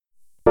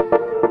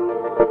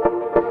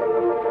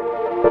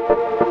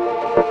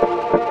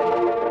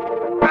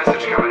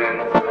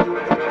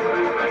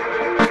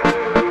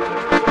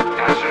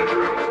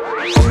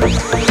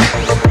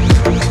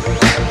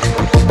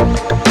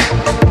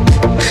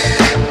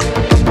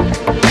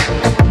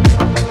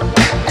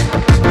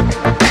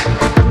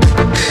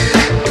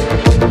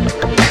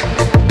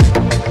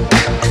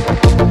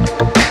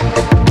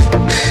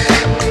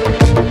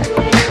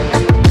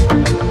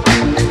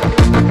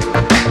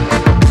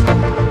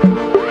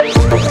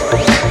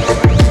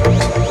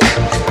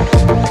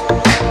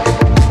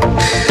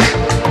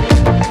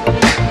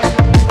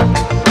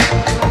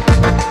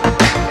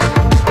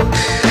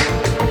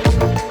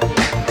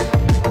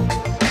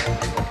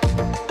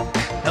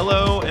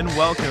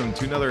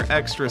another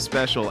extra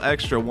special,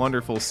 extra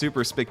wonderful,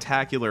 super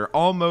spectacular,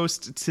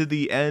 almost to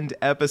the end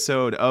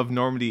episode of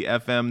Normandy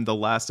FM, The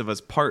Last of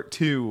Us Part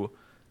 2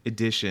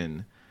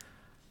 edition.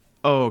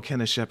 Oh,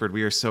 Kenneth Shepard,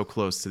 we are so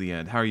close to the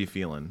end. How are you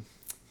feeling?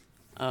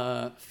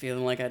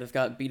 Feeling like I just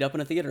got beat up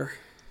in a theater.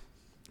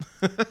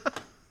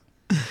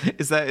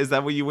 Is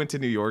that what you went to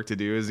New York to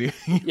do?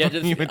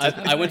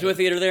 I went to a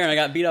theater there and I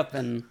got beat up,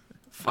 and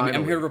I'm here to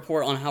Finally.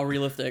 report on how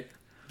realistic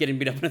getting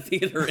beat up in a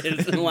theater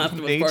is in The Last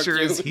of Us Part 2. Nature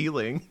is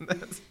healing.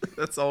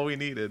 That's all we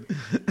needed.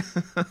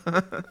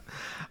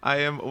 I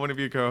am one of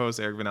your co-hosts,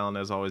 Eric Van Allen,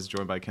 as always,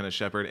 joined by Kenneth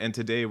Shepard. And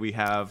today we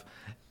have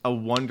a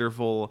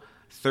wonderful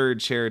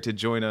third chair to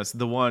join us.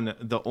 The one,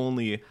 the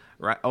only...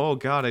 Oh,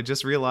 God, I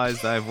just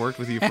realized that I've worked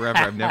with you forever.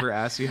 I've never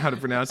asked you how to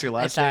pronounce your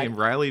last name.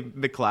 Riley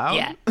McLeod?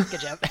 Yeah, good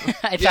job.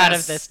 I thought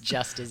of this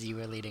just as you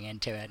were leading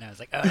into it, and I was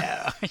like, oh,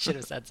 no, I should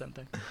have said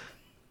something.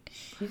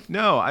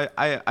 No,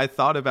 I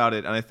thought about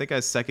it, and I think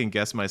I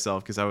second-guessed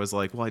myself because I was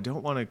like, well, I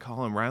don't want to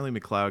call him Riley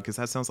McLeod because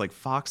that sounds like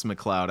Fox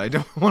McCloud. I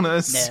don't want to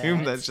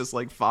assume that's just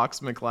like Fox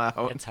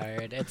McCloud. It's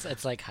hard.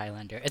 It's like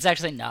Highlander. It's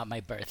actually not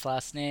my birth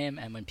last name,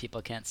 and when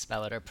people can't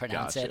spell it or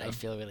pronounce it, I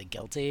feel really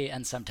guilty,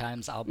 and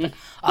sometimes I'll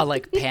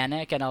like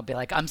panic, and I'll be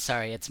like, I'm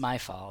sorry, it's my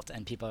fault,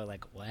 and people are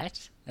like,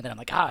 what? And then I'm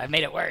like, I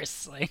made it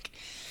worse. Like...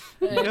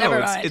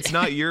 No, it's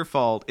not your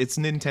fault. It's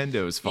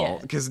Nintendo's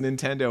fault because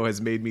Nintendo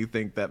has made me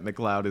think that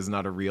McLeod is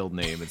not a real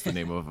name. It's the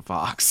name of a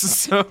fox.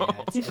 So,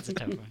 it's a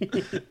tough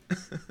one.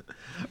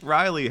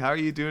 Riley, how are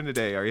you doing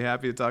today? Are you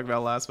happy to talk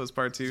about Last of Us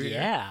Part 2?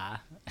 Yeah.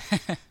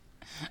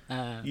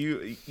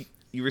 You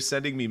were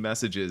sending me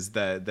messages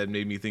that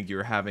made me think you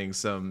were having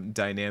some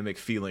dynamic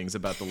feelings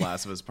about The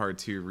Last of Us Part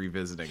 2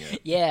 revisiting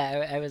it.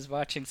 Yeah, I was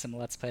watching some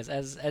Let's Plays.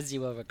 As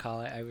you will recall,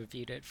 I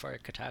reviewed it for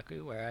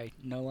Kotaku, where I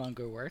no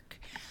longer work.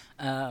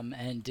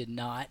 And did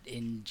not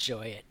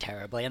enjoy it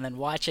terribly. And then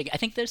watching, I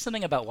think there's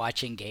something about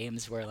watching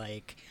games where,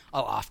 like,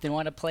 I'll often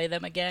want to play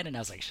them again. And I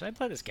was like, should I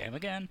play this game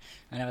again?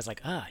 And I was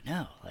like, oh,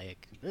 no.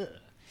 Like, ugh.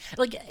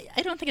 Like,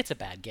 I don't think it's a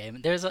bad game.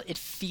 It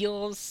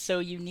feels so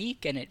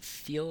unique, and it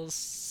feels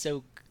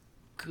so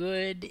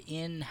good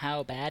in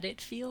how bad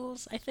it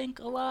feels, I think,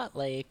 a lot.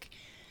 Like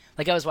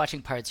I was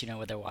watching parts,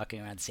 where they're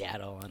walking around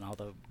Seattle and all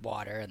the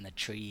water and the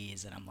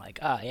trees. And I'm like,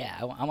 oh, yeah,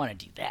 I want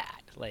to do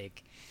that.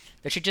 Like...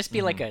 There should just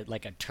be like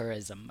a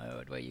tourism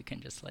mode where you can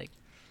just like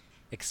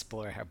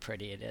explore how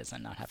pretty it is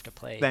and not have to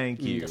play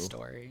the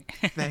story.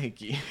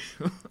 Thank you.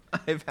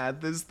 I've had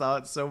this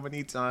thought so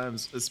many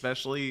times,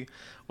 especially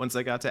once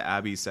I got to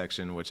Abby's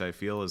section, which I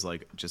feel is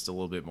like just a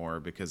little bit more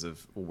because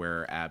of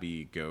where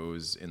Abby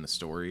goes in the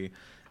story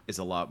is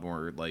a lot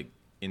more like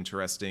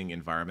interesting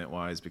environment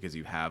wise because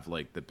you have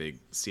like the big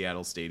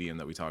Seattle stadium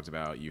that we talked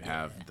about. You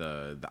have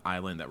the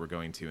island that we're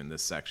going to in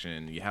this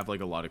section. You have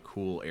like a lot of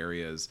cool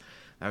areas.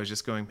 I was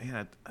just going,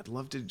 man, I'd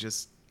love to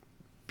just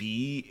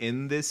be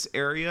in this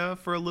area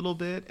for a little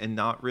bit and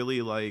not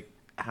really like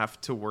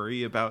have to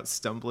worry about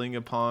stumbling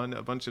upon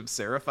a bunch of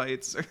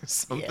Seraphites or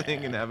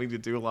something and having to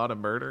do a lot of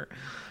murder.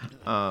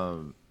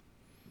 But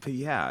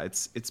yeah,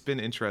 it's been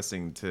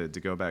interesting to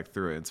go back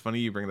through it. It's funny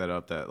you bring that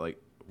up that like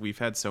we've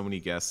had so many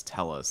guests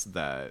tell us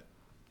that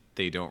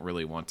they don't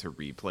really want to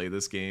replay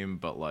this game,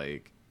 but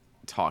like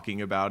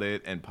talking about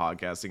it and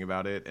podcasting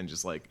about it and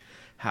just like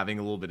having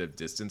a little bit of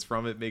distance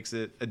from it makes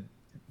it a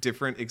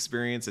different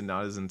experience and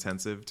not as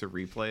intensive to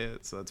replay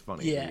it. So that's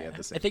funny. Yeah,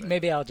 I think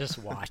maybe I'll just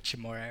watch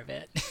more of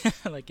it,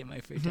 like in my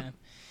free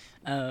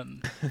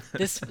time.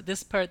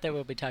 This part that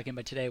we'll be talking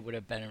about today would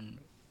have been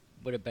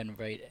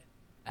right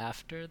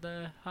after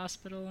the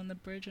hospital and the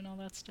bridge and all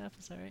that stuff.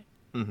 Is that right?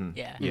 Mm-hmm.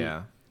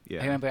 Yeah.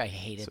 I remember I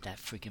hated that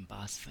freaking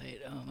boss fight.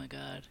 Oh my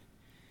god.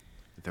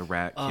 The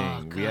Rat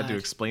King. God. We had to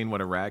explain what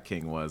a Rat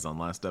King was on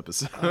last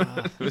episode.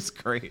 It was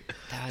great.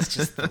 That was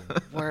just the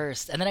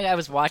worst. And then I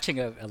was watching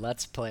a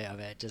Let's Play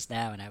of it just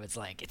now, and I was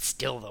like, it's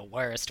still the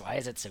worst. Why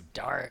is it so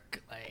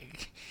dark?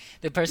 Like,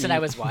 the person I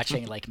was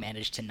watching, like,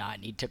 managed to not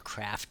need to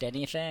craft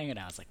anything, and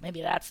I was like,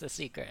 maybe that's the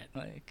secret.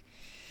 Like,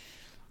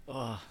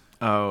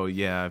 oh,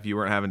 yeah, if you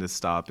weren't having to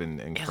stop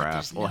and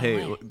craft. Well,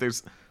 hey,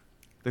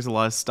 there's a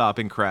lot of stop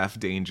and craft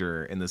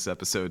danger in this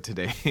episode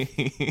today,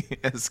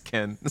 as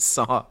Ken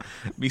saw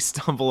me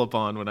stumble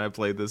upon when I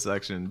played this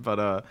section.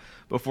 But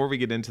before we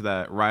get into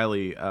that,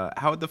 Riley,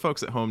 how would the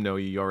folks at home know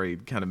you? You already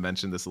kind of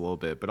mentioned this a little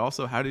bit, but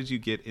also how did you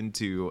get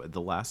into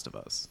The Last of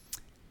Us?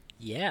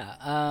 Yeah,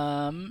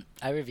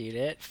 I reviewed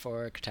it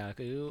for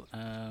Kotaku.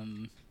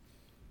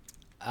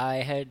 I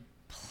had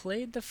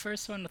played the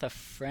first one with a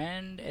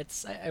friend.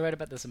 I read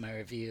about this in my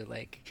review,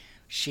 like...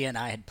 She and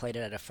I had played it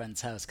at a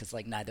friend's house because,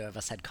 like, neither of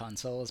us had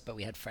consoles, but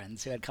we had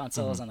friends who had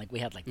consoles, and, like, we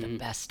had, like, the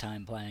best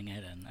time playing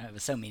it, and it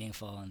was so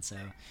meaningful. And so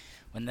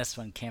when this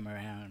one came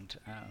around,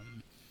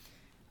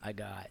 I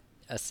got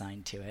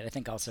assigned to it. I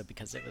think also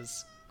because it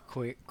was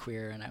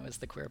queer and I was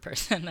the queer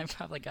person. I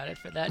probably got it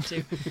for that,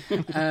 too,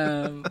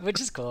 which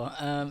is cool.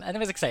 And it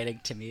was exciting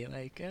to me,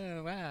 like,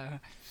 oh,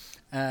 wow.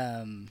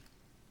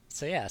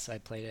 So I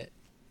played it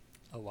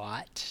a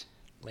lot.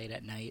 Late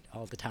at night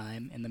all the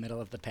time in the middle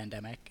of the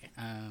pandemic.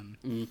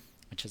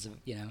 which is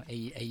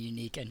a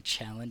unique and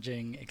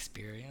challenging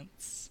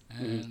experience.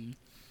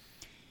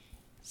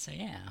 So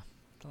yeah,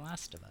 The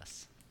Last of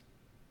Us.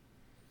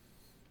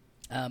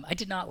 I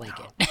did not like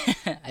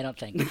it. I don't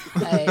think.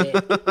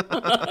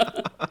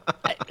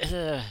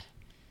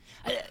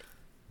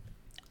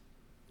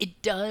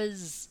 It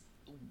does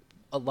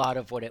a lot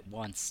of what it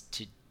wants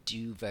to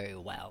do very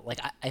well. Like,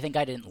 I think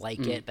I didn't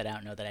like it, but I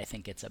don't know that I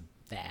think it's a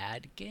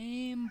bad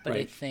game. But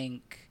I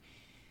think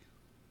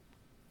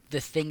the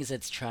things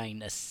it's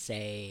trying to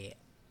say,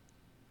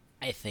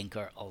 I think,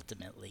 are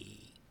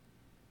ultimately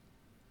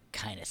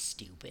kind of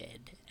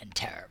stupid and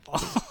terrible.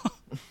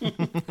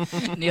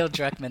 Neil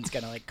Druckmann's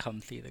gonna like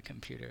come through the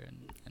computer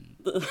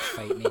and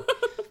fight me.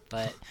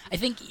 But I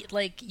think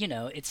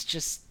it's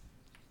just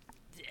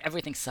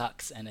everything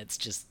sucks and it's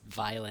just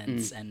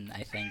violence. And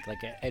I think, like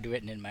I'd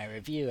written in my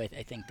review, I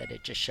think that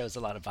it just shows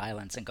a lot of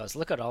violence and goes,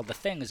 look at all the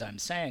things I'm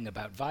saying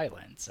about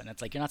violence. And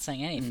it's like, you're not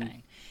saying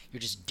anything. You're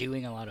just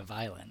doing a lot of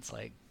violence.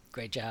 Like,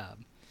 great job.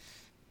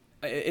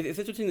 It's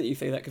interesting that you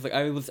say that, because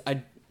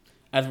like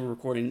as we're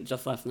recording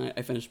just last night,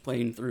 I finished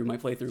playing through my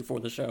playthrough for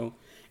the show,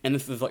 and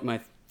this is like my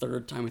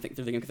third time I think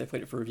through the game, because I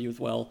played it for review as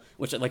well,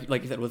 which like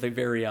you said was a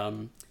very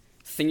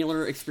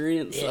singular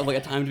experience of like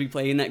a time to be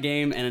playing that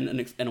game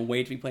and a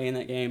way to be playing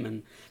that game,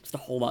 and just a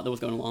whole lot that was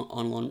going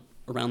on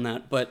around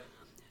that. But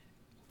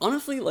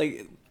honestly,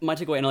 like my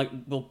takeaway, and like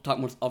we'll talk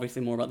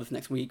obviously more about this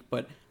next week,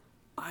 but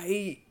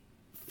I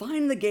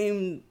find the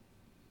game,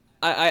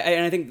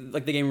 I think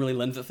like the game really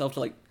lends itself to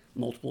like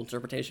multiple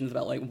interpretations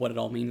about like what it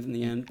all means in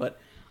the end, but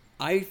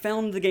I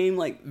found the game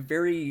like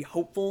very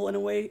hopeful in a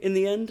way in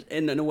the end,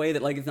 and in a way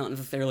that like it's not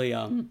necessarily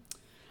I don't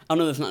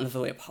know, it's not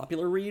necessarily a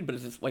popular read, but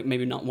it's just like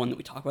maybe not one that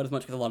we talk about as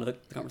much, because a lot of the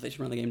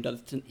conversation around the game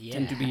does tend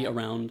to be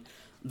around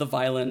the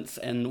violence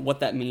and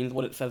what that means,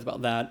 what it says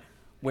about that.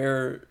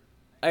 Where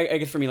I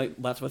guess for me, like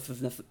Last of Us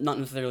has not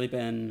necessarily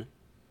been.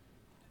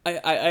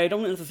 I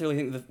don't necessarily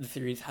think that the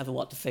series has a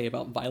lot to say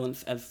about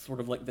violence as sort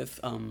of like this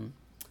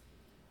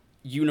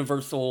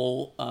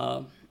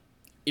universal,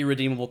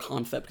 irredeemable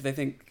concept, because I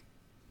think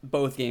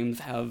both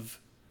games have,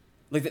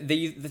 like,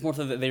 it's more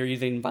so that they're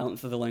using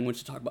violence as a language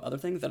to talk about other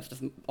things. That's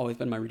just always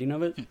been my reading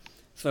of it.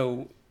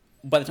 So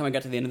by the time I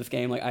got to the end of this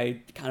game, like,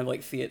 I kind of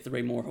like see it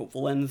through a more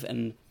hopeful lens,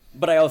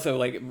 but I also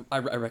like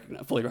I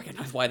fully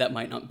recognize why that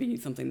might not be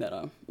something that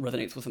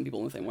resonates with some people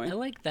in the same way. I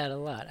like that a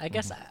lot. I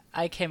guess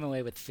I came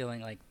away with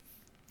feeling like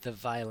the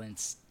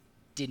violence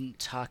didn't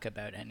talk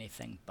about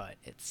anything but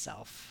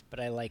itself. But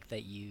I like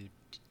that you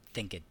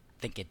think it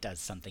does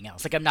something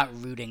else. Like, I'm not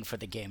rooting for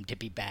the game to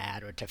be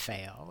bad or to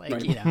fail. Like,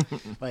 right.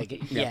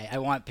 Like, yeah, I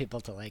want people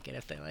to like it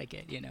if they like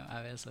it,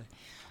 obviously.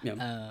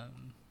 Yeah.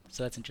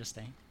 So that's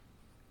interesting.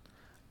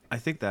 I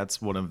think that's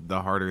one of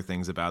the harder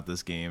things about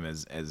this game,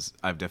 as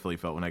I've definitely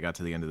felt when I got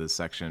to the end of this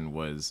section,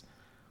 was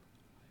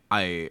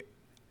I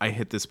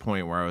hit this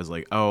point where I was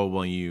like, oh,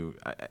 well,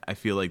 I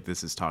feel like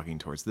this is talking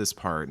towards this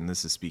part and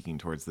this is speaking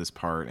towards this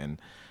part. And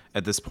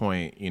at this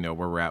point, where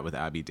we're at with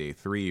Abby Day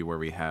 3, where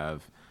we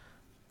have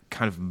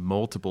kind of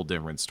multiple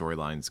different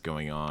storylines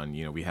going on.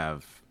 We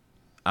have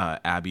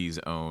Abby's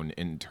own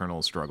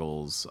internal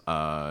struggles,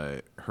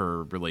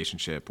 her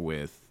relationship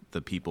with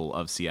the people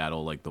of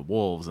Seattle, like the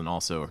Wolves, and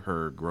also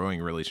her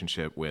growing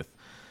relationship with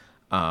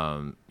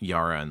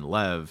Yara and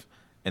Lev.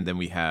 And then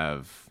we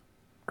have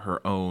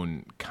her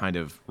own kind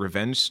of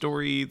revenge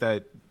story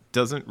that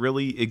doesn't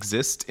really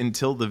exist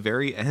until the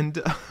very end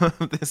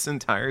of this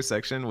entire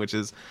section, which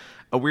is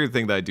a weird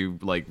thing that I do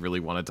like really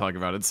want to talk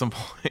about at some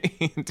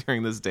point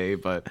during this day.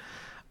 But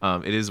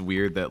it is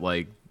weird that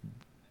like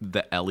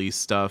the Ellie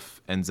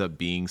stuff ends up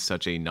being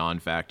such a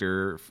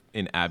non-factor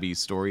in Abby's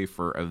story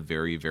for a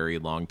very, very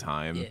long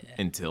time,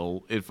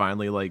 until it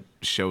finally like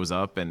shows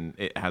up and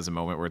it has a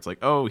moment where it's like,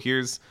 oh,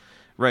 here's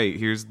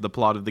the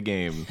plot of the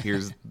game.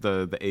 Here's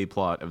the A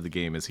plot of the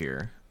game is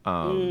here.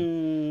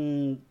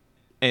 And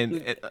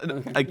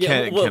I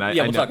can't. We'll I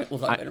know, talk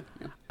later.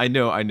 Yeah. I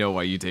know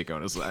why you take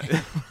onus.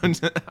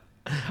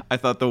 I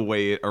thought the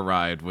way it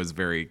arrived was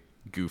very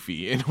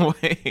goofy in a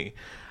way.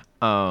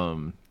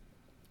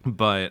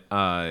 But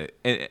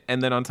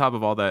and then on top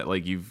of all that,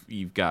 like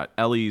you've got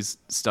Ellie's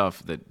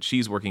stuff that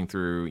she's working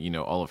through,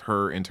 all of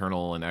her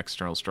internal and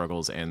external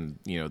struggles, and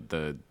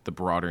the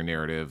broader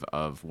narrative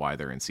of why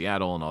they're in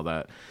Seattle and all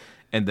that.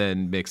 And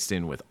then mixed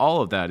in with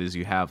all of that is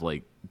you have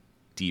like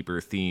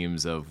deeper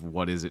themes of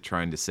what is it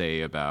trying to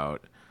say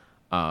about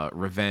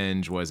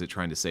revenge? What is it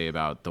trying to say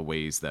about the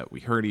ways that we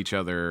hurt each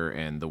other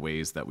and the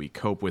ways that we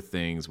cope with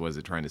things? What is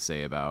it trying to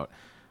say about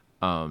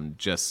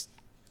just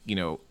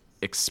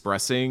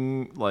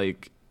expressing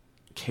like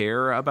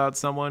care about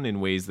someone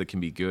in ways that can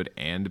be good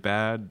and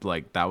bad?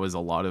 Like, that was a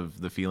lot of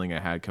the feeling I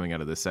had coming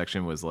out of this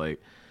section, was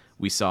like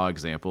we saw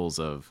examples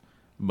of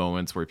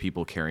moments where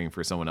people caring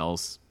for someone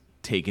else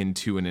taken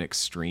to an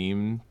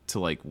extreme, to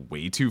like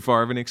way too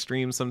far of an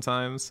extreme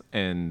sometimes.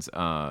 And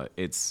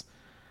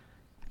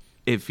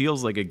it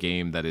feels like a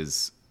game that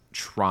is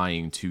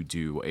trying to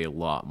do a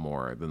lot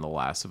more than The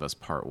Last of Us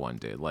Part 1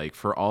 did. Like,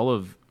 for all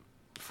of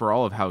for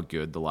all of how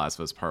good The Last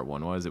of Us Part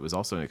 1 was, it was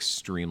also an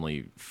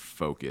extremely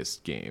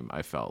focused game.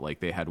 I felt like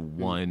they had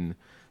one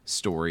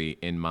story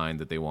in mind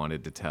that they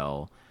wanted to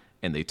tell,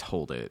 and they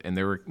told it. And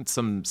there were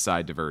some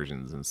side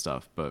diversions and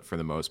stuff, but for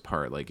the most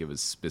part, like, it was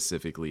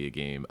specifically a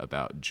game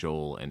about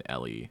Joel and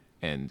Ellie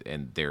and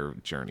their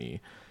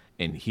journey.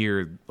 And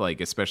here, like,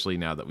 especially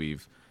now that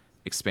we've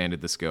expanded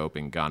the scope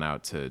and gone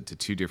out to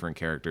two different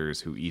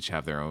characters who each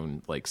have their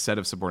own, like, set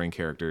of supporting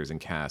characters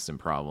and cast and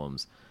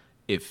problems,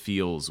 it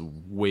feels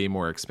way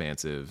more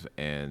expansive.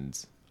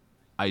 And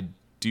I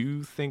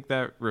do think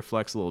that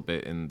reflects a little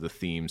bit in the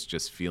themes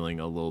just feeling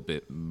a little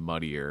bit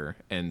muddier,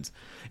 and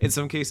in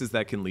some cases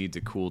that can lead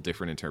to cool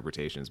different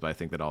interpretations, but I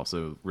think that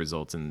also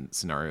results in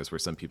scenarios where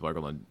some people are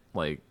going to,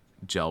 like,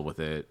 gel with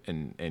it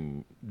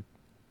and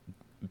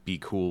be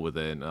cool with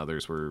it, and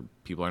others where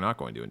people are not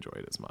going to enjoy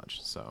it as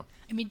much. So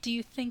I mean, do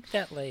you think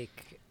that,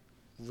 like,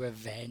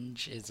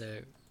 revenge is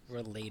a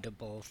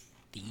relatable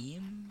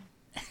theme?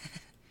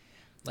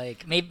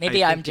 Like,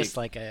 maybe I'm just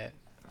like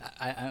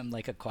I'm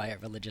like a quiet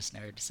religious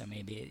nerd, so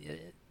maybe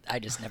I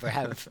just never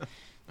have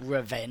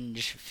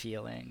revenge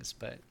feelings.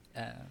 But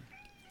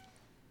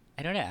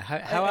I don't know.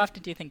 How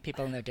often do you think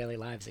people in their daily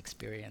lives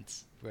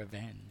experience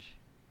revenge?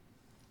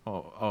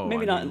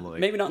 Maybe not in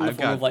the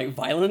form of, like,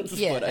 violence,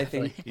 Yeah, but I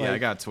think I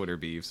got Twitter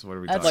beefs. What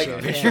are we That's talking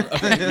true,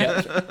 about? yeah. Okay,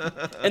 yeah,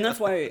 sure. And that's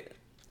why,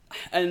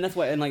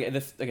 and like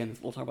this again,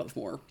 we'll talk about this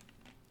more.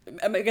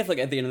 I guess, like,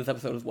 at the end of this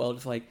episode as well,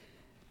 just like,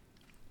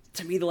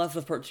 to me, The Last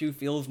of Us Part 2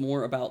 feels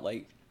more about,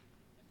 like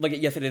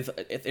yes, it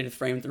is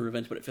framed through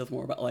revenge, but it feels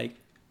more about, like,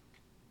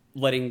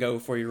 letting go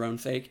for your own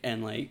sake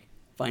and, like,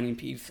 finding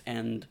peace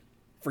and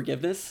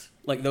forgiveness.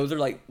 Like, those are,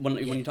 like, when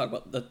you talk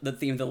about the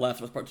themes of The Last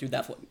of Us Part 2,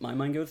 that's what my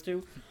mind goes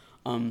to.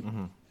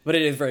 But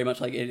it is very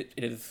much like it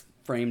is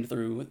framed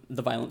through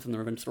the violence and the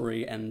revenge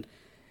story, and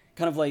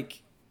kind of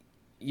like,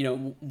 you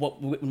know,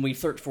 when we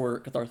search for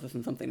catharsis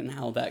in something and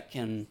how that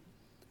can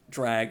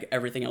drag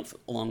everything else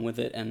along with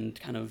it, and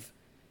kind of,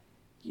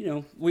 you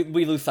know,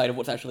 we lose sight of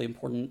what's actually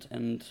important.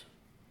 And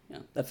yeah,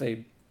 that's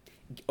a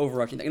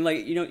overarching thing. And,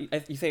 like, you know,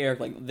 you say, Eric,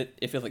 like, that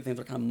it feels like things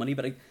are kind of muddy,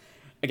 but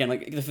again,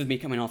 like, this is me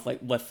coming off, like,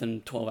 less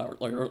than 12 hours,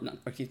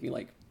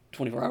 like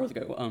 24 hours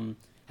ago,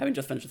 having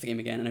just finished this game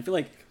again, and I feel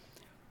like,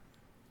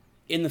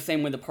 in the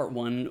same way that Part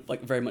 1,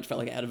 like, very much felt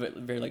like it had a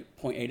very, like,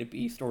 point A to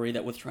B story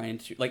that was trying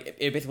to, like,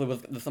 it basically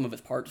was the sum of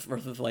its parts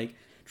versus, like,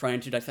 trying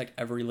to dissect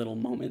every little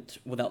moment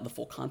without the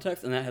full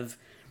context, and that has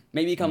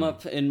maybe come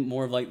up in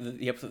more of, like,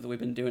 the episodes that we've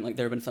been doing. Like,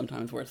 there have been some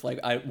times where it's like,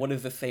 what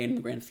does this say in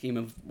the grand scheme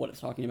of what it's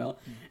talking about?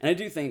 And I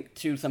do think,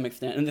 to some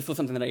extent, and this was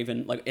something that I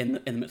even, like,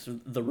 in the midst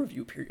of the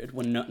review period,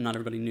 when not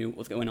everybody knew what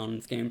was going on in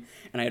this game,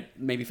 and I had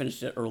maybe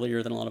finished it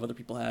earlier than a lot of other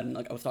people had, and,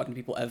 like, I was talking to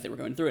people as they were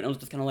going through it, and I was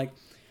just kind of like,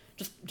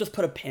 just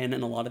put a pin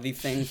in a lot of these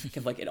things,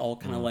 because, like, it all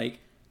kind of, like,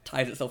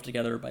 ties itself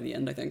together by the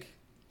end, I think.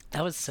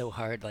 That was so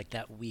hard, like,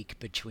 that week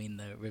between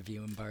the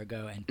review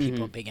embargo and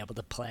people being able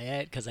to play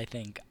it, because I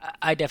think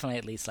I definitely,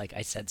 at least, like,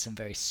 I said some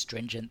very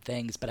stringent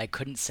things, but I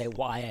couldn't say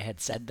why I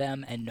had said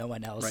them, and no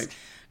one else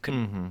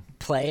could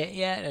play it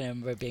yet. And I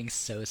remember being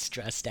so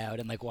stressed out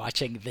and, like,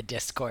 watching the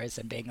discourse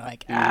and being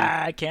like,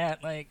 I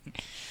can't,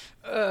 like,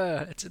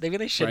 they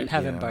really shouldn't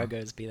have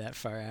embargoes be that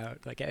far out.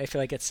 Like, I feel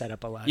like it set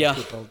up a lot of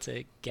people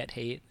to get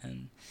hate.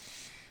 And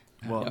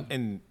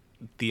and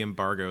the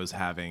embargoes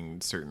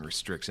having certain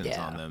restrictions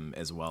on them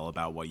as well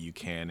about what you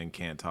can and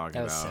can't talk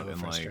that about. was so And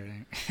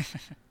frustrating.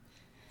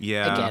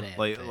 yeah, I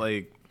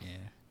get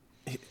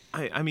it.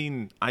 I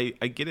mean, I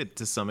get it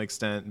to some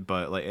extent,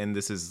 but, like, and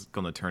this is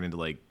going to turn into,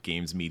 like,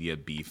 games media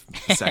beef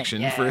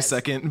section for a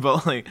second,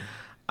 but, like,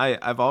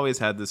 I've always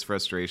had this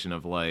frustration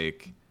of,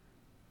 like,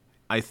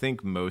 I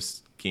think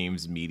most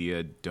games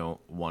media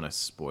don't want to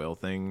spoil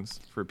things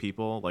for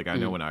people. Like, I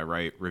know when I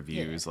write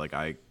reviews, like,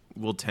 I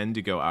will tend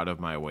to go out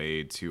of my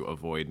way to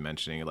avoid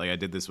mentioning, like, I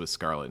did this with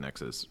Scarlet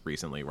Nexus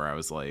recently, where I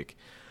was like,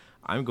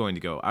 I'm going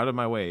to go out of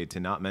my way to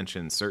not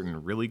mention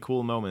certain really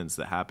cool moments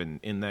that happen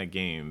in that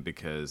game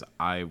because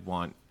I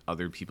want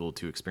other people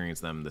to experience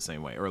them the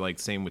same way. Or, like,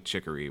 same with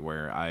Chicory,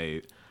 where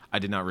I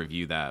did not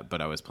review that,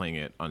 but I was playing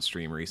it on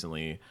stream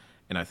recently,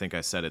 and I think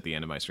I said at the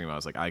end of my stream, I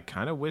was like, I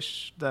kind of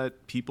wish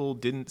that people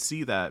didn't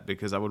see that,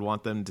 because I would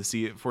want them to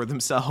see it for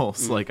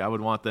themselves. Like, I would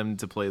want them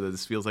to play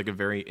this. Feels like a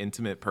very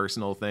intimate,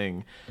 personal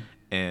thing.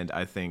 And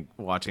I think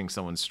watching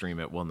someone stream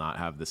it will not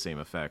have the same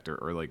effect,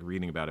 or like,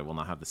 reading about it will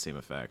not have the same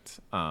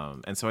effect.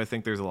 And so I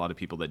think there's a lot of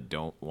people that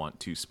don't want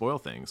to spoil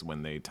things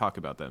when they talk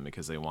about them,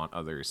 because they want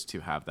others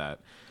to have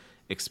that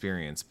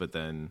experience. But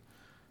then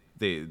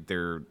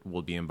there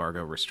will be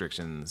embargo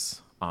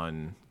restrictions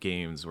on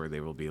games where they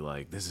will be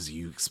like, this is,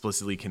 you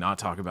explicitly cannot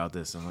talk about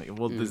this. And I'm like,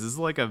 well, this is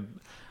like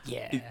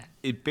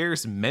it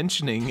bears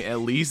mentioning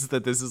at least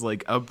that this is,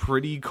 like, a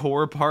pretty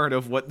core part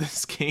of what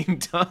this game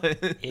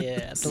does.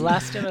 Yeah, The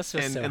Last of Us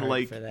was so hard,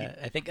 like, for that.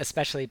 I think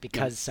especially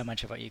because so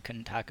much of what you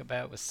couldn't talk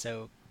about was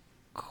so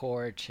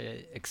core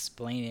to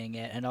explaining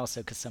it, and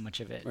also because so much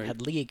of it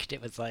had leaked.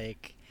 It was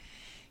like,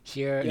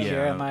 here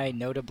am I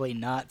notably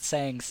not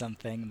saying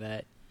something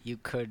that you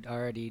could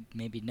already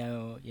maybe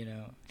know,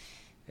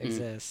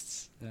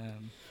 exists.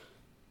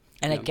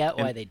 And I Yeah. get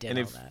why And- they did and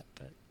all if- that,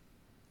 but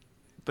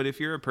But if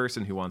you're a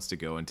person who wants to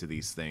go into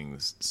these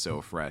things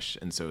so fresh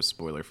and so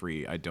spoiler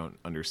free, I don't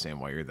understand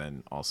why you're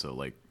then also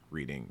like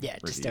reading yeah,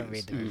 just don't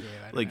read reviews. the review.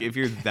 I don't Like know. if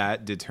you're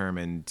that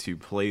determined to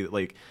play,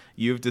 like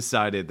you've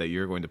decided that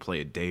you're going to play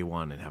it day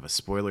one and have a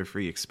spoiler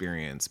free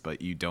experience,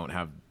 but you don't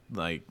have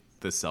like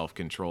the self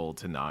control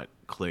to not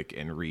click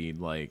and read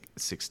like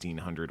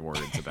 1,600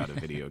 words about a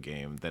video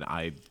game, then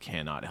I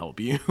cannot help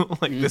you.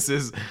 Like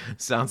this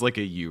sounds like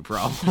a you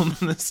problem.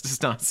 This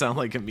does not sound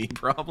like a me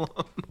problem.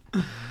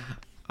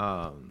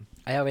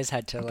 I always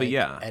had to like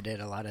yeah. edit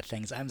a lot of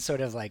things. I'm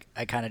sort of like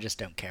I kind of just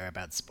don't care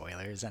about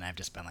spoilers, and I've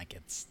just been like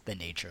it's the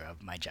nature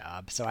of my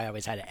job. So I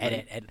always had to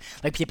edit, and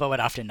like people would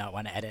often not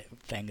want to edit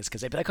things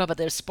because they'd be like, "Oh, but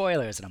there's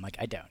spoilers," and I'm like,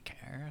 I don't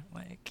care.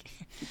 Like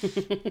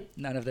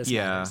none of this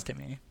Yeah. matters to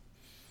me.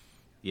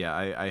 Yeah,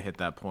 I hit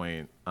that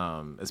point,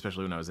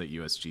 especially when I was at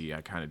USG.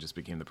 I kind of just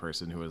became the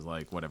person who was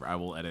like, whatever, I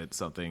will edit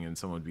something, and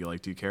someone would be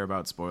like, do you care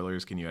about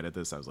spoilers? Can you edit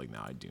this? I was like,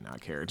 no, I do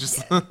not care.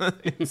 Just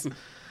it's-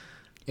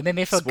 It made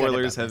me feel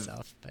Spoilers good about have-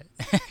 myself, but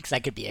because I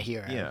could be a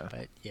hero. Yeah.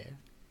 But yeah,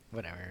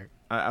 whatever.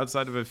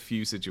 outside of a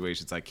few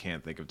situations, I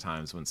can't think of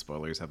times when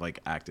spoilers have like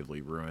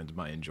actively ruined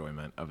my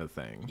enjoyment of a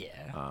thing.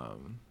 Yeah.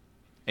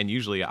 And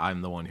usually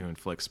I'm the one who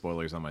inflicts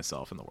spoilers on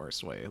myself in the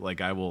worst way.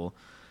 Like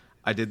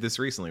I did this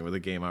recently with a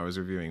game I was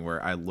reviewing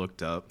where I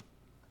looked up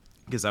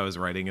because I was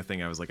writing a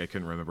thing. I was like, I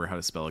couldn't remember how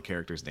to spell a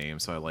character's name.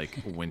 So I like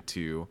went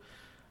to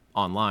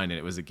online, and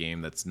it was a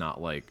game that's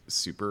not like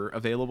super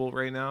available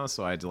right now.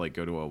 So I had to like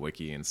go to a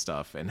wiki and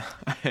stuff. And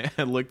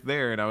I looked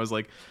there and I was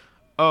like,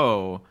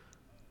 oh,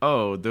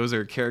 those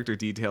are character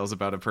details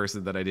about a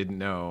person that I didn't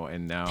know.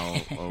 And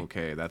now,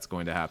 okay, that's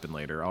going to happen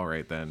later. All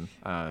right, then.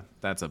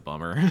 That's a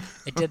bummer.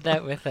 I did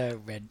that with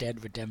Red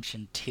Dead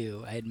Redemption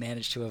 2. I had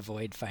managed to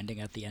avoid finding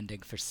out the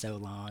ending for so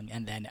long,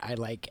 and then I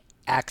like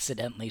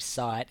accidentally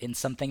saw it in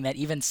something that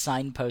even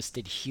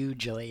signposted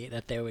hugely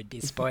that there would be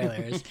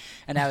spoilers.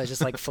 And I was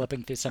just like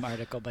flipping through some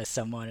article by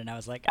someone, and I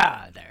was like,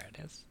 there it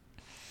is.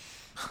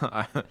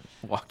 I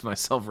walked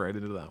myself right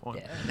into that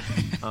one.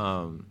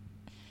 Yeah.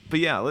 But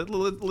yeah,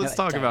 let's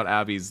talk Dive. about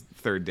Abby's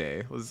third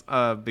day,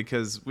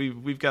 because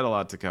we've got a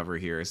lot to cover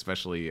here,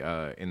 especially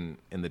in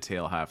the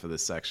tail half of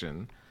this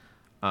section.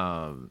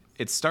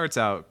 It starts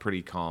out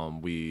pretty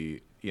calm.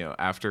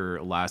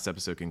 After last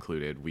episode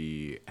concluded,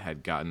 we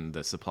had gotten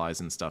the supplies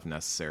and stuff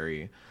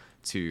necessary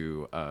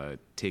to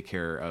take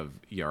care of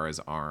Yara's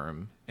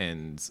arm,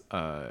 and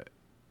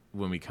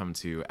when we come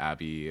to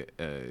Abby,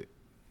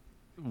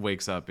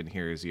 wakes up and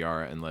hears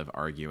Yara and Lev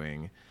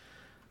arguing.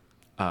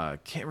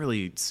 Can't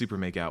really super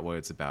make out what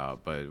it's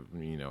about, but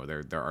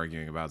they're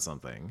arguing about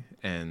something,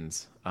 and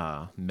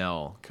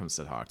Mel comes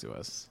to talk to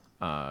us,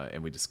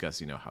 and we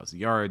discuss how's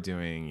Yara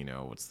doing,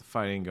 what's the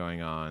fighting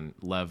going on.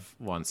 Lev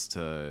wants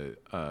to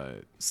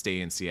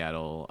stay in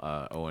Seattle.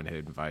 Owen had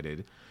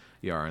invited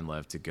Yara and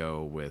Lev to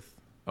go with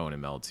Owen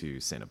and Mel to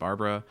Santa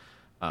Barbara,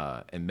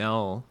 and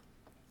Mel,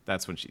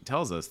 that's when she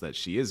tells us that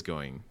she is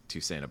going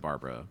to Santa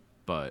Barbara,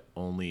 but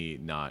only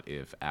not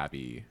if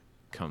Abby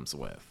comes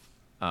with.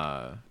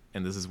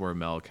 And this is where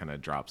Mel kind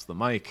of drops the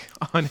mic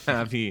on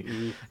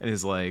Abby and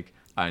is like,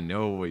 I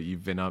know what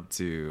you've been up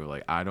to.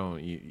 Like, I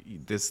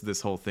don't,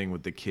 this whole thing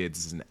with the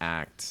kids is an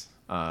act.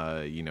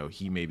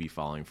 He may be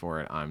falling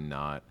for it. I'm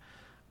not.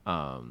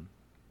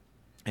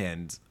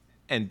 And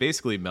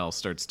basically Mel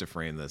starts to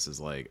frame this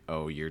as like,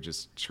 oh, you're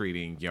just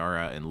treating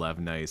Yara and Lev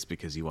nice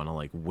because you want to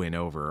like win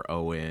over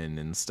Owen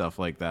and stuff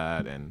like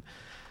that. And,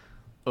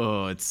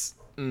 it's,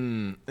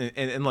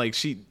 and like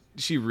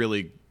she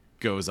really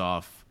goes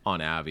off on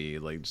Abby,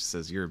 like just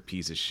says, you're a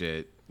piece of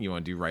shit, you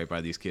want to do right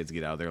by these kids,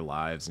 get out of their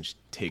lives, and she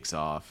takes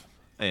off.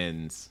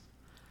 And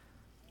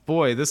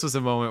boy, this was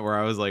a moment where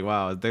I was like,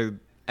 wow,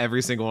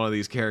 every single one of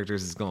these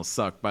characters is gonna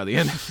suck by the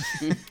end of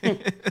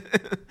it.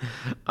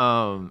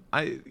 I'm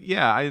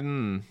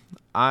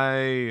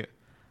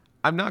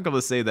not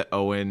gonna say that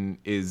Owen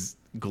is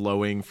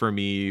glowing for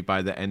me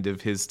by the end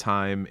of his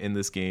time in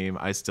this game.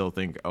 I still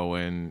think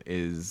Owen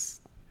is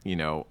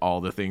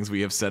all the things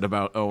we have said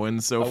about Owen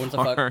so Owen's a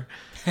fuck. far.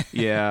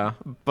 Yeah,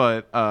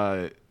 but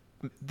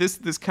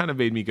this kind of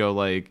made me go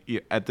like,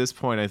 at this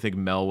point I think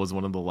Mel was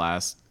one of the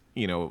last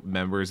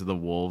members of the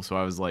Wolves who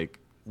I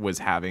was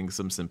having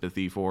some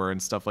sympathy for and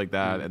stuff like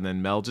that. And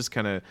then Mel just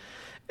kind of,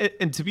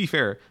 and to be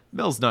fair,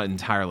 Mel's not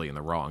entirely in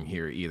the wrong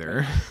here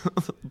either.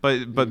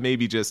 but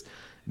maybe just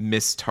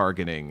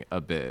mistargeting a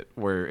bit,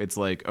 where it's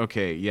like,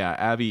 okay, yeah,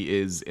 Abby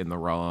is in the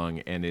wrong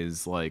and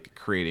is like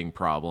creating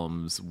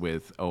problems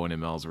with Owen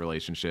and Mel's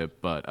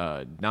relationship, but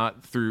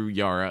not through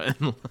Yara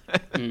and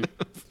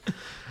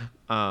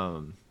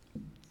Lev.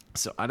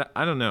 So I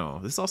don't know.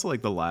 This is also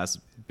like the last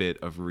bit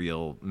of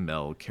real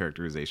Mel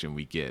characterization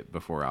we get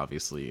before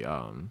obviously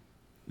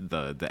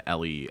the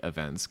Ellie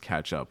events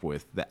catch up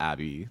with the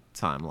Abby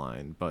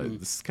timeline, but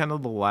this is kind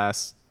of the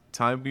last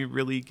time we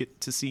really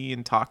get to see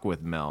and talk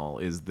with Mel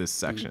is this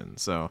section.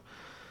 So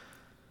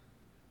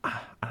I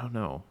don't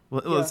know.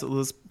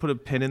 Let's put a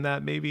pin in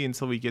that maybe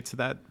until we get to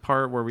that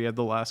part where we had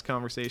the last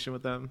conversation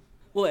with them.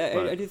 Well,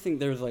 I do think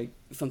there's like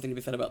something to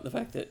be said about the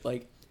fact that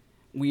like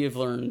we have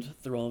learned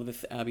through all of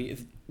this, Abby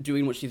is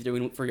doing what she's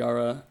doing for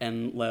Yara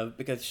and Lev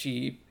because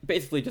she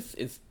basically just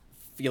is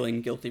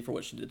feeling guilty for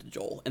what she did to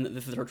Joel, and that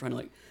this is her trying to,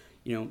 like,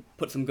 you know,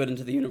 put some good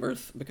into the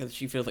universe because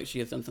she feels like she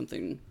has done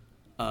something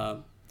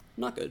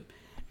not good.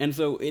 And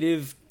so it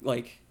is,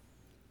 like,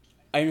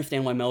 I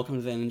understand why Mel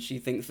comes in and she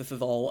thinks this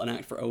is all an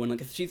act for Owen.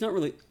 Like, she's not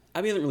really,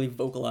 Abby hasn't really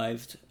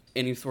vocalized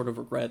any sort of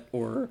regret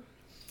or,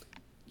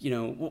 you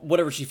know,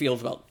 whatever she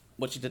feels about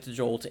what she did to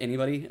Joel to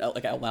anybody,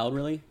 like, out loud,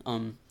 really.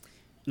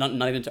 Not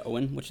even to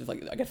Owen, which is,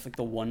 like, I guess, like,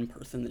 the one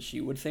person that she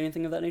would say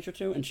anything of that nature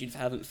to, and she just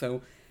hasn't.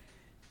 So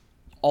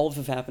all of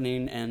this is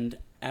happening, and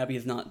Abby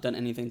has not done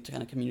anything to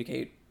kind of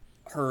communicate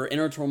her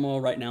inner turmoil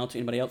right now to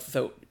anybody else.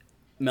 So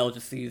Mel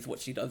just sees what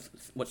she does,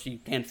 what she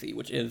can see,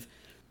 which is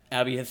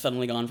Abby has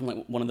suddenly gone from,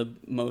 like, one of the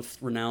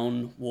most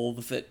renowned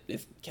wolves that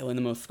is killing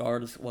the most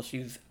scars while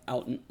she's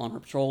out on her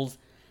patrols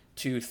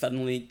to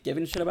suddenly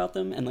giving a shit about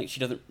them, and, like, she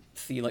doesn't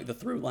see, like, the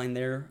through line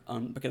there,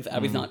 because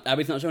Abby's not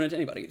showing it to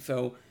anybody.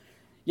 So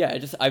yeah,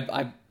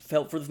 I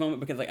felt for this moment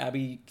because, like,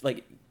 Abby,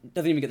 like,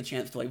 doesn't even get the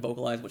chance to, like,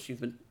 vocalize what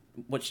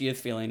she is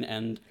feeling,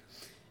 and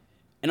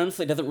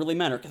honestly, it doesn't really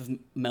matter because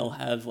Mel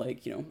has,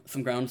 like, you know,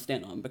 some ground to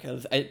stand on,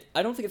 because I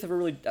don't think it's ever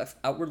really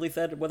outwardly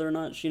said whether or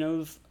not she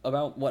knows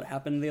about what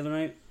happened the other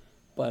night,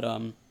 but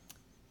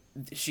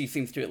she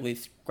seems to at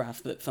least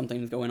grasp that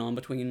something's going on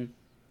between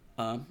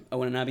Owen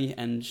and Abby,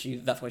 and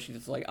that's why she's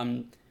just like,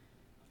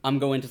 I'm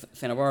going to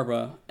Santa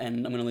Barbara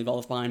and I'm going to leave all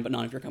this behind, but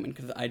not if you're coming,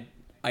 because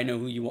I know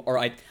who you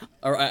are,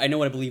 or I know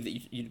what I believe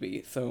that you'd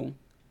be. So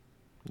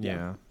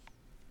yeah.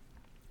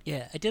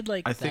 Yeah, I did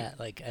like that.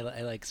 Like,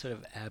 I like sort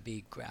of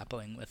Abby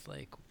grappling with,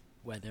 like,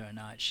 whether or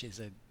not she's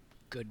a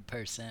good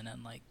person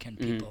and, like, can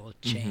people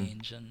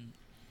change, and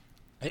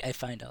I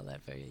find all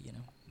that very, you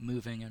know,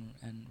 moving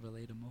and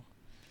relatable.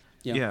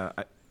 Yeah,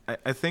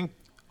 I think,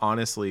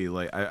 honestly,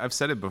 like, I've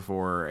said it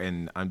before,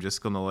 and I'm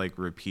just gonna, like,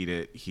 repeat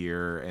it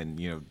here and,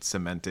 you know,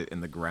 cement it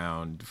in the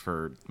ground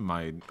for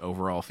my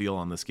overall feel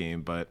on this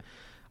game, but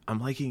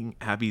I'm liking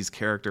Abby's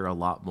character a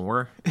lot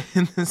more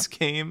in this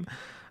game.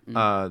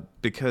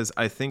 Because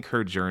I think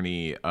her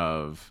journey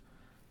of,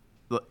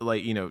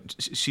 like, you know,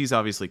 she's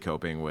obviously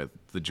coping with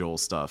the Joel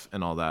stuff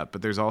and all that,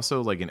 but there's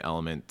also, like, an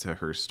element to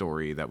her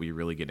story that we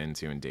really get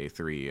into in day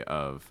 3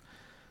 of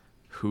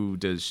who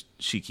does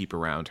she keep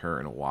around her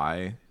and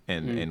why,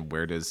 and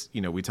where does,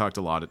 you know, we talked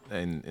a lot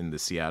in the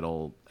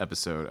Seattle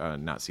episode,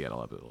 not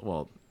Seattle episode,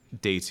 well,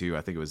 day 2,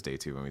 I think it was day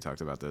 2 when we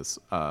talked about this,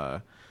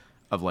 of,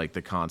 like,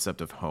 the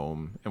concept of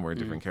home and where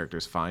different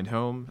characters find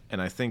home,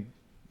 and I think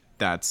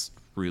that's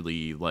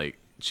really, like,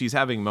 she's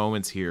having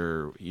moments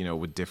here, you know,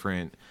 with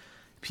different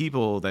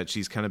people that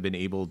she's kind of been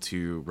able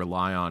to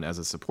rely on as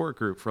a support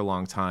group for a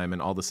long time,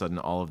 and all of a sudden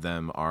all of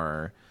them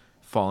are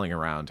falling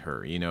around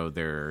her. You know,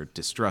 they're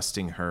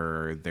distrusting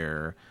her,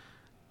 they're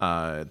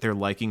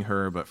liking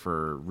her, but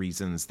for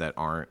reasons that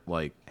aren't,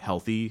 like,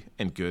 healthy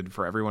and good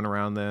for everyone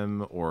around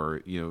them,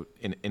 or, you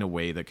know, in a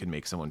way that could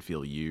make someone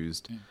feel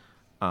used.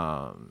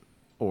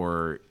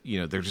 Or, you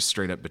know, they're just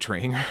straight up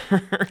betraying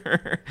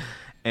her.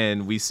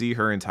 And we see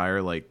her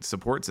entire, like,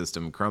 support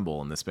system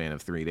crumble in the span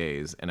of 3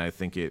 days. And I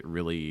think it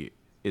really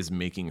is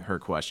making her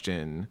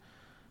question,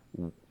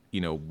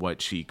 you know,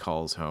 what she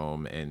calls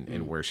home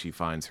and where she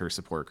finds her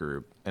support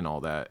group and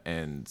all that.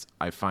 And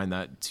I find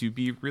that to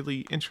be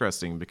really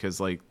interesting because,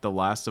 like, The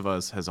Last of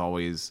Us has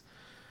always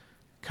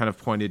kind of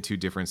pointed to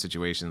different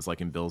situations, like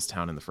in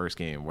Billstown in the first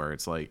game, where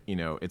it's like, you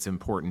know, it's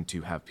important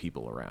to have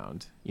people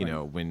around, you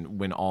know,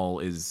 when all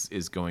is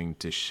going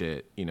to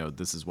shit, you know,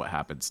 this is what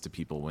happens to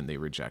people when they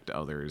reject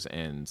others,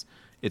 and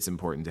it's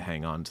important to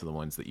hang on to the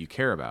ones that you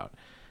care about.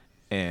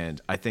 And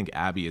I think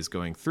Abby is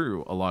going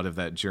through a lot of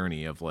that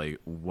journey of, like,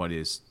 what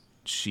does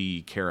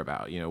she care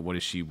about? You know, what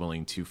is she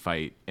willing to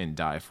fight and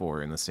die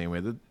for, in the same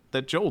way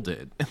that Joel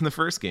did in the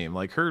first game?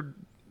 Like, her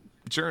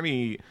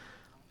journey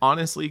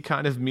honestly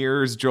kind of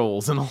mirrors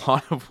Joel's in a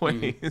lot of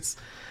ways.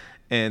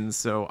 And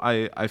so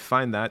I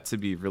find that to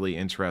be really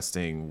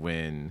interesting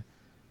when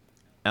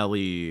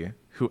Ellie,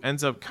 who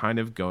ends up kind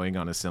of going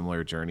on a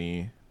similar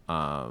journey,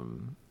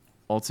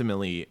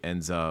 ultimately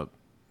ends up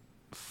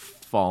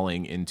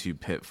falling into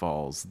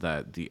pitfalls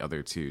that the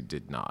other two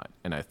did not.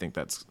 And I think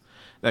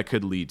that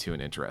could lead to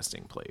an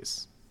interesting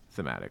place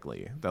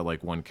thematically, that,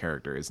 like, one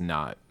character is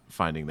not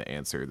finding the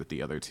answer that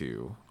the other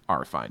two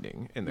are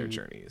finding in their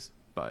journeys.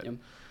 But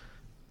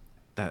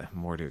that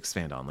more to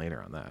expand on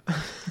later on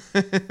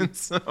that.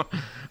 So,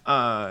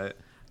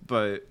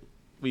 but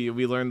we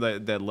learned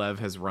that Lev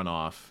has run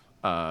off,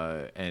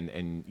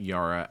 and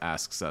Yara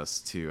asks us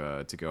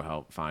to go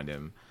help find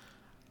him.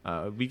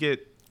 We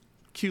get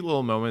cute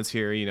little moments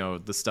here, you know,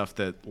 the stuff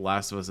that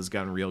Last of Us has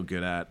gotten real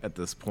good at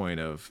this point,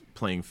 of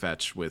playing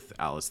fetch with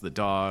Alice the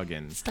dog,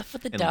 and stuff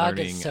with the dog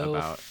is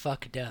so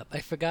fucked up.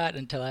 I forgot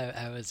until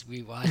I was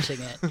rewatching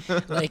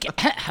it, like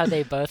how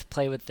they both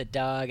play with the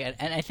dog, and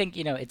I think,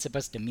 you know, it's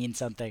supposed to mean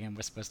something, and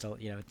we're supposed to,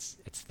 you know, it's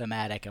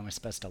thematic, and we're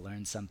supposed to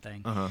learn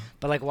something.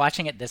 But, like,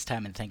 watching it this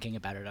time and thinking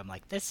about it, I'm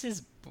like, this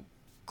is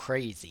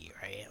crazy,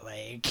 right?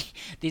 Like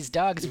these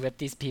dogs rip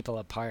these people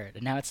apart,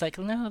 and now it's like,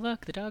 no,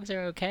 look, the dogs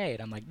are okay,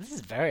 and I'm like, this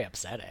is very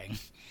upsetting.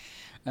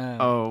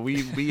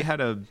 We had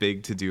a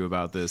big to do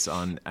about this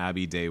on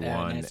Abby Day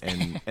One,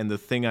 nice. and the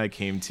thing I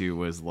came to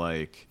was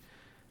like,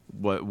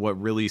 what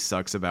really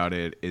sucks about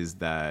it is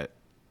that,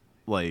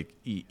 like,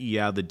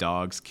 yeah, the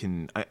dogs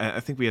can. I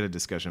think we had a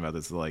discussion about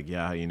this. Like,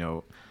 yeah, you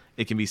know,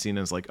 it can be seen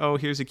as like, oh,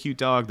 here's a cute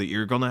dog that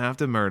you're gonna have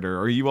to murder,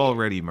 or you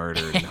already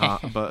murdered.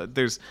 But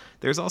there's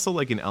also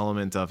like an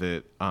element of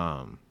it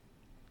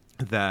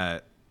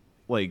that,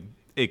 like,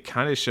 it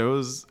kind of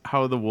shows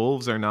how the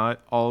wolves are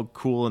not all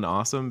cool and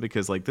awesome,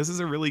 because like this is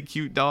a really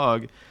cute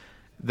dog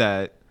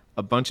that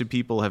a bunch of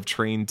people have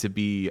trained to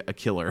be a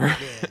killer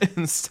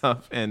and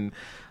stuff, and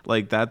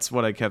like that's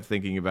what I kept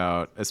thinking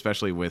about,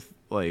 especially with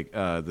like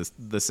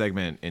the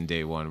segment in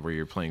Day One where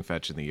you're playing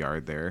fetch in the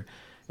yard there.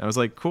 And I was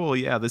like, cool,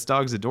 yeah, this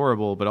dog's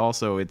adorable, but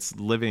also it's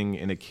living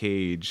in a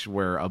cage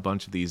where a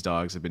bunch of these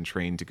dogs have been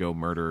trained to go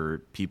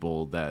murder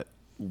people that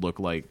look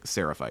like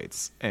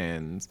Seraphites.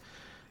 And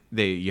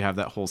you have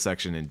that whole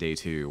section in Day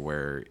Two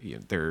where, you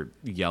know, they're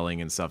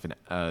yelling and stuff, and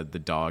the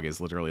dog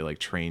is literally like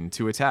trained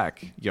to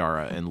attack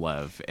Yara and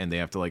Lev, and they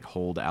have to like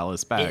hold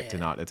Alice back to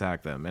not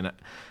attack them. And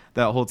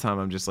that whole time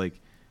I'm just like,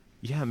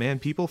 yeah, man,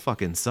 people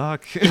fucking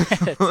suck.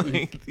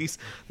 Like,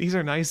 these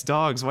are nice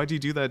dogs. Why'd you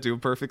do that to a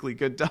perfectly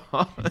good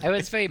dog? I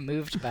was very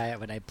moved by it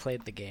when I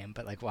played the game,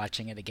 but like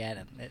watching it again,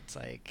 and it's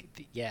like,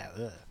 yeah,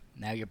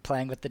 now you're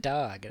playing with the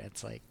dog, and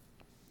it's like,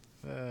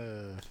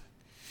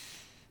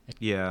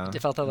 Yeah,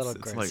 it felt a little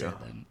it's grosser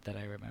like, than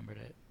I remembered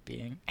it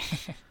being.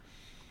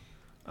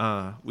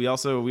 We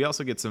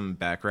also get some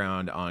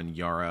background on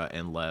Yara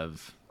and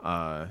Lev,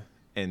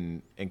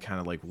 and kind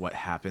of like what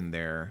happened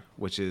there,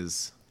 which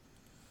is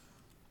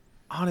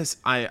honest.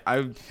 I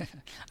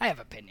I have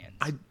opinions.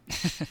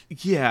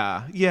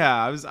 yeah.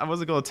 I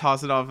wasn't gonna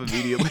toss it off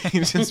immediately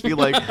and just be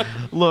like,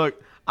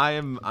 look, I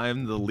am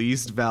the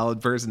least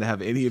valid person to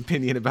have any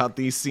opinion about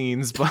these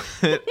scenes, but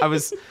I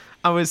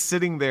was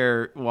sitting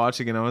there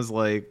watching, and I was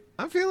like,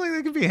 I feel like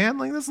they could be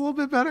handling this a little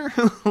bit better.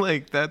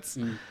 Like that's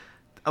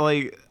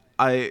like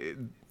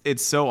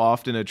it's so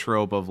often a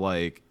trope of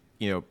like,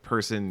 you know,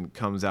 person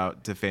comes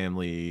out to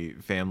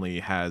family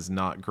has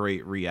not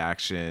great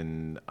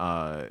reaction,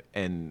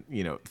 and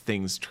you know,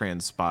 things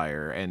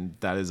transpire, and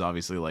that is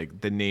obviously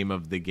like the name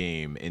of the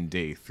game in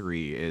Day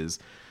 3 is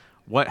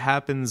what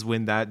happens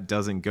when that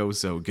doesn't go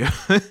so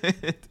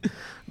good.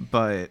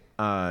 But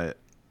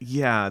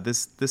yeah,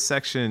 this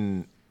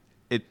section,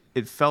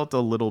 it felt a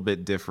little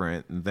bit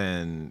different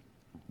than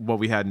what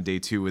we had in Day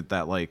 2 with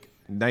that like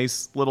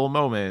nice little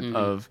moment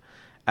of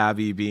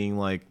Abby being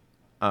like,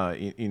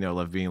 you know,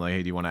 Lev being like,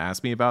 hey, do you want to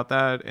ask me about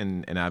that?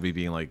 And Abby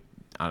being like,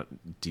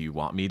 do you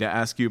want me to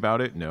ask you about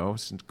it? No.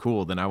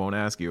 Cool, then I won't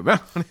ask you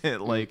about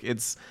it. Like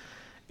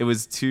it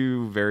was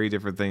two very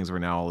different things where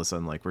now all of a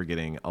sudden like we're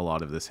getting a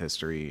lot of this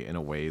history in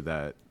a way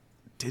that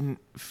didn't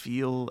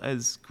feel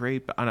as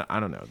great. But I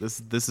don't know.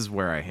 This is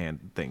where I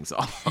hand things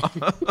off.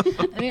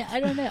 I mean, I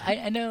don't know.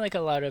 I know like a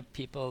lot of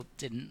people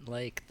didn't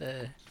like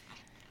the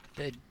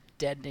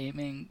dead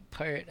naming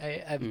part.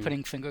 I'm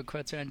putting finger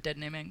quotes around dead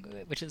naming,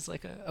 which is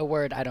like a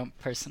word I don't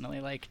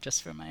personally like,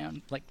 just for my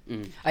own like.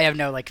 I have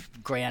no like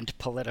grand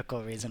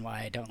political reason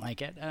why I don't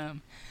like it.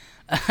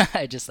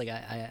 I just like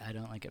I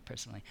don't like it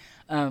personally,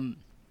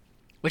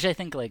 which I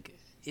think like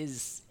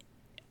is.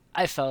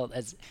 I felt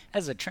as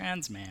a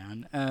trans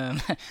man,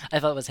 I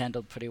felt was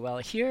handled pretty well.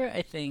 Here,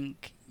 I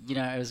think, you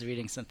know, I was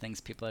reading some things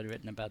people had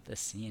written about this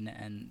scene,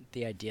 and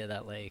the idea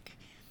that like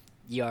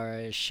Yara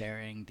is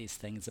sharing these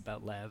things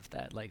about Lev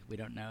that like we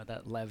don't know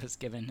that Lev has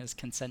given his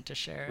consent to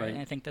share. Right. And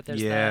I think that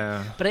there's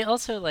that. But I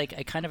also like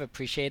I kind of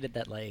appreciated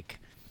that like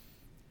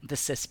the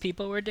cis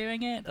people were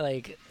doing it.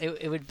 Like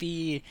it would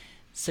be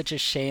such a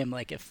shame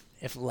like if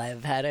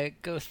Lev had to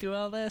go through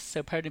all this.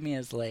 So part of me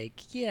is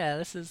like, yeah,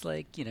 this is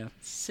like, you know,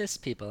 cis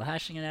people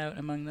hashing it out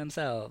among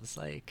themselves.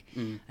 Like,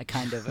 I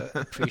kind of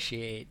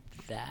appreciate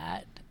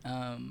that.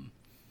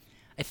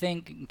 I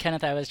think,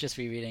 Kenneth, I was just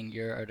rereading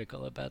your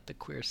article about the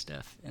queer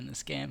stuff in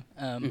this game,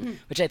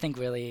 which I think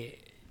really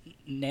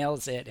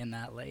nails it in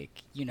that,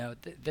 like, you know,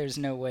 there's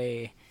no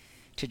way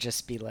to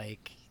just be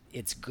like,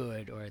 it's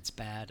good or it's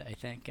bad, I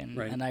think. And,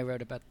 and I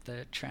wrote about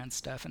the trans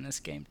stuff in this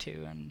game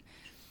too, and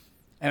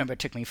I remember it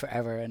took me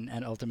forever,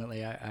 and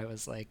ultimately I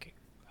was like,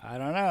 I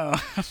don't know,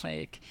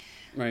 like,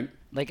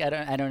 like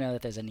I don't know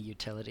that there's any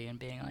utility in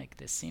being like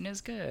this scene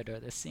is good or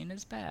this scene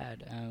is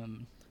bad,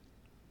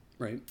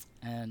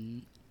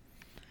 and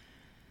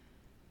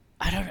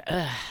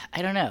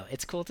I don't know.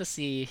 It's cool to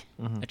see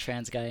a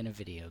trans guy in a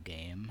video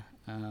game.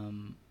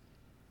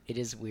 It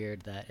is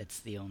weird that it's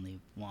the only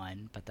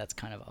one, but that's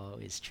kind of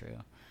always true.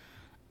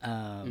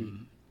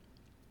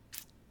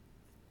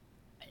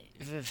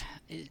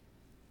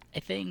 I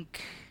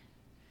think...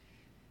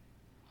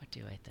 What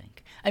do I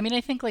think? I mean,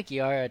 I think, like,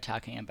 Yara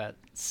talking about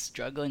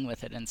struggling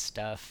with it and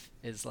stuff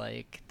is,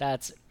 like,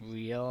 that's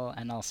real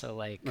and also,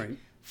 like,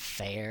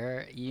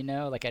 fair, you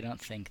know? Like, I don't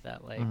think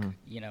that, like,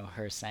 you know,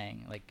 her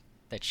saying, like,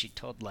 that she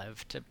told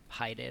Lev to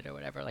hide it or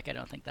whatever. Like, I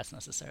don't think that's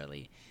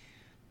necessarily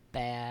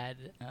bad.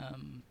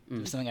 There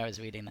was something I was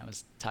reading that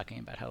was talking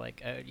about how,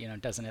 like,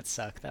 doesn't it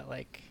suck that,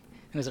 like,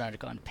 there was an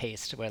article on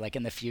Paste where, like,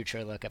 in the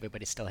future, look,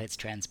 everybody still hates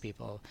trans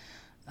people.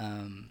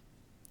 And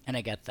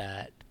I get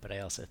that, but I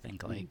also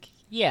think, like,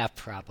 yeah,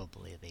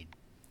 probably they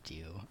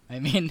do. I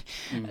mean,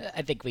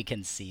 I think we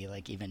can see,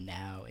 like, even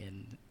now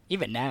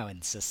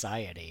in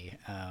society,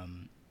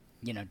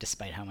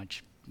 despite how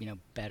much,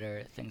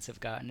 better things have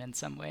gotten in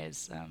some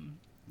ways,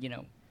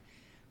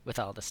 with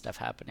all the stuff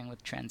happening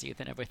with trans youth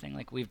and everything,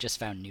 like, we've just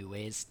found new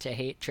ways to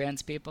hate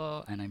trans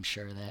people, and I'm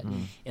sure that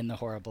in the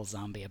horrible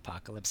zombie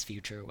apocalypse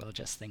future, we'll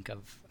just think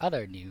of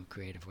other new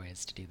creative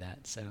ways to do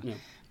that. So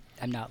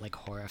I'm not, like,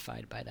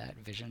 horrified by that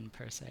vision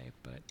per se,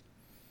 but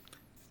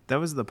that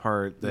was the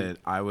part that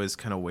I was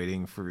kind of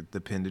waiting for the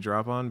pin to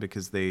drop on,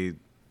 because they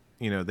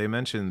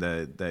mentioned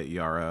that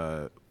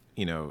Yara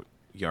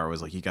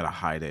was like, you gotta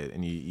hide it,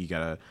 and you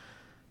gotta,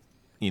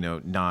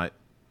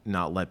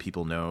 not let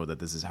people know that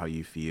this is how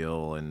you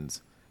feel, and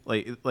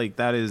like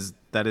that is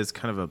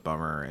kind of a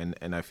bummer,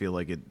 and I feel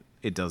like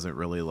it doesn't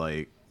really,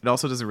 like, it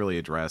also doesn't really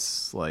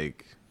address,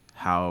 like,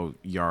 how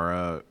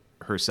Yara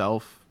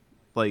herself,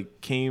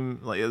 like, came,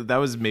 like, that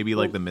was maybe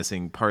like the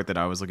missing part that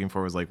I was looking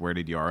for, was like, where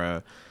did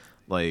Yara,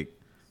 like,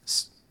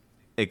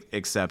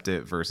 accept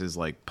it versus,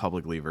 like,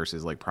 publicly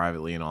versus, like,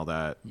 privately and all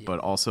that. But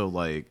also,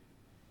 like,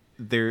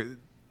 the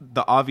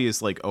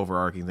obvious, like,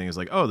 overarching thing is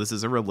like, oh, this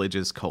is a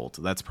religious cult,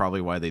 that's probably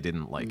why they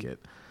didn't like it.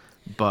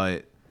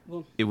 But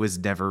it was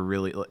never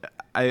really,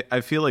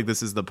 I feel like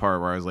this is the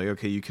part where I was like,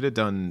 okay, you could have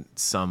done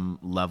some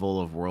level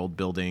of world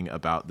building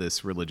about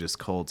this religious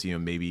cult,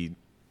 maybe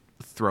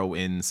throw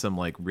in some,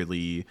 like,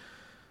 really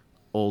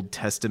Old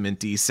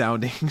Testament-y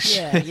sounding shit.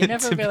 Yeah, you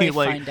never really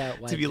find out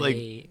why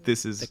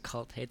this is the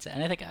cult hates it.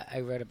 And I think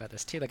I wrote about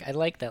this too. Like, I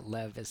like that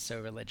Lev is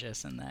so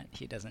religious and that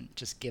he doesn't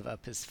just give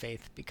up his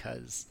faith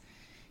because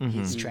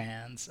he's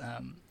trans.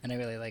 And I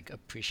really, like,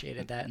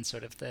 appreciated that, and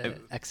sort of the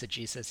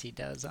exegesis he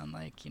does on,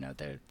 like,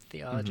 their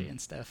theology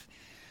and stuff.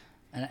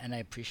 And I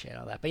appreciate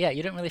all that. But yeah,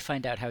 you don't really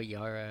find out how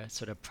Yara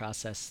sort of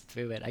processed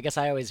through it. I guess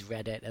I always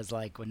read it as,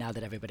 like, well, now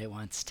that everybody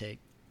wants to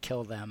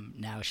kill them,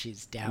 now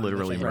she's down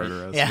literally with it.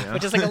 murder us. Yeah,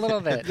 which is, like, a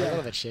little bit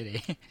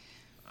shitty.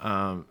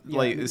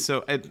 Like,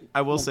 so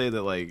I will say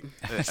that, like,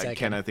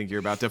 Ken, I think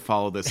you're about to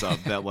follow this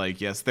up, that, like,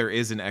 yes, there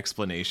is an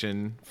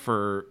explanation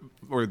for,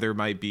 or there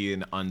might be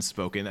an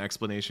unspoken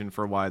explanation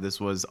for why this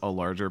was a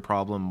larger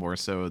problem, more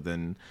so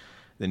than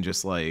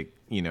just, like,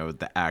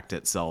 the act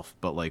itself,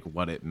 but, like,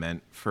 what it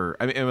meant for,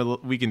 I mean,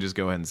 we can just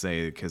go ahead and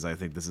say, because I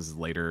think this is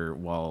later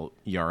while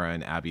Yara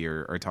and Abby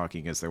are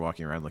talking as they're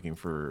walking around looking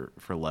for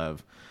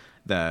Lev,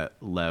 that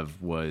Lev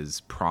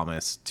was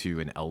promised to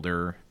an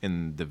elder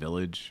in the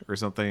village or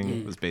something.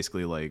 It was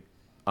basically, like,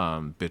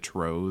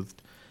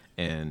 betrothed,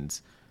 and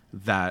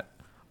that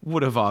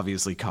would have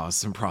obviously caused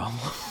some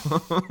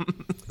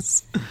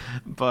problems.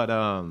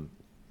 But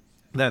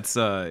that's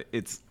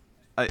it's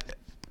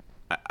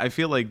I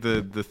feel like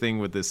the thing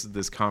with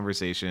this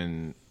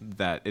conversation,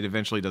 that it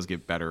eventually does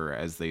get better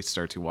as they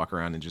start to walk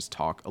around and just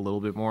talk a little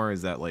bit more,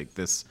 is that, like,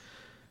 this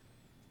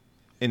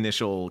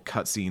initial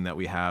cutscene that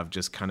we have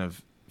just kind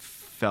of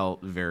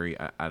felt very,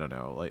 I don't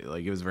know,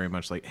 like it was very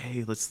much like,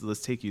 hey, let's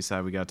take you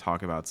aside, we got to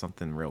talk about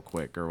something real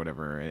quick or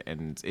whatever,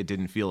 and it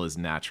didn't feel as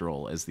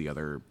natural as the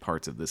other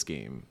parts of this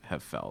game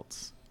have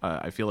felt.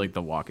 I feel like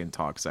the walk and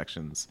talk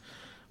sections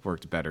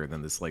worked better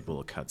than this, like,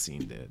 little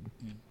cutscene did.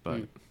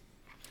 But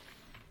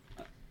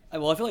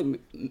well, I feel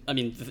like, I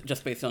mean,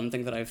 just based on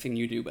things that I've seen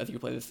you do as you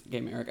play this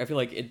game, Eric, I feel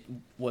like it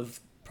was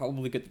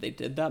probably good that they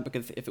did that,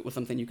 because if it was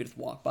something you could just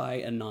walk by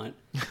and not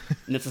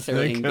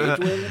necessarily engage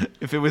with,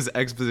 if it was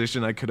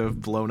exposition, I could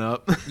have blown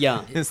up.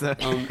 Yeah. Is that?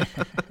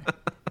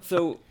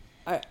 So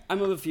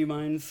I'm of a few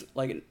minds,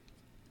 like,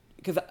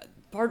 because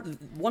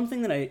one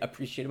thing that I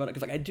appreciate about it,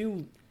 because, like, I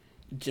do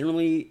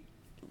generally,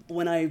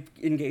 when I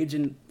engage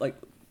in, like,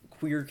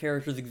 queer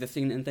characters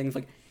existing and things,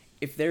 like,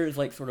 if there's,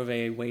 like, sort of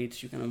a way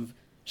to kind of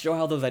show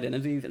how those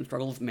identities and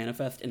struggles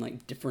manifest in,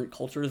 like, different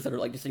cultures that are,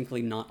 like,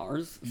 distinctly not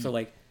ours. So,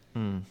 like,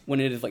 when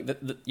it is, like,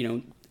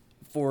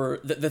 for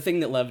the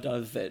thing that Lev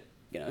does that,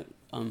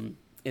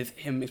 is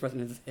him expressing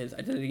his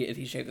identity, is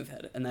he shaves his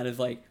head, and that is,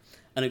 like,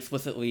 an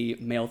explicitly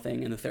male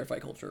thing in the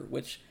Seraphite culture,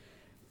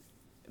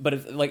 but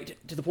it's, like,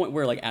 to the point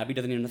where, like, Abby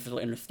doesn't even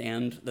necessarily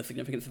understand the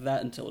significance of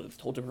that until it's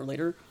told to her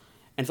later.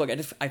 And so, like,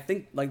 I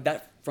think, like,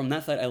 that, from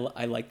that side,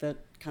 I like that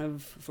kind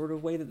of sort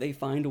of way that they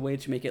find a way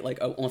to make it, like,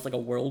 almost like a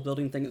world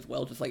building thing as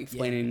well, just, like,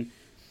 explaining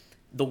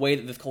the way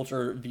that this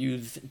culture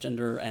views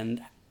gender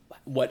and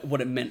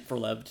what it meant for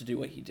Lev to do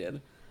what he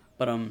did.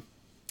 But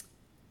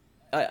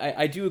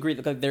I do agree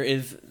that, like, there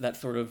is that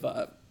sort of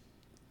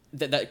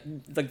that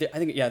like, I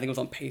think it was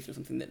on Pace or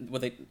something that where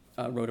they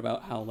wrote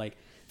about how, like,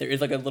 there is,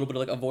 like, a little bit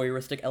of, like, a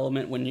voyeuristic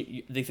element when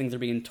these things are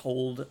being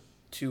told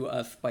to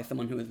us by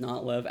someone who is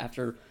not Lev,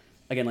 after,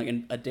 again, like,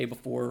 a day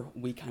before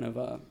we kind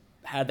of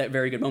had that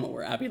very good moment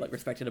where Abby, like,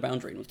 respected a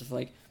boundary and was just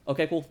like,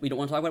 okay, cool, we don't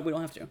want to talk about it, we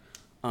don't have to.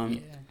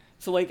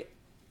 So, like,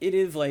 it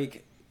is,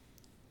 like,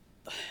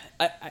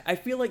 I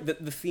feel like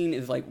the scene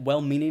is like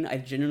well-meaning. I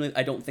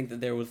don't think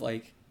that there was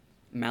like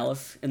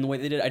malice in the way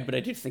they did it, but I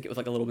just think it was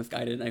like a little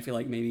misguided, and I feel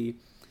like maybe,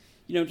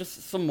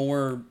 just some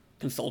more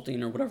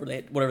consulting or whatever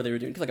they were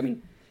doing. Because like, I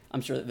mean,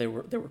 I'm sure that there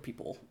were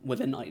people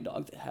within Naughty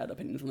Dog that had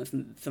opinions on this,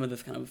 and some of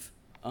this kind of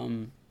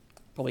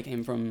probably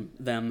came from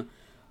them.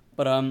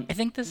 But I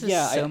think this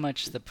is so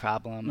much the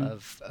problem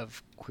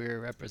of queer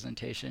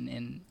representation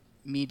in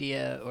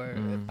media, or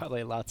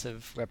probably lots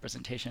of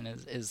representation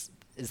is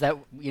that,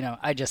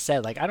 I just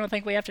said, like, I don't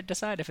think we have to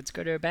decide if it's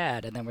good or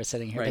bad, and then we're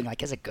sitting here being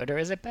like, is it good or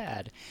is it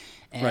bad?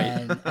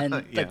 And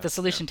like the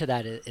solution to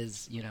that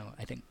is,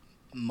 I think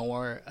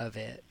more of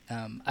it.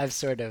 I've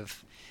sort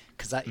of,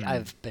 because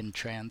I've been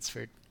trans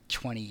for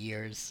 20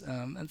 years,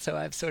 and so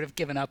I've sort of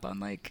given up on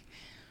like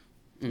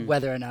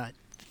whether or not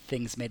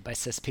things made by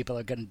cis people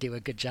are going to do a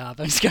good job.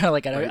 I'm just kind of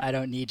like, I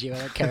don't need you. I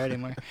don't care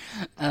anymore.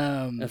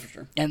 That's for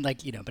sure. And like,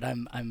 but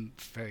I'm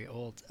very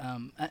old.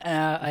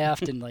 I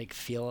often like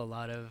feel a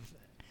lot of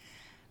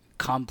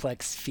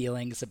complex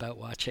feelings about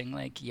watching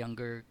like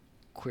younger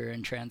queer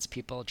and trans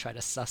people try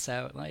to suss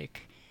out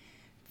like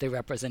the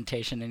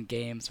representation in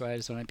games, where I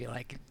just want to be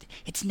like,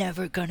 it's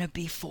never gonna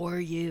be for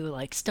you,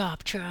 like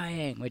stop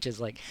trying, which is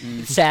like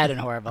sad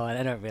and horrible, and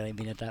I don't really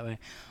mean it that way,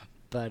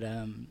 but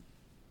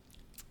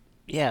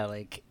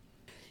like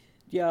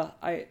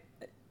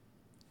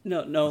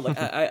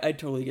I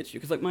totally get you,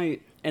 because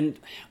like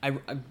I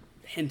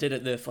hinted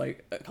at this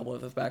like a couple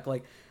of us back,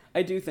 like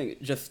I do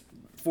think, just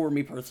for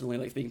me personally,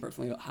 like speaking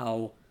personally,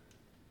 how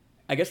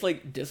I guess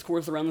like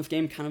discourse around this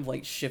game kind of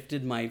like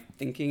shifted my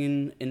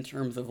thinking in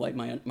terms of like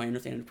my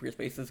understanding of queer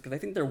spaces, because I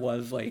think there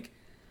was like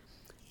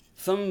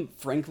some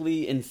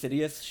frankly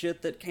insidious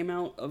shit that came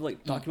out of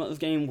like talking about this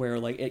game, where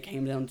like it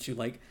came down to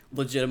like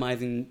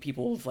legitimizing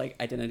people's like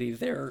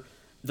identities,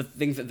 the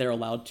things that they're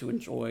allowed to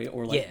enjoy,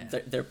 or like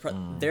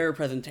their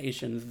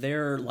presentations,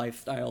 their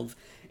lifestyles,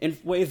 in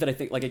ways that I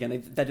think, like,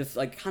 again, that just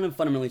like kind of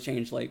fundamentally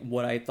changed like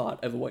what I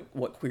thought of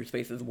what queer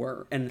spaces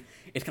were. And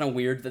it's kind of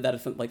weird that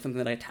is like something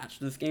that I attached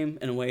to this game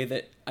in a way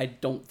that I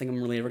don't think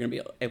I'm really ever going to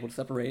be able to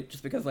separate,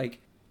 just because like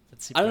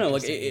I don't know,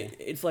 like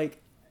it's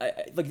like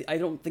I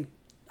don't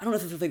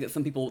necessarily think that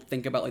some people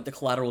think about like the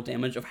collateral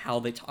damage of how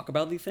they talk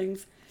about these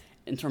things,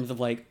 in terms of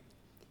like,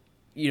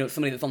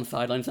 somebody that's on the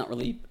sidelines not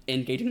really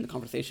engaging in the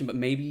conversation, but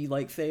maybe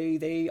like say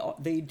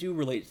they do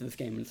relate to this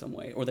game in some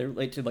way, or they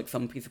relate to like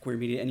some piece of queer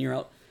media, and you're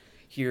out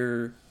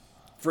here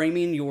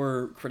framing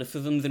your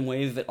criticisms in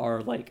ways that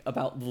are like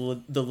about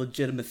the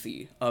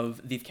legitimacy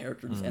of these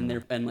characters and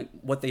like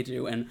what they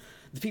do, and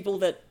the people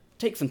that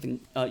take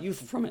something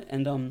useful from it.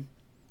 And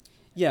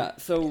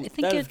so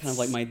that is kind of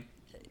like my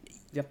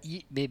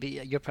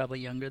maybe you're probably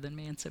younger than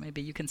me, and so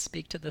maybe you can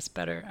speak to this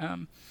better.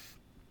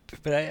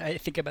 But I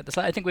think about this.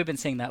 I think we've been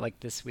seeing that like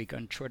this week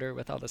on Twitter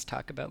with all this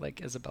talk about like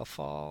Isabel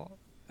Fall,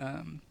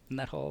 and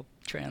that whole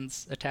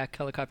trans attack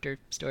helicopter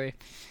story.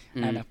 I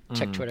don't know.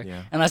 Check Twitter.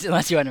 Yeah.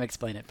 Unless you want to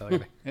explain it, but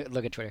whatever.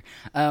 Look at Twitter.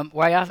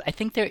 Where I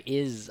think there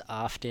is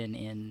often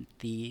in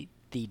the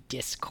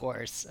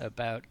discourse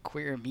about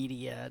queer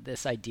media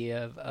this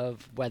idea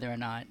of whether or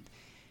not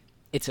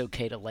it's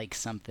okay to like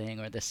something,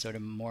 or this sort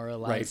of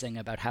moralizing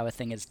about how a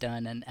thing is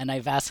done. And I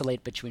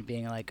vacillate between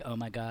being like, oh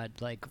my God,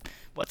 like,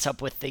 what's up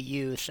with the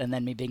youth? And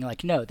then me being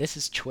like, no, this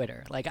is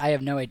Twitter. Like, I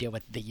have no idea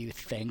what the youth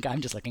think.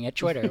 I'm just looking at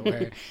Twitter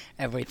where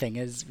everything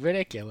is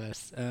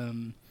ridiculous.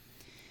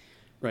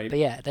 Right. But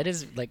yeah, that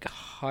is like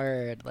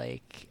hard.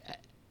 Like,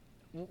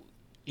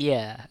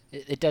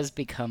 it does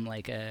become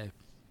like a,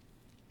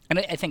 and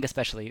I think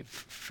especially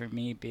for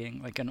me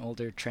being like an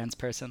older trans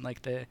person,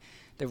 like the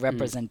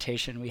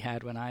representation we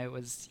had when I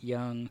was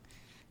young,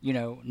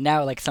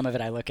 now like some of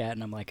it I look at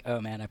and I'm like, oh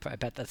man, I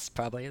bet this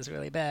probably is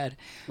really bad.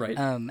 Right.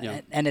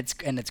 And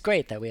it's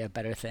great that we have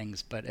better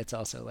things, but it's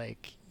also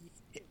like,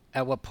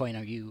 at what point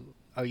are you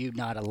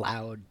not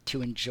allowed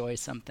to enjoy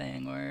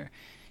something or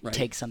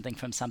take something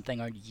from something?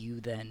 Are you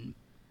then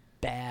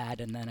bad?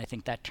 And then I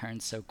think that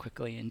turns so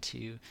quickly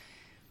into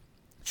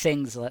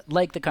things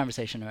like the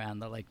conversation around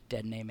the like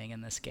dead naming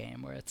in this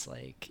game, where it's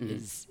like,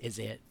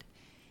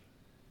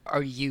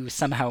 are you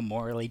somehow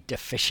morally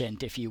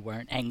deficient if you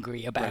weren't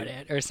angry about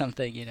it or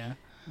something,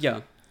 Yeah.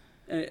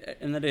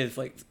 And that is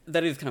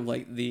kind of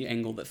like the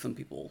angle that some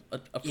people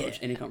approach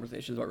any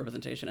conversations about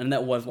representation. And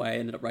that was why I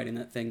ended up writing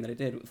that thing that I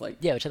did. It was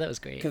like, which I thought was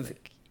great.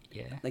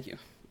 Thank you.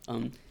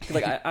 Cause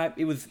like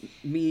it was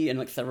me and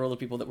like several other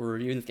people that were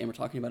reviewing this game were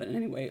talking about it in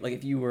any way. Like,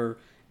 if you were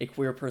a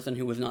queer person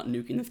who was not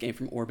nuking this game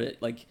from orbit,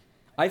 like,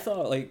 I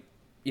thought, like,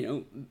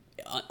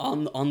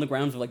 on the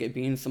grounds of like it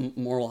being some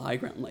moral high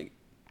ground, like,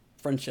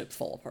 friendships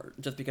fall apart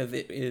just because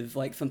it is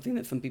like something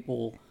that some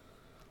people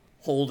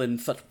hold in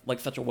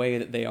such a way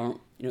that they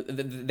aren't,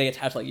 they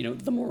attach like,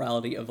 the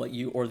morality of like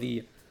you, or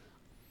the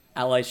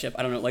allyship,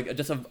 I don't know, like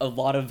just a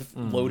lot of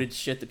loaded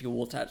shit that people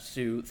will attach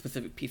to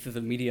specific pieces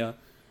of media.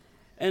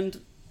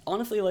 And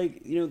honestly,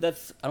 like,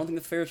 that's, I don't think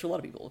that's fair to a lot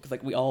of people, because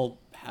like we all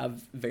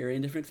have very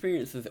different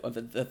experiences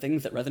of the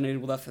things that resonated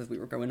with us as we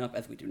were growing up,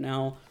 as we do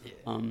now.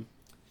 So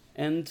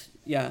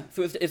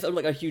it's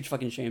like a huge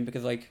fucking shame,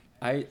 because like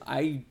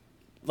I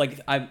like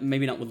I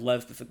maybe not with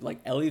Lev, but like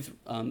Ellie's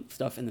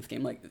stuff in this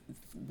game like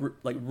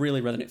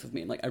really resonates with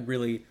me, and like I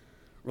really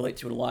relate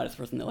to it a lot as a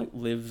person that like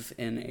lives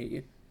in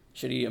a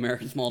shitty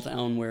American small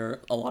town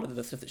where a lot of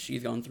the stuff that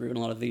she's gone through and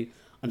a lot of the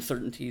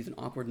uncertainties and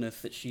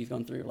awkwardness that she's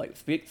gone through like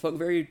spoke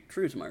very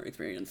true to my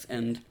experience.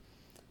 And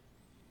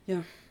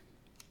yeah.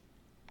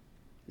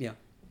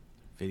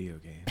 Video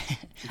game.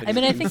 I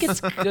mean, I think it's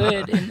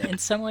good. In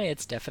some way,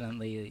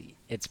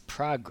 it's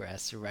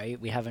progress, right?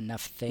 We have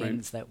enough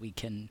things that we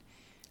can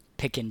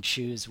pick and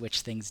choose which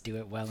things do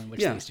it well and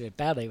which things do it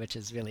badly, which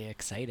is really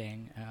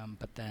exciting.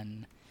 But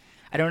then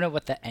I don't know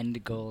what the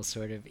end goal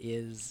sort of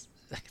is.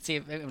 See,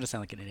 I'm going to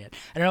sound like an idiot.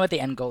 I don't know what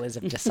the end goal is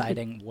of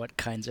deciding what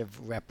kinds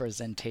of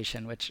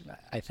representation, which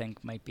I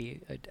think might be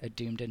a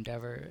doomed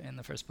endeavor in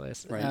the first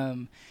place,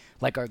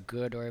 like are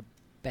good or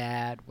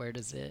bad. Where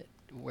does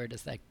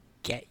that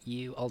get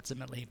you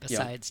ultimately,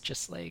 besides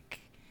just like,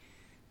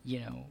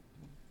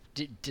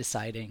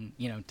 deciding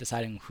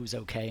who's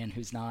okay and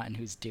who's not, and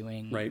who's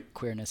doing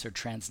queerness or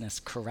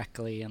transness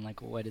correctly, and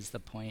like what is the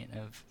point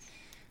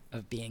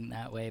of being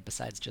that way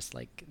besides just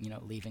like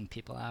leaving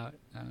people out.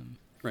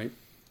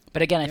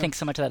 But again, I think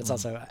so much of that is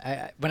also,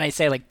 when I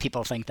say like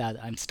people think that,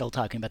 I'm still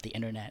talking about the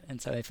internet. And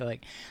so I feel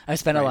like I've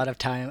spent a lot of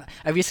time.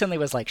 I recently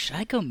was like, should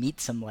I go meet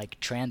some like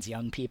trans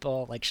young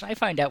people? Like, should I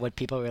find out what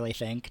people really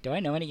think? Do I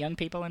know any young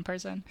people in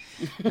person?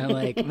 And I'm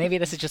like, maybe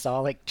this is just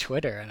all like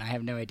Twitter and I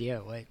have no idea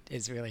what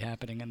is really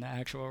happening in the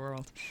actual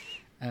world.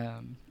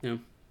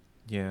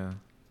 Yeah.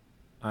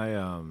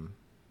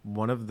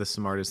 One of the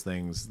smartest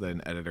things that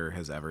an editor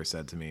has ever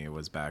said to me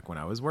was back when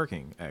I was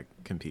working at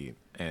Compete.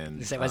 And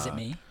was it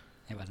me?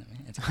 It wasn't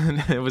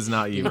me. It was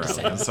not you,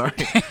 Riley. I'm sorry.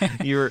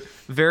 You were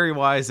very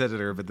wise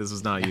editor, but this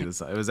was not you.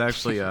 It was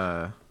actually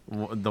the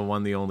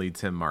one, the only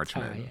Tim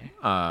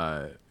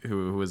Marchman,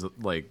 who was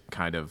like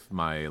kind of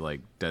my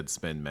like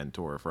Deadspin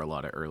mentor for a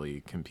lot of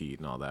early Compete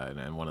and all that.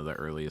 And one of the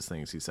earliest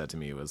things he said to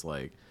me was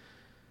like,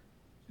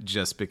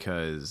 just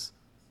because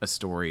a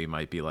story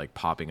might be like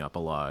popping up a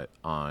lot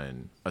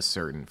on a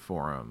certain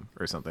forum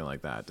or something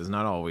like that does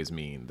not always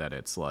mean that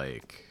it's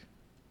like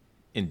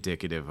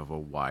indicative of a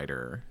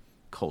wider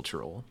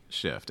cultural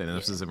shift. And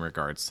this is in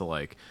regards to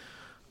like,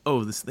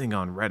 oh, this thing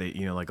on Reddit,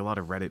 like a lot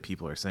of Reddit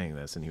people are saying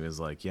this. And he was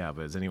like, yeah,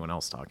 but is anyone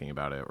else talking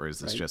about it? Or is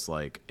this just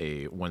like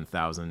a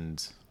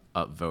 1,000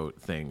 upvote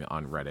thing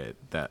on Reddit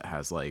that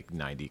has like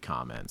 90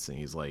 comments? And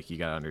he's like, you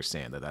got to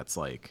understand that that's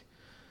like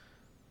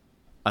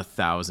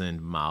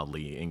 1,000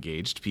 mildly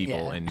engaged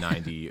people and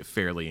 90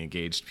 fairly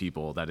engaged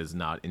people. That is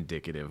not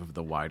indicative of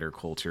the wider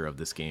culture of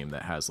this game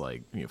that has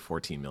like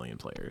 14 million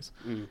players.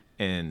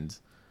 And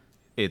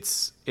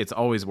it's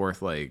always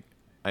worth like,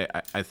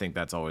 I think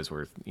that's always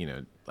worth,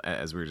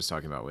 as we were just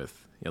talking about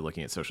with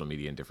looking at social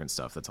media and different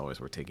stuff, that's always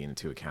worth taking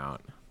into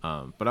account.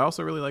 But I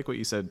also really like what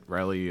you said,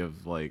 Riley,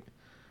 of like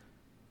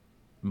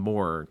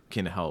more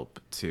can help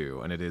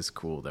too. And it is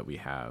cool that we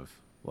have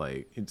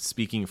like,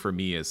 speaking for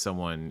me as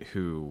someone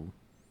who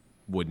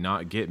would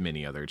not get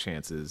many other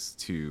chances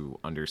to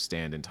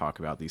understand and talk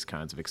about these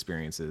kinds of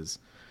experiences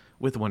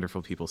with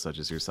wonderful people such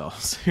as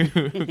yourselves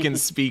who can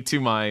speak to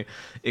my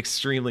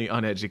extremely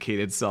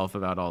uneducated self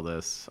about all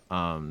this,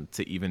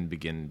 to even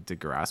begin to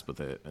grasp with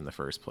it in the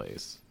first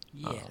place.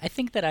 I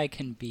think that I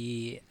can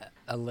be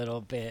a little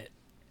bit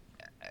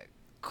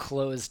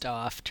closed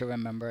off to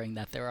remembering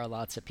that there are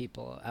lots of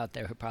people out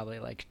there who probably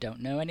like don't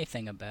know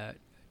anything about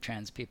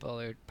trans people,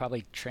 or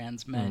probably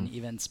trans men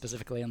even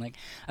specifically. And like,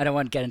 I don't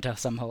want to get into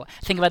some whole,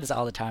 I think about this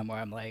all the time where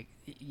I'm like,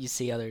 you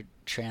see other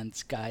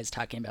trans guys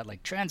talking about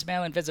like trans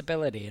male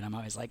invisibility, and I'm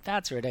always like,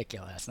 that's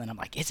ridiculous. And then I'm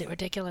like, is it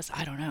ridiculous?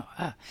 I don't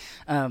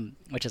know.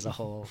 Which is a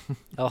whole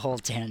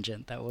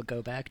tangent that will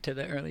go back to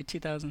the early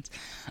 2000s.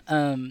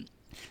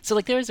 So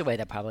like there is a way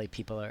that probably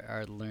people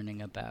are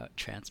learning about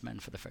trans men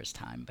for the first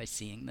time by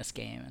seeing this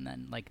game, and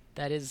then like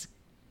that is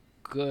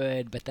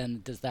good, but then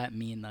does that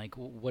mean like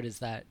what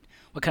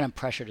kind of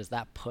pressure does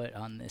that put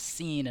on this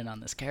scene and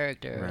on this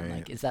character? And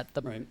like, is that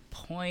the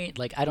point?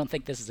 Like, I don't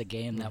think this is a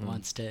game that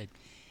wants to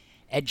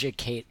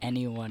educate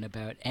anyone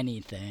about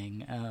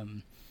anything.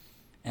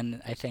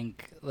 And I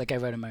think, like I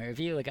wrote in my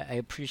review, like I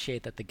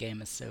appreciate that the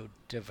game is so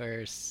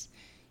diverse,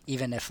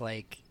 even if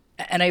like,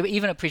 and I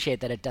even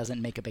appreciate that it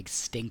doesn't make a big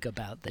stink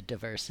about the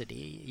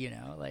diversity,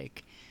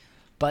 like,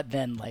 but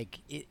then like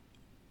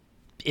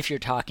if you're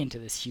talking to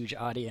this huge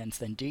audience,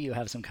 then do you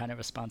have some kind of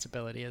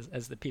responsibility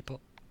as the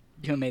people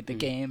who made the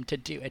game to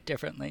do it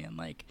differently? And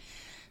like,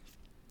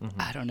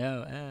 I don't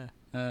know.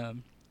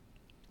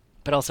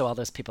 But also all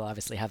those people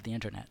obviously have the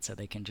internet, so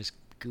they can just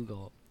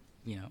Google,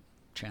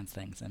 trans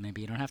things, and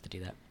maybe you don't have to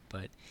do that.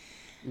 But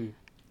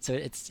so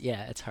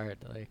it's hard.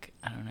 Like,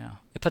 I don't know.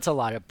 It puts a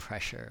lot of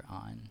pressure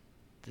on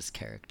this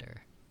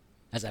character,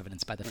 as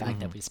evidenced by the fact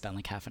that we spent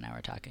like half an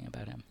hour talking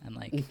about him. And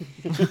like,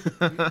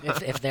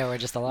 if there were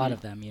just a lot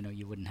of them,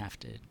 you wouldn't have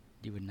to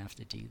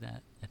do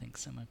that, I think,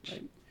 so much.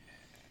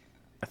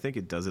 I think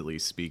it does at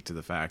least speak to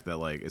the fact that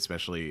like,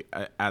 especially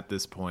at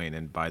this point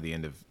and by the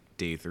end of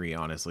day 3,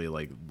 honestly,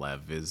 like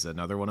Lev is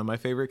another one of my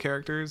favorite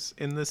characters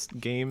in this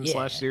game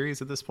Yeah. / series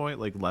at this point.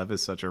 Like Lev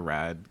is such a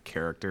rad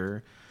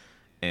character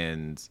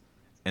and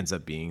ends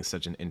up being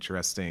such an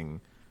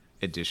interesting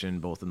addition,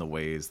 both in the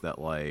ways that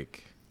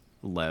like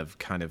Lev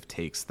kind of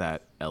takes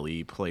that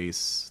Ellie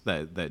place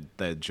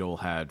that Joel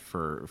had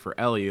for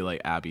Ellie,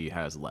 like Abby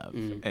has Lev.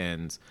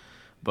 And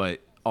but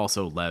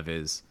also Lev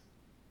is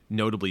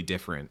notably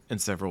different in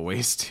several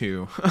ways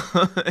too.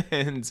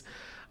 And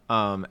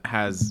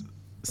has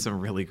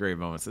some really great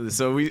moments.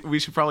 So we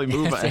should probably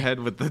move ahead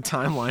with the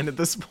timeline at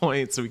this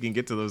point so we can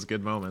get to those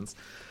good moments.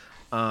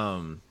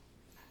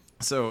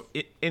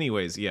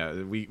 Anyways, yeah,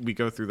 we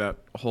go through that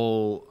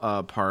whole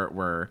part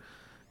where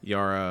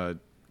Yara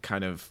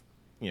kind of,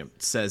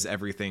 says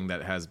everything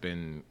that has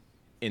been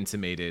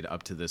intimated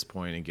up to this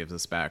point and gives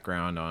us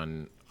background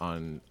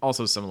on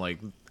also some like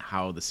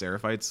how the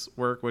Seraphites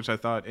work, which I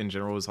thought in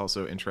general was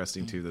also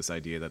interesting too. This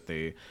idea that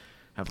they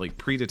have like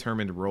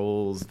predetermined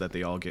roles that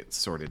they all get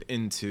sorted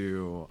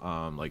into,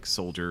 like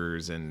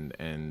soldiers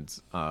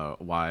and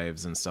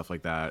wives and stuff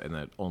like that, and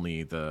that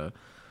only the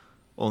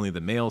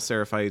male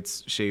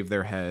Seraphites shave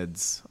their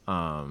heads.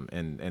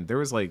 And there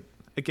was like,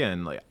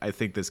 again, like I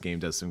think this game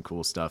does some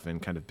cool stuff in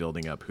kind of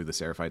building up who the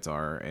Seraphites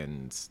are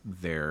and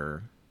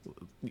their,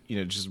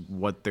 just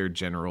what their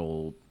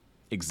general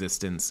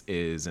existence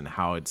is and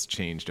how it's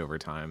changed over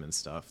time and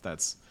stuff.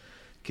 That's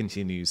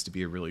continues to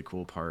be a really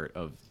cool part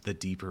of the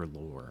deeper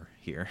lore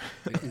here.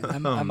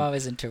 I'm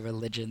always into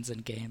religions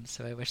and games,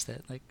 so I wish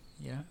that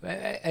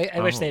I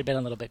wish they had been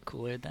a little bit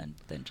cooler than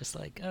just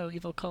like, oh,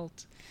 evil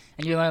cult,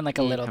 and you learn like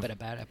a little bit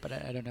about it, but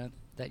I don't know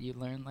that you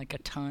learn like a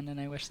ton, and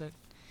I wish that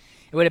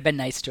it would have been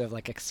nice to have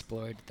like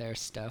explored their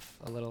stuff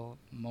a little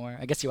more.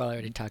 I guess you all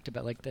already talked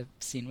about like the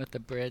scene with the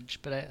bridge,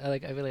 but I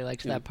really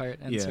liked that part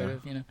and sort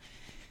of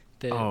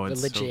the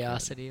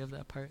religiosity of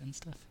that part and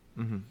stuff.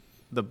 Mm-hmm.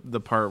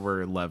 The part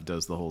where Lev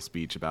does the whole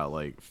speech about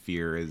like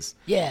fear is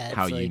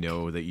how you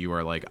know that you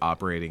are like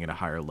operating at a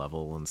higher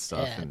level and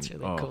stuff. Yeah, and it's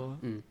really cool.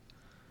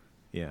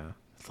 Yeah,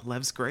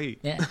 Lev's great.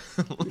 Yeah.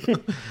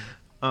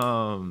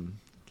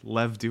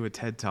 Lev do a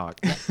TED Talk.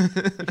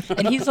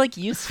 And he's like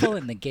useful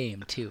in the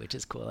game too, which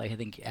is cool. Like I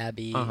think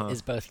Abby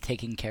is both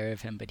taking care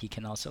of him, but he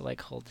can also like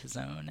hold his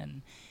own,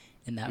 and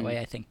in that way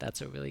I think that's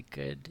a really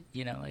good,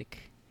 like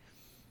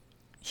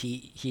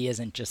he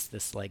isn't just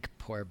this like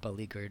poor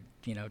beleaguered,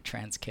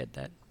 trans kid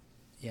that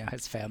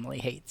his family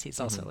hates. He's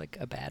also like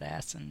a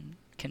badass and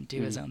can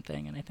do his own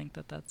thing, and I think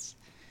that's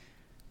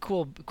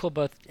cool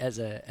both as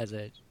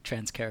a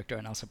trans character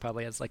and also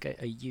probably as like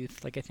a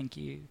youth. Like I think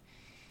you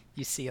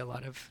see a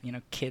lot of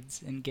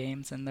kids in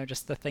games, and they're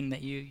just the thing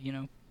that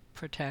you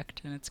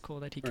protect, and it's cool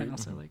that he can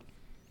also like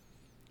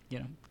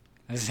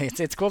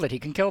it's cool that he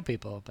can kill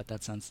people, but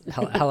that sounds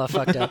hella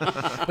fucked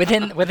up.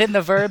 Within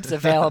the verbs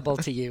available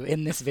to you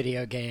in this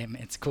video game,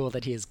 it's cool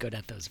that he is good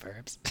at those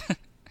verbs,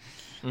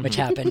 which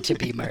happen to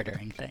be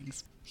murdering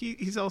things.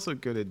 He's also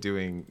good at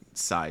doing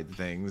side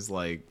things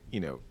like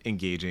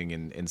engaging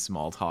in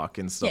small talk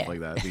and stuff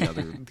like that.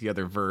 The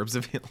other verbs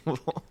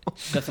available.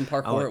 Got some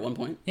parkour at one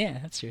point. Yeah,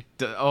 that's true.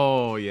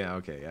 Oh yeah,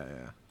 okay,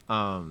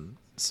 yeah.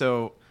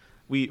 So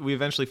we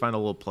eventually find a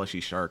little plushy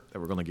shark that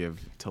we're gonna give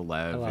to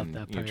Lev,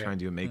 and try and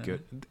do a make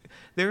good.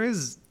 There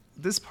is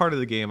this part of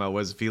the game I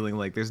was feeling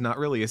like there's not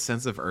really a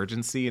sense of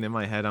urgency, and in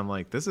my head I'm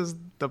like, this is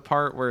the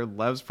part where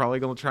Lev's probably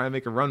gonna try and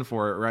make a run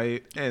for it,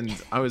 right? And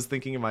I was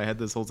thinking in my head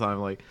this whole time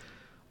like,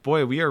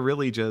 boy, we are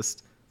really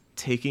just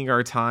taking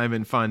our time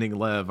and finding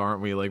Lev,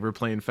 aren't we? Like we're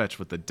playing fetch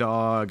with the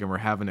dog, and we're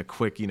having a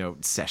quick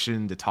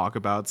session to talk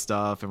about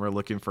stuff, and we're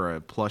looking for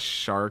a plush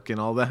shark and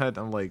all that.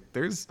 I'm like,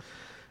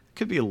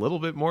 could be a little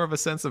bit more of a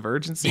sense of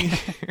urgency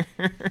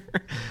here.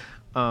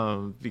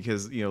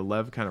 Because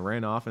Lev kind of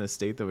ran off in a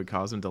state that would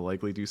cause him to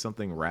likely do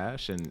something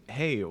rash, and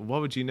hey,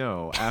 what would you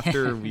know,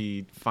 after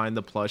we find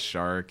the plush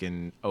shark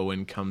and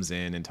Owen comes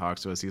in and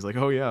talks to us, he's like,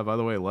 oh yeah, by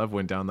the way, Lev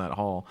went down that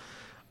hall.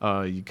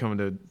 You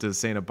coming to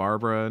Santa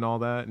Barbara and all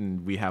that,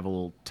 and we have a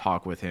little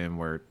talk with him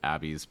where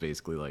Abby's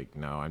basically like,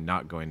 no, I'm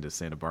not going to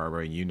Santa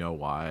Barbara, and you know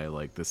why,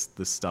 like this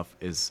stuff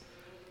is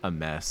a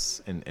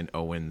mess, and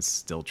Owen's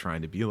still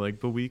trying to be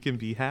like, but we can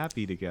be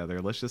happy together,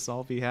 let's just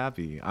all be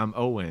happy, I'm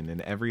Owen,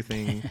 and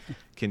everything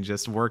can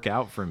just work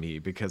out for me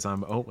because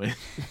I'm Owen.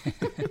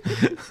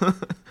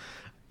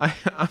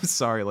 I'm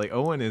sorry, like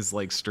Owen is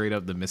like straight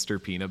up the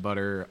Mr. Peanut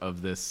Butter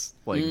of this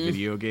like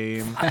video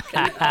game,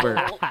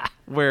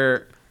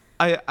 where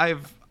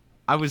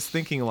I was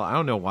thinking a lot. I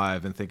don't know why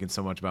I've been thinking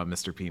so much about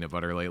Mr. Peanut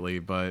Butter lately,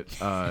 but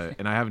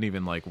and I haven't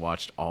even like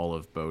watched all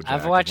of BoJack.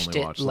 I've watched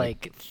it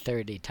like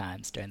 30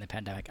 times during the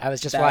pandemic. I was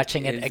just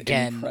watching it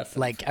again. Impressive.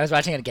 Like I was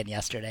watching it again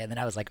yesterday, and then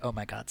I was like, "Oh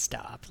my god,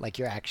 stop!" Like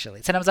you're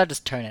actually. Sometimes I'll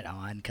just turn it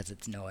on because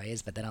it's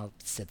noise, but then I'll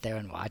sit there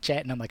and watch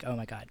it, and I'm like, "Oh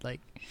my god, like."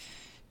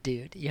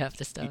 Dude, you have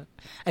to stop.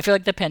 I feel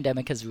like the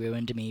pandemic has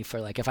ruined me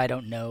for like if I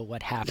don't know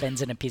what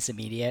happens in a piece of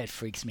media, it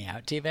freaks me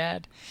out too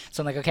bad.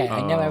 So I'm like, okay,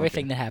 I know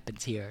everything that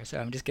happens here, so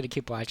I'm just gonna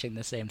keep watching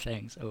the same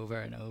things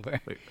over and over.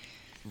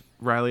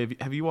 Riley,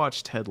 have you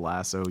watched Ted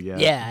Lasso yet?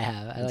 Yeah, I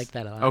have. I like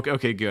that a lot.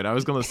 Okay, good. I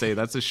was gonna say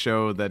that's a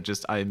show that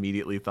just I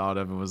immediately thought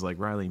of and was like,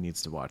 Riley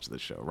needs to watch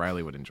this show.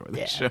 Riley would enjoy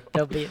this show.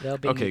 They'll be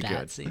Okay, in that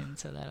good. scene,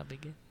 so that'll be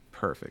good.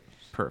 Perfect.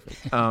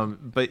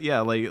 But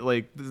yeah,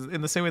 like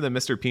in the same way that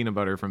Mr. Peanut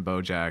Butter from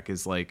BoJack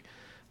is like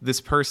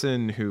this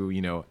person who,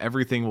 you know,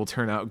 everything will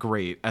turn out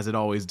great as it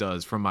always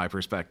does from my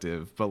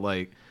perspective, but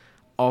like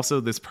also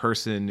this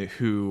person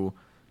who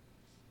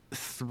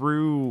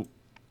through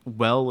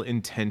well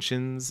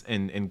intentions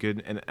and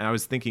good, and I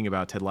was thinking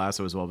about Ted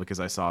Lasso as well because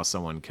I saw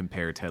someone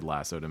compare Ted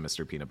Lasso to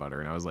Mr. Peanut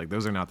Butter and I was like,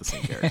 those are not the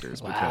same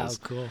characters. Wow, because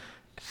cool.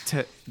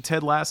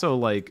 Ted Lasso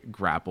like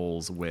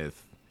grapples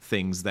with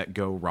things that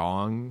go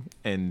wrong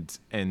and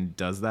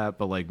does that,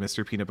 but like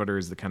Mr. Peanut Butter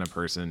is the kind of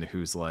person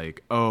who's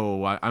like,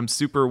 oh, I'm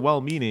super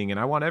well meaning and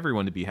I want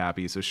everyone to be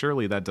happy, so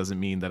surely that doesn't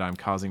mean that I'm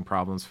causing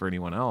problems for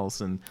anyone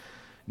else. And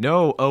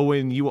no,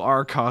 Owen, you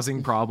are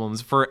causing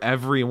problems for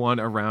everyone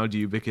around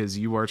you because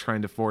you are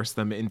trying to force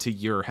them into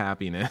your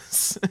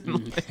happiness.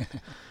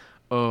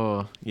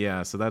 Oh,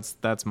 yeah, so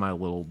that's my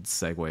little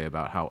segue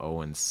about how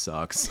Owen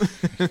sucks.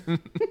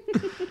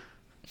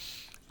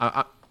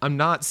 I'm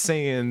not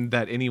saying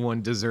that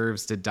anyone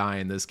deserves to die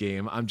in this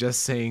game. I'm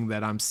just saying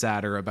that I'm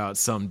sadder about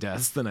some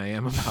deaths than I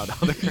am about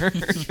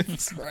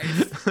others.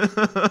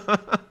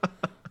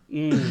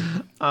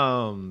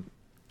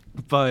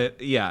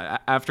 But yeah,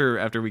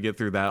 after we get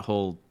through that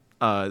whole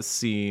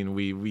scene,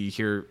 we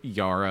hear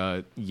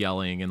Yara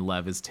yelling and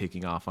Lev is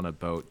taking off on a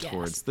boat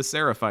towards the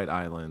Seraphite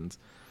Island.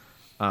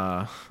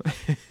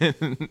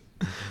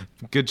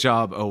 Good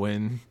job,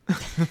 Owen.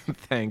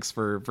 Thanks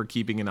for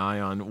keeping an eye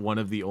on one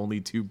of the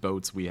only 2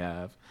 boats we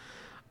have.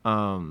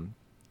 And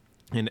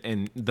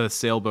the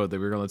sailboat that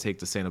we're going to take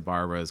to Santa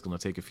Barbara is going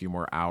to take a few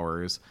more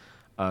hours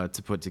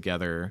to put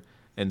together.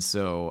 And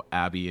so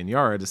Abby and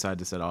Yara decide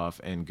to set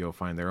off and go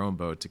find their own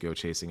boat to go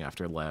chasing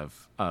after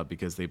Lev,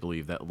 because they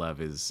believe that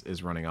Lev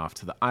is running off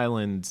to the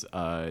island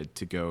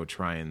to go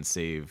try and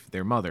save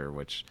their mother,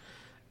 which,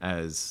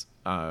 as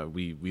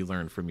we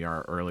learned from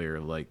Yara earlier,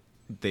 like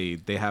they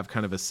have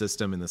kind of a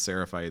system in the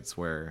Seraphites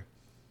where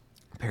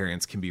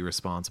parents can be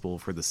responsible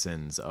for the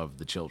sins of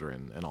the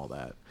children and all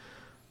that.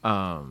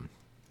 And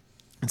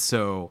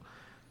so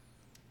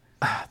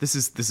this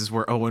is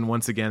where Owen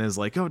once again is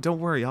like, oh, don't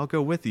worry, I'll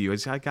go with you.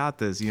 I got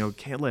this. You know,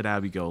 can't let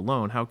Abby go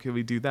alone. How can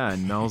we do that?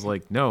 And I was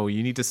like, no,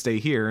 you need to stay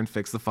here and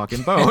fix the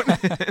fucking boat.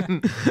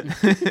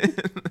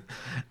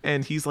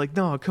 And he's like,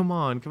 no, come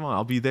on.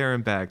 I'll be there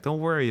and back. Don't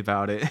worry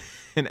about it.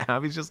 And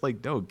Abby's just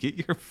like, no,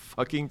 get your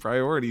fucking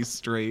priorities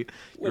straight.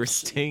 You're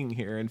staying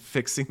here and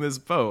fixing this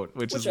boat,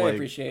 which is I like,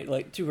 appreciate.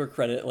 Like, to her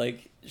credit,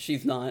 like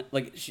she's not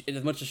like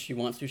as much as she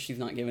wants to, she's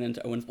not giving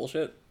into Owen's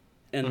bullshit.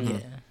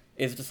 And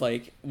it's just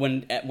like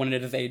when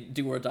it is a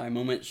do or die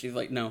moment, she's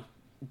like, no,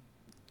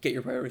 get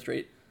your priorities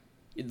straight.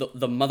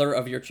 The mother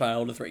of your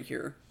child is right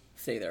here.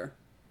 Stay there.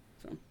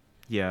 So.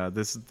 Yeah,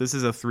 this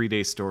is a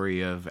 3-day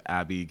story of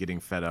Abby getting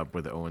fed up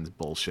with Owen's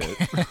bullshit.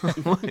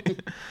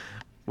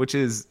 Which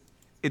is,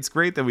 it's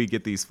great that we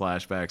get these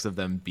flashbacks of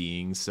them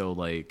being so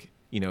like,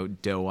 you know,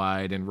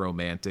 doe-eyed and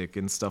romantic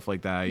and stuff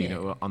like that, you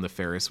know, on the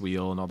Ferris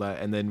wheel and all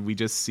that. And then we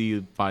just see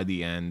by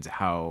the end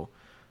how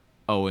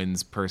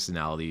Owen's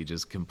personality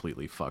just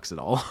completely fucks it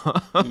all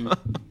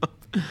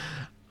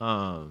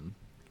up.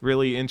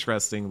 Really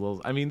interesting.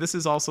 I mean, this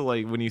is also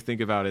like, when you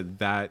think about it,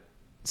 that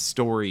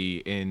story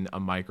in a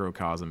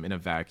microcosm, in a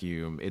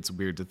vacuum, it's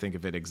weird to think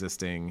of it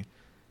existing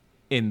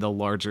in the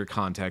larger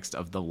context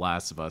of The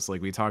Last of Us.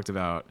 Like we talked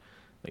about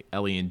like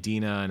Ellie and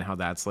Dina and how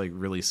that's like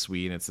really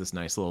sweet. And it's this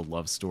nice little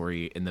love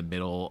story in the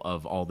middle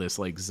of all this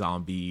like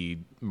zombie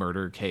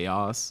murder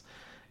chaos.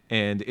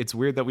 And it's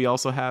weird that we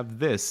also have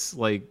this,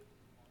 like,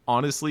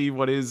 honestly,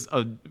 what is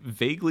a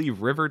vaguely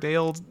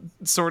Riverdale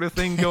sort of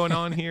thing going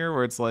on here,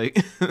 where it's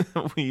like,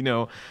 you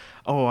know,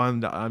 oh,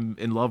 I'm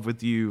in love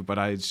with you, but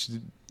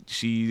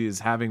she is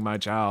having my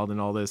child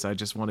and all this. I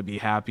just want to be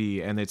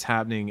happy, and it's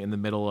happening in the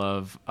middle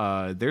of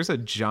there's a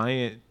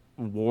giant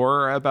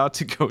war about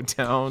to go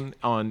down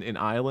on an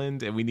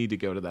island, and we need to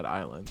go to that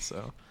island.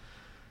 So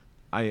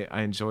I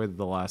enjoy that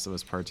The Last of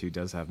Us Part 2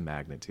 does have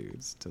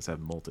magnitudes, does have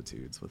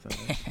multitudes within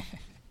it.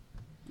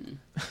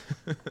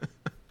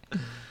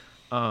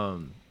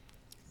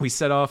 We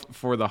set off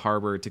for the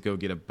harbor to go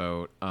get a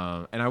boat.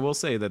 And I will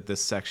say that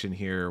this section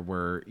here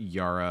where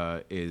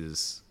Yara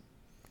is,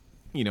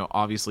 you know,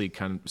 obviously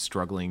kind of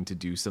struggling to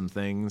do some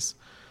things.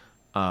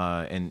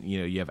 And, you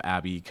know, you have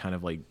Abby kind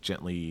of like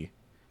gently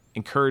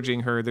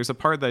encouraging her. There's a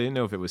part that I didn't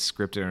know if it was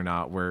scripted or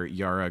not, where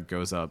Yara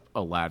goes up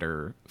a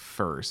ladder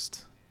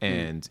first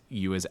and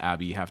you as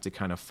Abby have to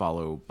kind of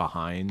follow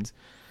behind.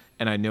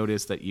 And I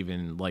noticed that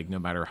even like, no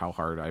matter how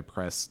hard I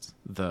pressed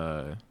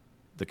the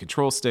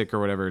control stick or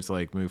whatever, it's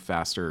like move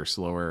faster or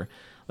slower,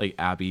 like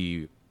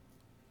Abby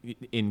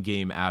in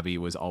game, Abby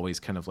was always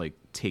kind of like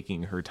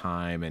taking her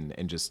time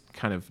and just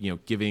kind of, you know,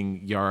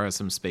 giving Yara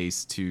some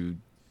space to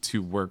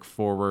work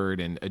forward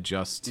and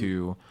adjust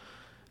to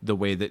the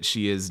way that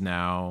she is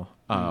now,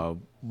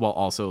 while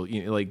also,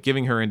 you know, like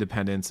giving her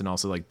independence and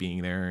also like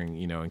being there, and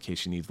you know, in case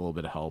she needs a little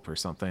bit of help or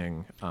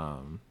something.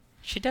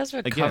 She does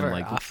recover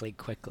awfully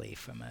quickly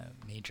from a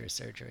major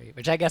surgery,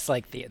 which I guess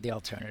like the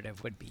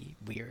alternative would be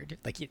weird.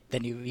 Like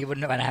then you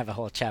wouldn't want to have a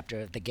whole chapter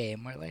of the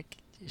game where like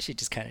she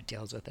just kind of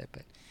deals with it,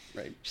 but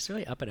Right. she's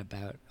really up and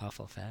about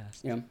awful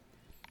fast. Yeah.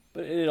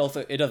 But it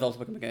does also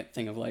become a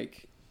thing of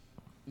like,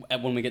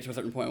 when we get to a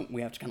certain point,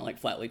 we have to kind of like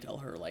flatly tell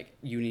her like,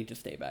 you need to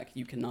stay back.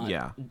 You cannot.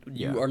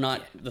 You are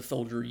not the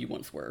soldier you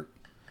once were.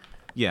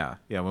 Yeah.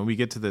 When we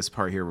get to this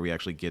part here where we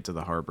actually get to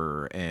the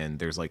harbor and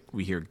there's like,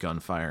 we hear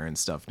gunfire and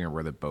stuff near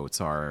where the boats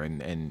are,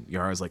 and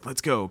Yara's like,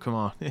 let's go, come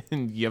on.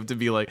 And you have to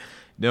be like,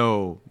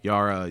 no,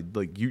 Yara,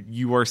 like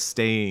you are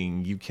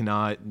staying. You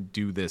cannot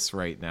do this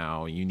right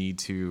now. You need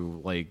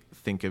to like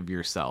think of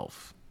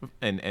yourself,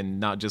 and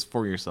not just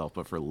for yourself,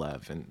 but for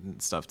Lev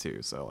and stuff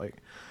too. So like,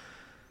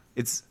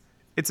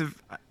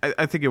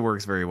 I think it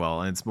works very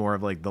well, and it's more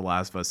of like The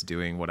Last of Us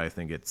doing what I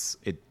think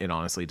it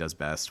honestly does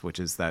best, which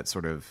is that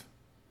sort of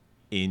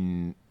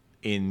in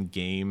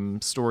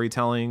game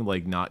storytelling,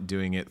 like not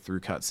doing it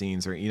through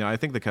cutscenes, or, you know, I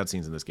think the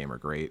cutscenes in this game are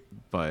great,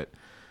 but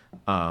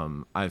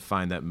I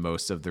find that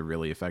most of the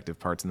really effective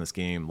parts in this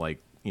game,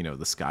 like, you know,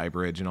 the sky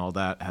bridge and all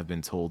that, have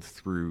been told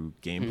through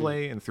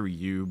gameplay and through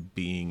you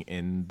being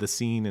in the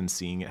scene and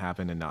seeing it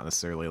happen, and not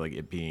necessarily like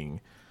it being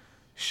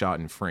shot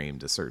and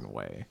framed a certain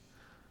way.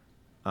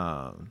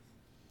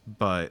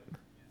 But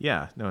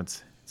yeah, no,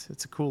 it's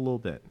a cool little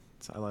bit.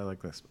 I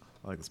like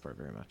this part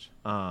very much.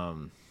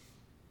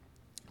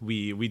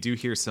 We do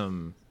hear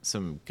some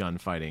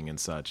gunfighting and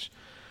such,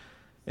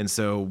 and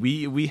so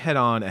we head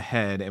on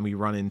ahead and we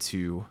run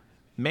into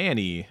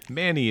Manny.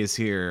 Manny is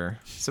here.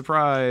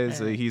 Surprise!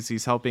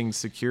 He's helping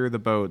secure the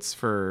boats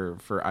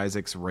for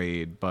Isaac's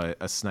raid, but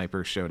a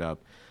sniper showed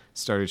up,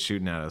 started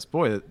shooting at us.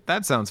 Boy,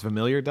 that sounds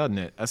familiar, doesn't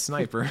it? A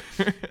sniper.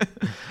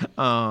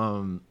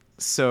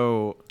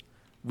 So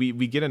we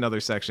get another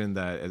section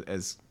that,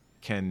 as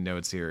Ken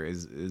notes here,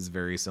 is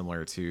very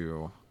similar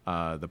to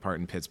the part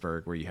in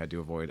Pittsburgh where you had to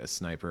avoid a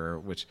sniper,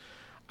 which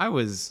I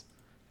was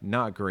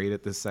not great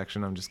at this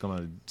section. I'm just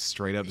gonna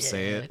straight up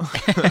say it.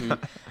 I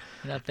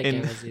don't think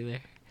I was either.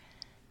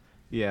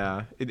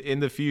 Yeah, in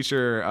the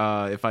future,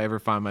 if I ever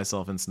find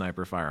myself in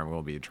sniper fire, I'm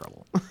gonna be in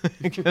trouble.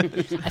 I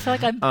feel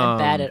like I'm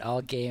bad at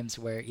all games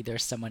where either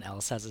someone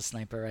else has a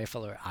sniper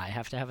rifle or I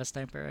have to have a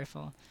sniper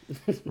rifle,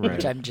 Right.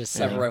 which I'm just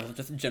Sniper like, rifle,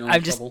 just general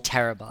I'm trouble. just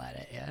terrible at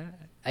it. Yeah,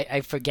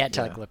 I forget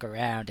to like Yeah. look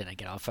around and I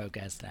get all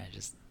focused and I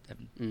just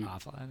am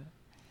awful at it.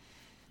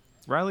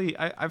 Riley,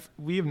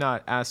 we have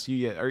not asked you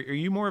yet. Are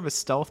you more of a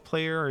stealth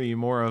player, or are you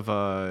more of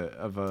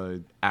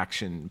a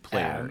action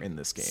player in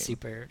this game?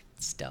 Super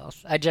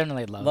stealth. I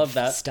generally Love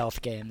that.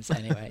 stealth games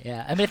anyway.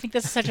 Yeah, I mean, I think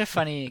this is such a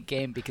funny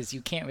game because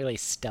you can't really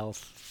stealth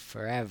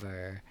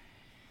forever.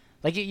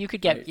 Like you could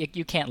get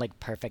you can't like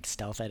perfect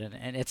stealth at it,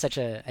 and it's such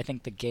a. I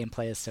think the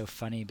gameplay is so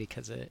funny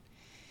because it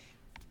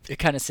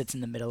kind of sits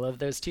in the middle of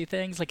those two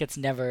things. Like it's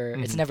never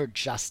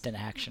just an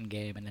action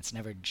game, and it's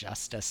never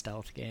just a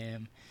stealth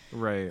game.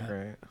 Right.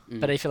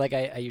 But I feel like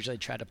I usually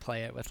try to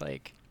play it with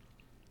like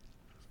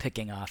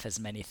picking off as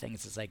many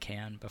things as I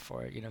can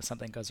before, you know,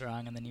 something goes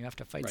wrong and then you have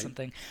to fight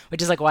something,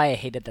 which is like why I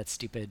hated that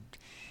stupid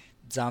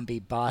zombie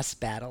boss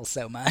battle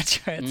so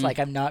much. Where it's like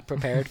I'm not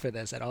prepared for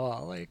this at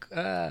all. Like,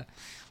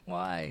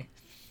 why?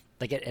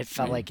 Like it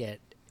felt like it,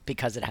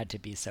 because it had to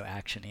be so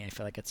actiony. I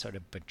feel like it sort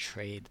of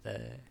betrayed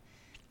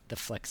the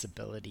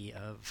flexibility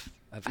of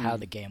how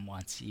the game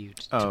wants you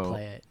to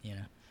play it. You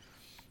know.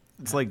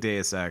 It's like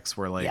Deus Ex,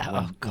 where like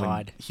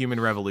when Human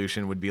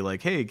Revolution would be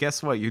like, "Hey,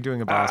 guess what? You're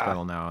doing a boss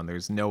battle now, and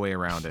there's no way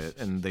around it."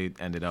 And they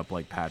ended up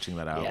like patching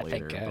that out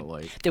later. But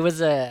like,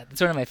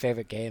 it's one of my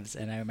favorite games,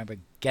 and I remember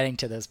getting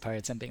to those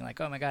parts and being like,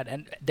 "Oh my god!"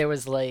 And there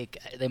was like,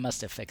 they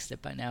must have fixed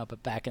it by now,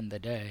 but back in the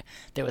day,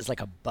 there was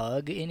like a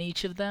bug in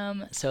each of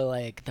them. So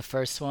like the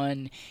first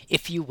one,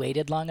 if you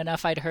waited long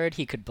enough, I'd heard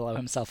he could blow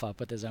himself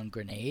up with his own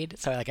grenade.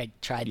 So like I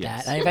tried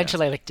that, and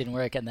eventually like didn't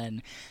work. And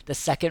then the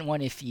second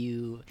one, if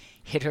you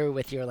hit her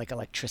with your like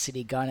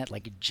electricity gun at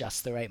like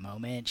just the right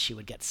moment, she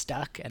would get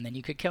stuck and then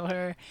you could kill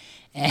her.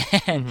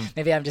 And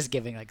maybe I'm just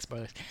giving like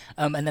spoilers.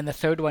 And then the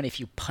third one, if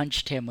you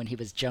punched him when he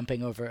was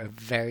jumping over a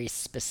very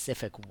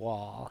specific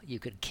wall, you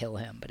could kill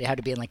him, but it had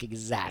to be in like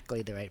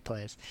exactly the right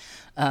place.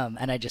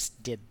 And I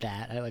just did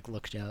that. I like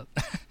looked up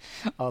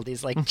all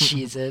these like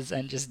cheeses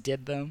and just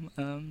did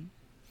them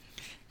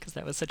because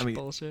that was such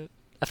bullshit.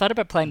 I thought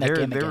about playing that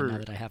game again now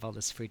that I have all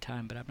this free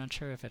time, but I'm not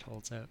sure if it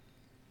holds up.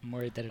 I'm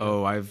worried that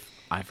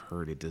I've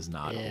heard it does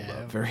not hold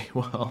up very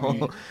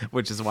well,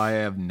 which is why I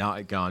have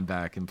not gone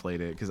back and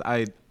played it, because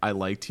I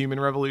liked Human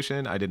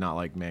Revolution. I did not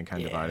like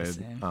Mankind Divided.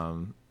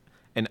 Same.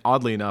 And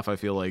oddly enough, I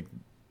feel like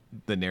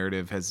the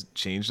narrative has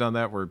changed on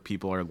that, where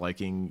people are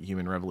liking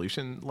Human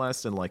Revolution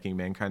less and liking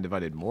Mankind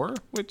Divided more,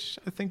 which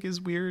I think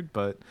is weird,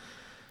 but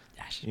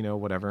you know,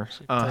 whatever.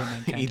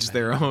 Each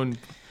their own.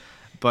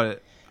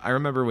 But I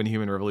remember when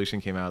Human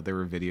Revolution came out, there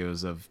were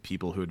videos of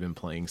people who had been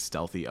playing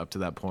stealthy up to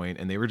that point,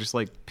 and they were just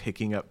like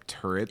picking up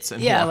turrets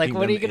and Yeah, walking like,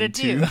 what are you them gonna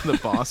into do? the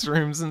boss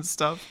rooms and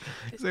stuff.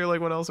 So they're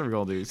like, what else are we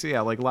gonna do? So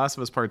yeah, like Last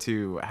of Us Part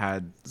 2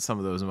 had some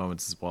of those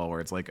moments as well, where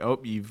it's like, oh,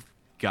 you've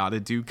got to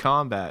do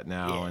combat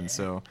now, Yeah. and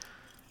so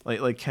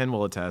like Ken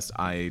will attest,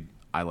 I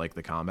like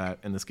the combat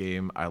in this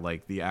game. I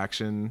like the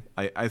action.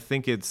 I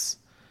think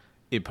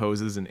it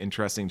poses an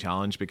interesting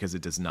challenge because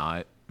it does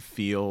not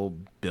feel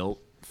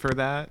built for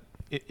that.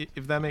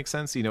 If that makes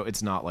sense, you know,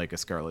 it's not like a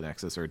Scarlet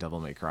Nexus or a Devil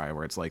May Cry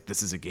where it's like,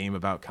 this is a game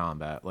about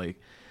combat. Like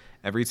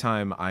every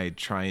time I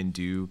try and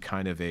do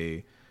kind of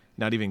a,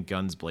 not even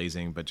guns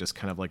blazing, but just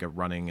kind of like a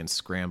running and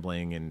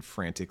scrambling and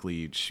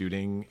frantically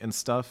shooting and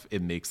stuff,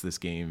 it makes this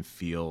game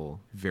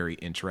feel very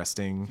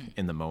interesting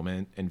in the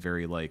moment and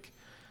very like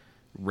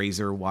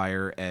razor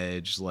wire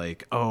edge,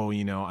 like, oh,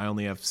 you know, I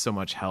only have so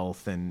much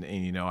health and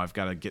you know, I've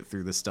got to get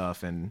through this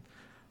stuff. And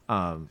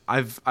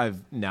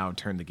I've now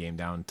turned the game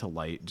down to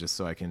light just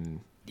so I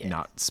can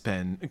not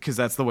spend, because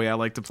that's the way I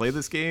like to play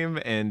this game.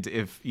 And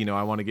if, you know,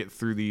 I want to get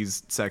through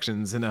these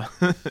sections in a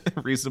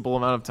reasonable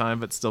amount of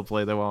time, but still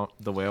play the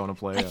way I want to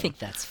play, I think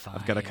that's fine.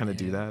 I've got to kind of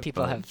do that.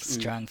 People but have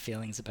strong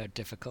feelings about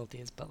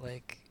difficulties, but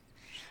like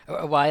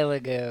a while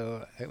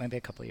ago, or maybe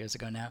a couple of years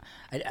ago now,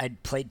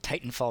 I'd played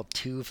Titanfall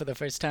 2 for the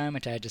first time,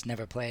 which I had just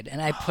never played,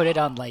 and I put it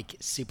on like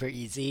super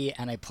easy,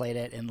 and I played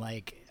it in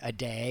like a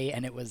day,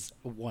 and it was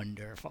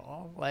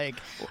wonderful. Like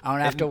I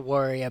don't have to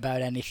worry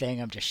about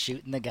anything. I'm just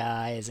shooting the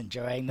guys,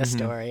 enjoying the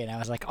story, and I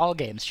was like, all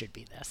games should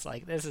be this.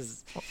 Like this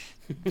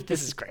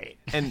is great.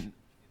 And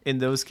in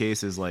those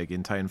cases, like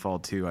in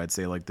Titanfall 2, I'd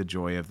say like the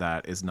joy of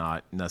that is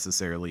not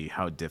necessarily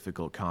how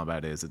difficult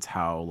combat is. It's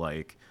how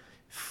like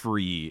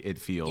free it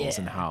feels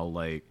and how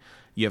like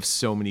you have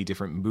so many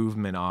different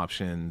movement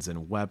options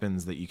and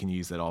weapons that you can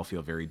use that all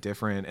feel very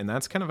different. And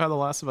that's kind of how The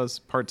Last of Us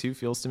Part 2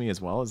 feels to me as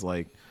well, is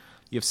like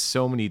you have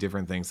so many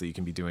different things that you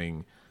can be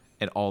doing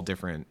at all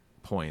different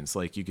points.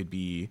 Like you could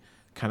be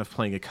kind of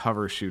playing a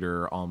cover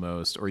shooter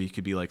almost, or you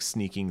could be like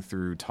sneaking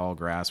through tall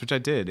grass, which I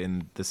did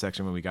in the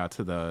section when we got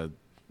to the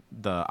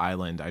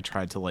island. I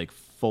tried to like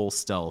full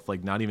stealth,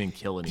 like not even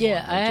kill anyone.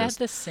 Yeah, like, I had just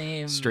the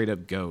same straight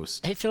up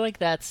ghost. I feel like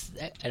that's,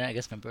 and I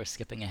guess maybe we're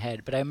skipping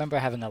ahead, but I remember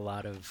having a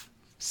lot of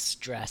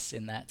stress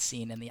in that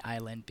scene in the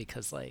island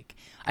because like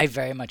I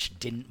very much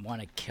didn't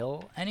want to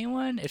kill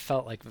anyone. It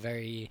felt like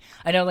very,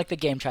 I know like the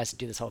game tries to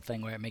do this whole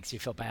thing where it makes you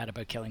feel bad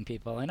about killing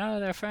people and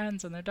oh, they're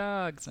friends and they're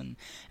dogs, and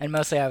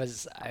mostly I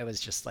was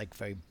just like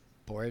very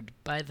bored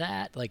by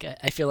that. Like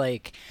I feel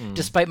like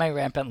despite my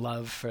rampant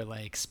love for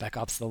like Spec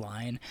Ops The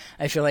Line,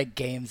 I feel like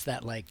games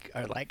that like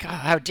are like, oh,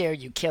 how dare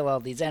you kill all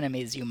these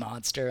enemies, you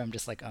monster, I'm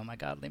just like, oh my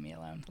god, leave me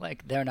alone.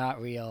 Like they're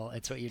not real,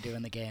 it's what you do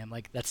in the game.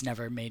 Like that's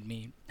never made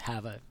me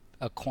have a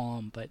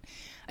qualm. But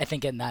I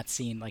think in that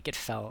scene, like it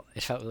felt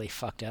really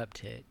fucked up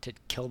to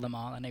kill them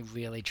all, and I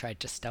really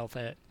tried to stealth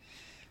it.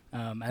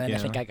 And then I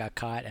think I got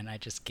caught and I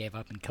just gave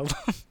up and killed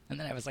them. And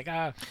then I was like,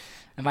 oh,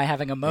 am I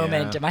having a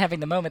moment? Yeah. Am I having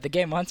the moment the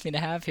game wants me to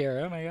have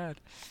here? Oh my god.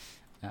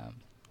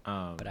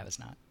 But I was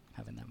not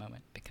having that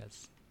moment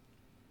because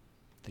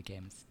the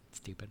game's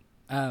stupid.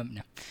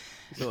 No.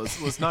 So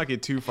let's not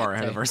get too far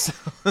ahead of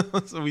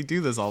ourselves. So we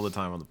do this all the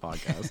time on the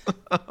podcast.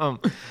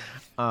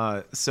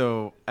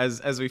 So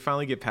as we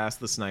finally get past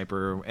the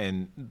sniper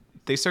and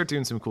they start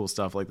doing some cool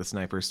stuff, like the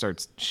sniper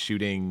starts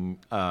shooting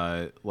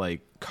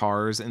like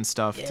cars and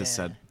stuff to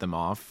set them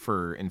off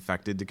for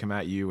infected to come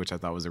at you, which I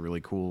thought was a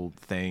really cool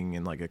thing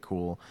and like a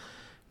cool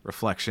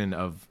reflection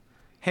of,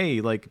 hey,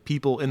 like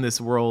people in this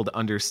world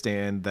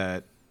understand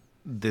that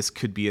this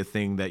could be a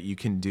thing that you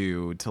can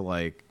do to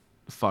like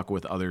fuck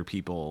with other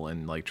people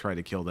and like try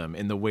to kill them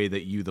in the way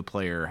that you, the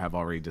player, have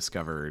already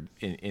discovered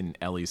in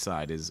Ellie's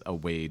side is a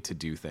way to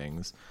do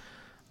things.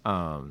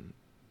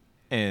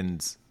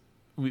 And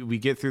we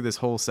get through this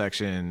whole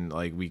section,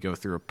 like we go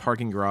through a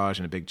parking garage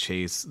and a big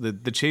chase.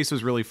 The chase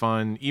was really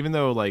fun, even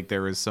though like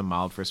there was some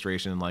mild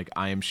frustration, like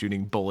I am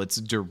shooting bullets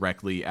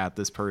directly at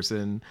this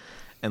person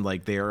and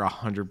like they are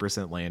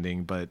 100%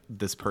 landing, but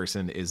this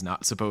person is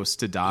not supposed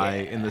to die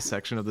in this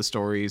section of the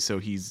story, so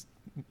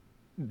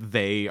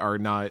they are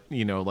not,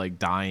 you know, like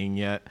dying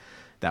yet.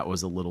 That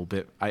was a little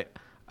bit, I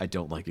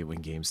don't like it when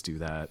games do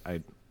that.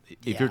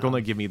 If you're going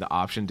to give me the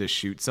option to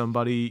shoot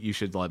somebody, you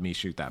should let me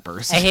shoot that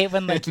person. I hate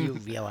when like you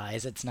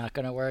realize it's not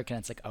going to work and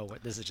it's like, oh,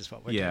 this is just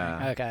what we're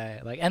doing. Okay.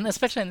 Like, and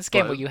especially in this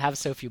game where you have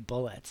so few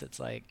bullets, it's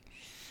like,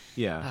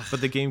 but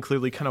the game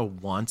clearly kind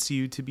of wants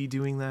you to be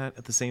doing that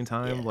at the same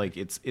time. Like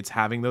it's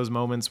having those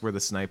moments where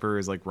the sniper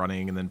is like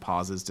running and then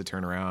pauses to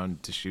turn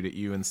around to shoot at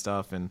you and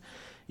stuff, and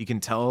you can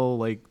tell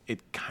like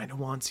it kind of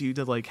wants you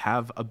to like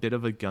have a bit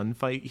of a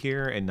gunfight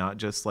here and not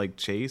just like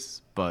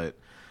chase. But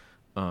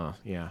I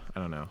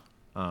don't know.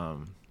 I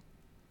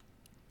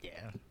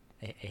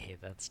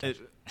hate that stuff.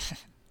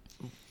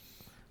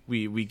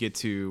 We get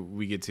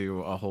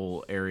to a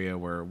whole area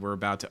where we're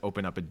about to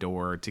open up a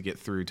door to get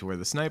through to where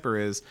the sniper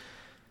is,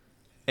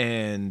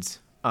 and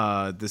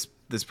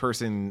this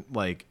person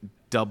like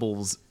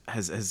doubles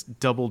has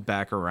doubled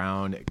back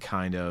around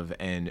kind of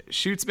and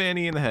shoots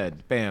Manny in the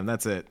head. Bam,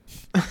 that's it.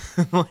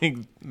 Like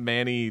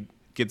Manny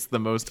gets the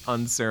most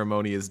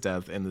unceremonious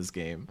death in this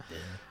game.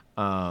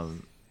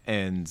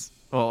 And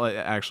well,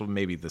 actually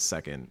maybe the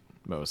second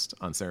most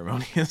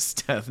unceremonious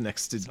death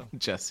next to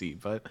Jesse,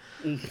 but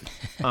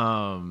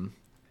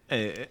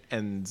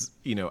and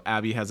you know,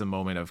 Abby has a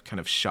moment of kind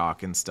of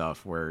shock and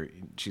stuff where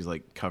she's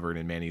like covered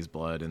in Manny's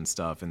blood and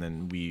stuff, and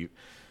then we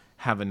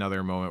have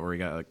another moment where we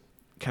got like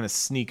kind of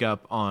sneak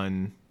up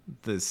on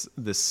this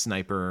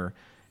sniper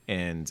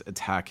and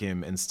attack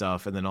him and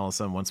stuff, and then all of a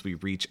sudden once we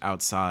reach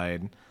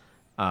outside,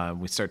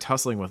 we start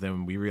tussling with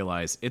him, we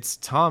realize it's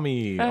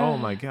Tommy. Oh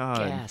my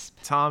god, gasp.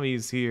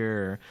 Tommy's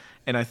here.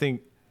 And I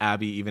think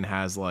Abby even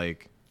has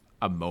like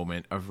a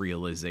moment of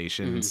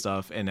realization and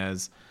stuff, and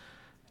as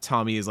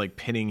Tommy is like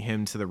pinning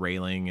him to the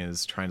railing,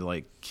 is trying to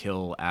like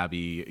kill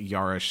Abby,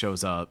 Yara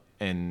shows up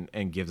and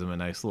gives him a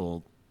nice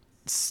little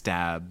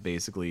stab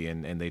basically,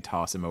 and they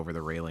toss him over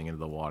the railing into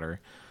the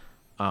water.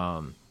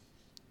 And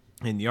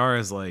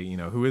Yara's like, you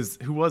know, who was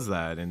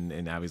that?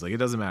 And Abby's like, it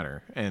doesn't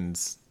matter.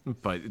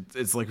 But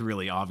it's like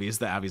really obvious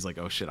that Abby's like,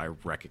 oh shit, I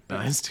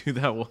recognized who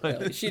that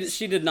was. Yeah,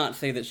 she did not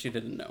say that she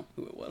didn't know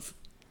who it was.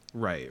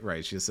 Right.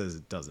 She just says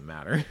it doesn't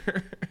matter.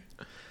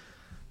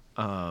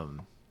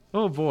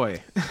 Oh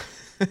boy.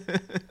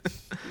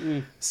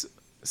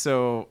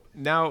 So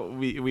now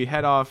we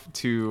head off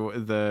to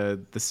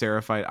the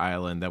Seraphite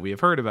Island that we have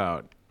heard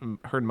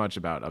much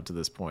about up to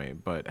this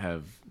point, but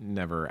have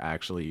never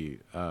actually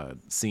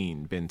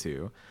been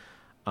to.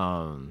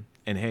 And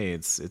hey,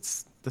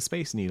 it's the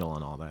Space Needle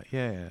and all that.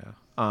 Yeah.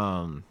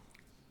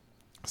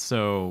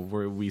 So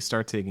we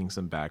start taking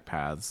some back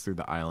paths through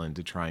the island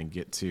to try and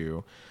get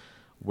to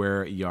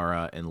where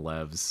Yara and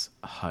Lev's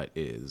hut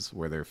is,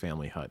 where their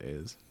family hut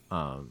is.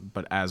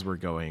 But as we're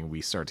going,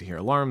 we start to hear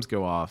alarms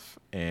go off,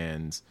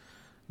 and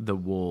the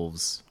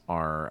wolves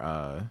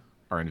are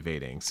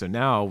invading. So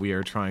now we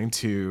are trying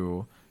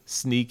to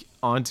sneak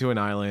onto an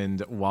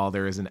island while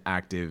there is an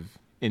active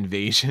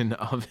invasion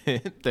of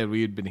it that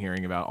we had been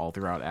hearing about all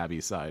throughout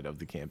Abby's side of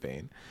the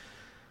campaign.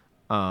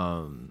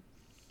 And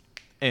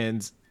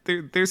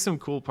there's some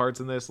cool parts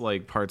in this,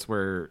 like parts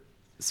where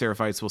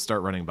Seraphites will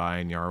start running by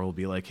and Yara will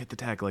be like, hit the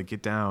deck, like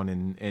get down,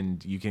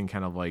 and you can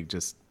kind of like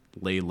just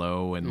lay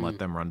low and let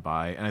them run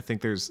by. And I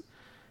think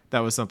that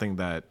was something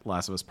that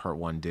Last of Us Part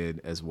 1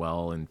 did as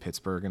well in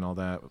Pittsburgh and all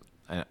that.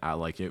 And I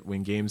like it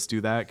when games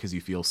do that because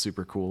you feel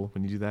super cool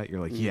when you do that.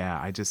 You're like, yeah,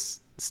 I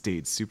just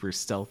stayed super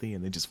stealthy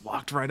and they just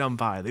walked right on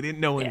by. They didn't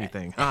know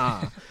anything.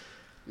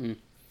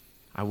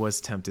 I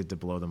was tempted to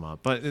blow them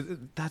up, but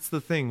that's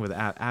the thing with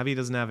Abby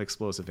doesn't have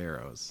explosive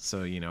arrows,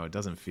 so you know it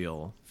doesn't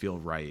feel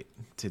right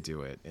to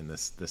do it in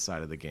this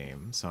side of the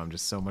game. So I'm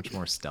just so much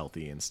more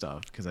stealthy and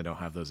stuff because I don't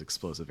have those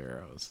explosive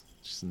arrows.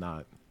 It's just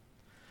not.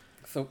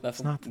 So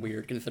that's not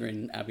weird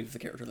considering Abby's a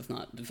character that's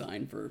not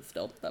designed for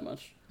stealth that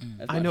much.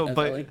 I know,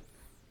 but Ellie.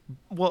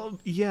 Well,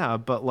 yeah,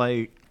 but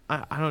like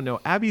I don't know.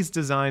 Abby's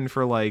designed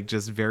for like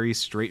just very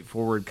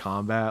straightforward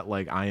combat,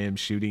 like I am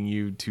shooting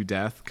you to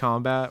death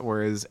combat,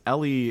 whereas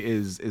Ellie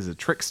is a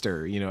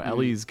trickster. You know,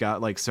 Ellie's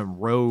got like some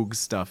rogue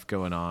stuff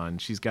going on.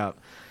 She's got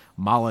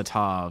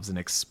Molotovs and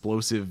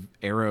explosive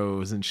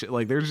arrows and shit.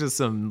 Like there's just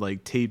some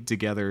like taped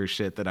together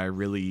shit that I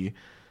really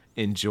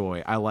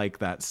enjoy. I like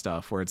that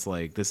stuff where it's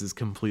like this is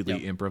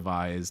completely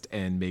improvised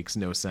and makes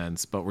no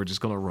sense, but we're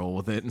just gonna roll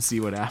with it and see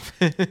what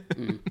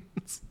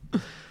happens.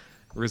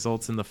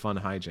 Results in the fun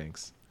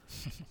hijinks.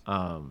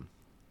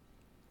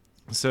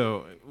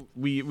 So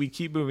we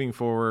keep moving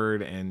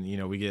forward, and you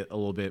know we get a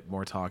little bit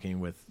more talking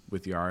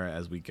with Yara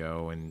as we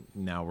go, and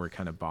now we're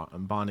kind of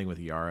bonding with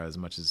Yara as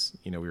much as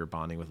you know we were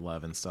bonding with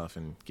Lev and stuff,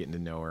 and getting to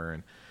know her.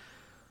 And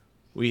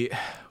we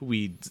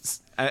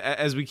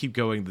as we keep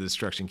going, the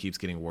destruction keeps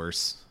getting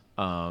worse.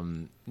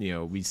 You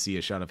know, we see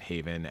a shot of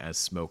Haven as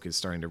smoke is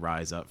starting to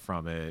rise up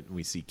from it.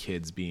 We see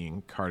kids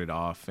being carted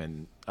off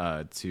and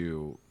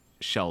to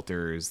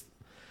shelters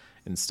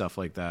and stuff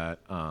like that.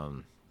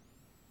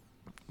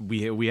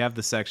 We have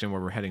the section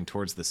where we're heading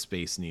towards the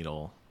Space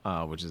Needle,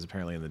 which is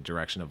apparently in the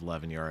direction of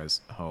Lev and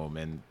Yara's home,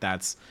 and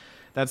that's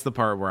the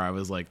part where I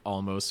was like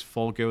almost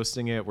full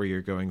ghosting it, where you're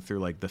going through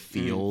like the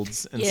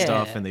fields and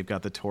stuff, and they've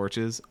got the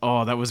torches.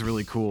 Oh, that was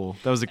really cool.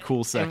 That was a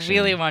cool section. I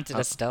really wanted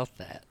to stealth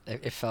that.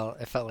 It felt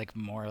like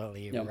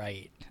morally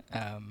right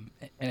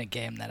in a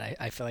game that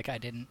I feel like I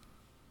didn't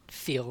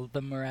feel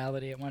the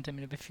morality it wanted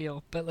me to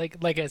feel. But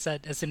like I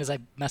said, as soon as I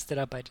messed it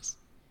up, I just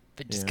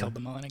killed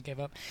them all and I gave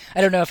up.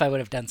 I don't know if I would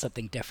have done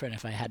something different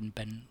if I hadn't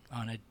been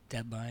on a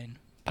deadline.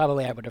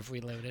 Probably I would have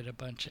reloaded a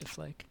bunch if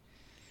like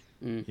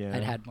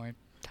I'd had more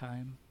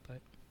time.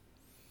 But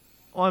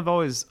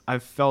well,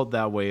 I've felt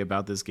that way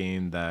about this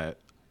game, that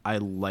I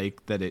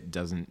like that it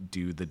doesn't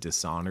do the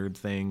Dishonored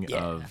thing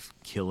of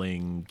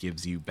killing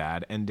gives you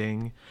bad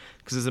ending,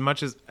 because as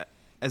much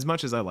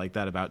as I like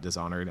that about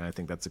Dishonored, and I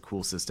think that's a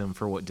cool system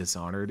for what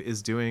Dishonored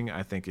is doing,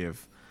 I think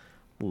if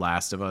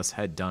Last of Us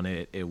had done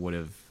it, it would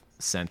have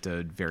sent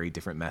a very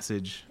different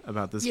message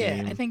about this Yeah,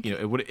 game. I think- you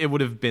know, it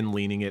would have been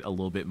leaning it a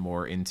little bit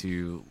more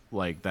into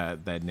like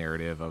that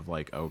narrative of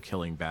like, oh,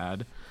 killing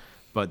bad.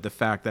 But the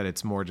fact that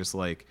it's more just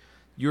like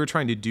you're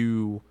trying to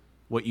do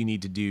what you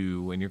need to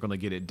do and you're going to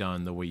get it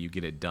done the way you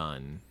get it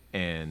done.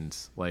 And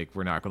like,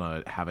 we're not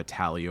going to have a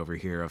tally over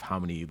here of how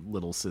many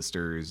little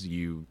sisters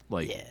you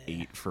like Yeah.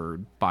 ate for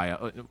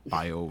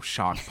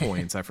BioShock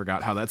points. I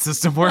forgot how that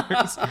system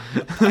works.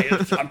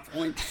 Bioshock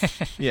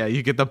points. Yeah,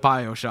 you get the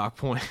BioShock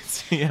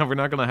points. Yeah, we're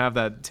not going to have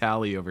that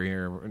tally over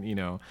here, you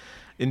know.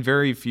 In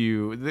very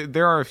few,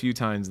 there are a few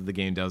times that the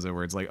game does it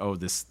where it's like, oh,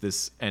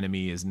 this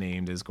enemy is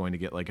named as going to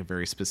get like a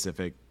very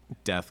specific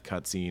death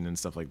cutscene and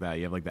stuff like that.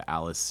 You have like the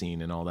Alice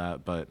scene and all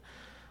that, but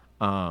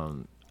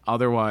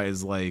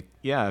otherwise, like,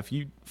 yeah, if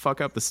you fuck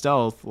up the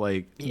stealth,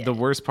 like the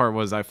worst part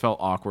was I felt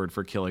awkward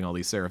for killing all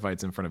these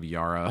Seraphites in front of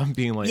Yara,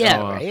 being like,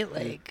 Yeah, oh, right.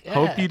 Like,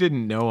 hope you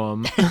didn't know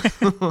him.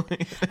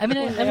 I mean,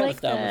 I They have like established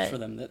that. for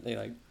them that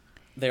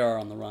they are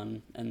on the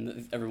run,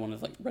 and everyone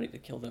is like ready to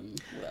kill them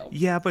without.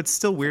 Yeah, but it's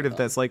still weird if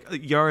that's like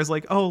Yara's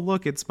like, oh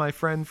look, it's my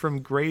friend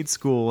from grade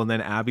school, and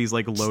then Abby's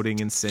like loading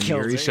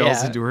incendiary Kills her,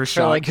 shells yeah. into her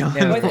For, like,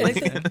 shotgun. no-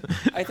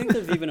 I think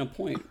there's even a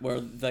point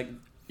where like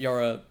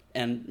Yara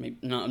and maybe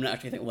not. I'm not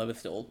actually think Lev is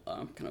still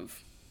kind of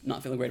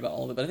not feeling great about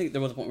all of it, but I think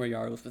there was a point where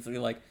Yara was specifically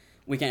like,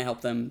 we can't help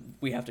them,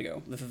 we have to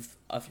go. This is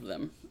us or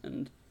them,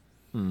 and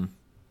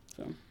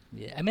so.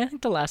 Yeah, I mean, I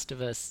think The Last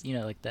of Us, you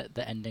know, like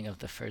the ending of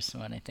the first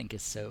one, I think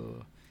is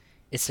so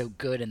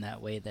good in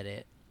that way that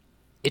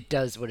it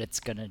does what it's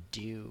gonna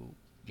do,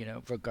 you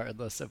know,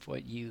 regardless of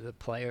what you, the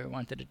player,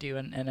 wanted to do,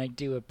 and I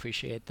do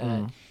appreciate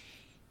that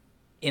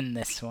in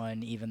this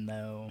one, even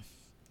though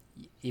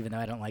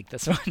I don't like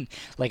this one,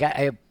 like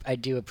I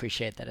do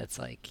appreciate that it's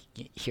like,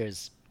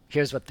 here's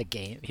what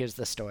here's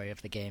the story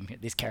of the game.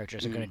 These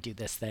characters are gonna do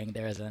this thing.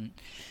 There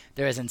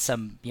isn't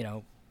some, you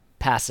know,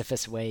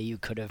 pacifist way you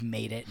could have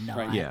made it not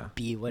Right. Yeah.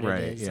 be what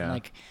Right, it is. yeah. And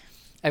like,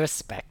 I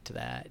respect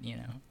that, you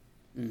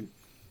know.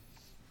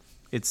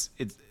 It's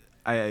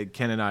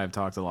Ken and I have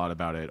talked a lot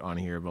about it on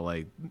here, but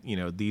like, you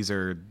know,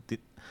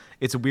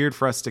 it's weird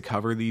for us to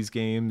cover these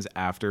games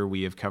after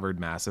we have covered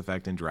Mass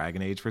Effect and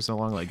Dragon Age for so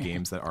long, like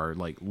games that are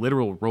like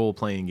literal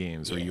role-playing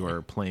games where you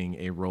are playing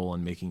a role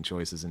and making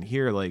choices. And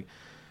here, like,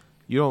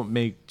 you don't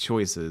make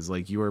choices,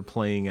 like you are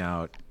playing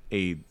out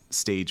a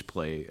stage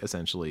play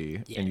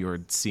essentially, and you're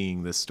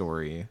seeing this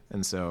story.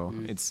 And so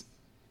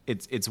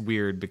it's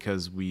weird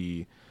because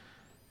we,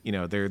 you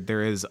know,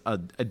 there is a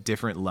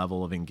different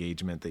level of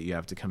engagement that you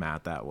have to come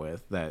at that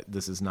with, that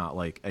this is not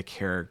like a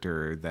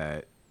character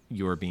that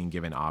you're being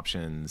given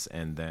options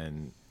and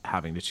then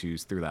having to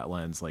choose through that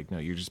lens. Like, no,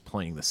 you're just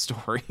playing the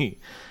story.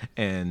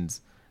 And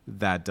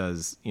that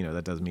does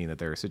mean that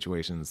there are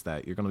situations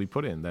that you're going to be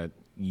put in that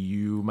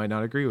you might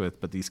not agree with,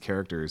 but these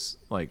characters,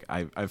 like,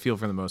 I feel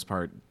for the most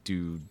part,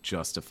 do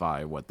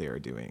justify what they are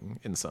doing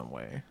in some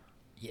way.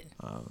 Yeah.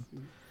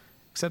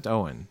 Except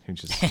Owen, who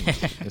just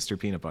Mr.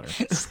 Peanut Butter.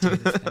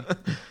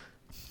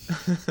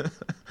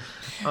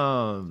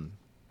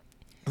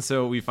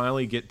 So we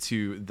finally get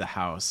to the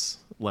house,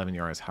 Lev and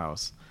Yara's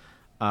house,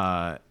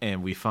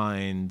 and we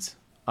find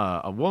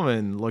a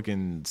woman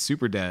looking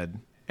super dead,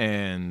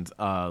 and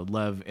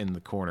Lev in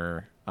the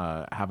corner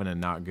having a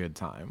not good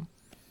time.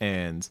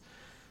 And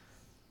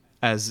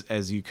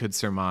as you could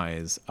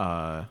surmise,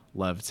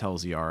 Lev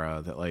tells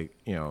Yara that, like,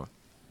 you know,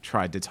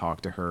 tried to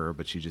talk to her,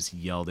 but she just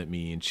yelled at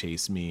me and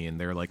chased me,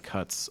 and there are like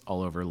cuts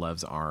all over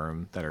Lev's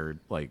arm that are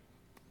like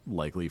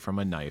likely from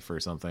a knife or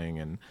something.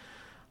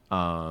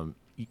 And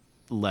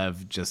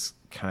Lev just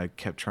kind of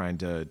kept trying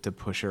to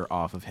push her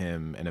off of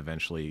him, and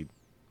eventually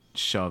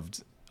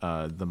shoved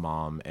the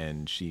mom,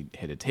 and she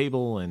hit a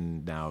table,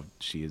 and now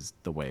she is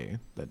the way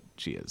that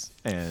she is.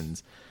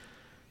 And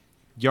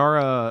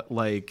Yara,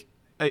 like,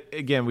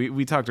 again,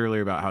 we talked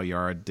earlier about how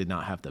Yara did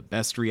not have the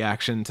best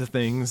reaction to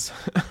things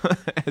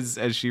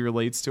as she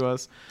relates to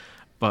us,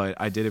 but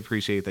I did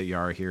appreciate that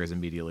Yara here is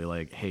immediately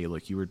like, hey,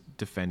 look, you were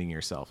defending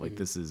yourself. Like,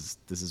 this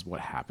is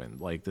what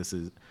happened. Like, this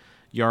is,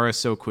 Yara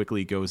so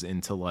quickly goes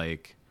into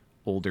like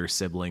older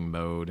sibling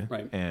mode,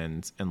 Right.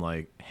 and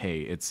like, hey,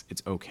 it's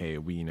okay.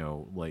 We, you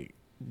know, like,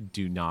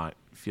 do not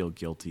feel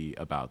guilty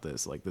about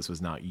this. Like, this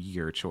was not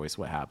your choice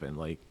what happened.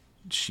 Like,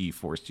 she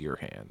forced your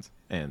hand.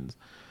 And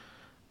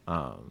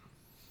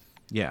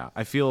yeah,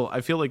 I feel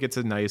like it's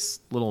a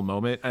nice little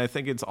moment. And I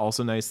think it's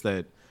also nice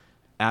that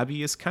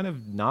Abby is kind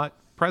of not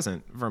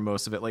present for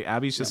most of it. Like,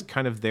 Abby's just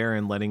kind of there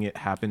and letting it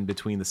happen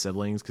between the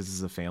siblings, because this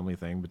is a family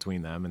thing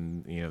between them.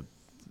 And, you know,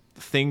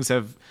 things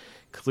have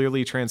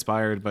clearly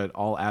transpired, but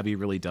all Abby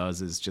really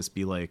does is just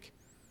be like,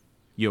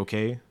 you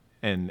okay?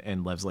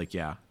 And Lev's like,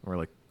 yeah. And we're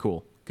like,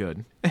 cool,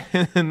 good.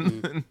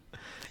 And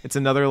it's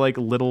another like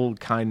little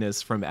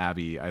kindness from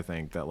Abby, I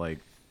think, that like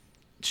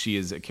she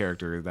is a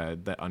character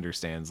that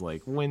understands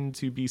like when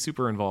to be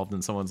super involved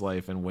in someone's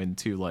life and when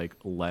to like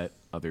let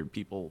other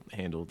people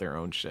handle their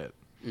own shit.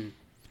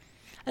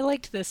 I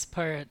liked this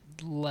part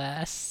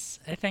less,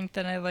 I think,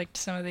 than I liked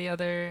some of the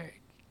other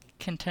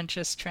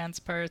contentious trans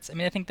parts. I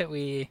mean, I think that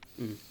we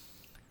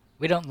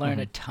don't learn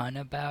a ton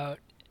about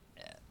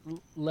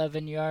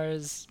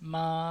Levinyar's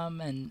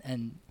mom,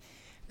 and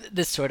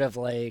this sort of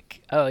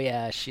like, oh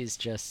yeah, she's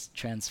just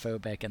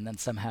transphobic, and then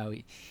somehow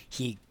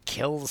he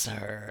kills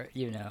her,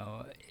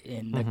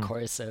 in the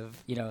course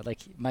of, like,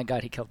 my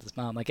God, he killed his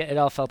mom. Like, it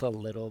all felt a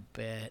little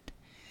bit.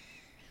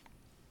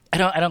 I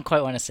don't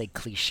quite want to say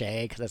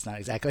cliche, because that's not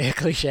exactly a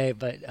cliche,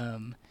 but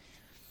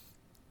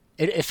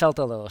it felt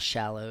a little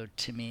shallow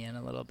to me, and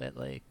a little bit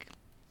like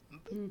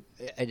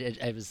I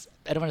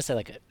don't want to say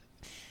like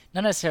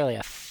not necessarily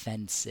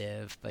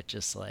offensive, but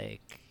just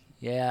like,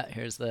 yeah,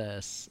 here's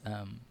this.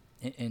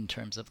 In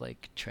terms of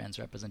like trans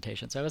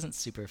representation, so I wasn't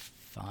super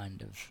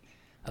fond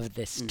of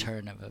this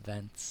turn of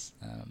events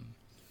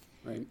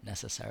Right.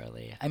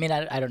 necessarily. I mean,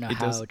 I don't know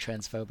how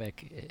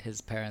transphobic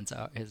his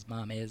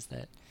mom is,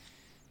 that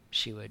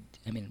she would.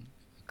 I mean,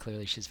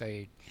 clearly she's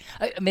very.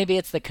 Maybe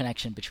it's the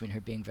connection between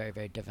her being very,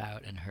 very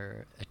devout and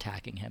her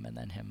attacking him, and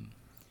then him.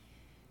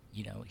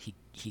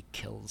 He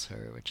kills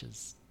her, which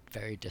is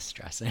very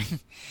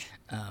distressing.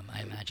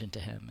 I imagine, to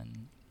him,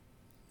 and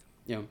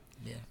yeah.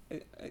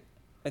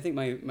 I think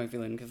my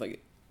feeling, because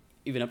like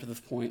even up to this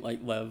point, like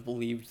Lev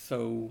believed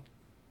so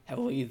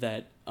heavily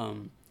that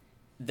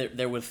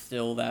there was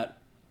still that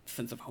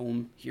sense of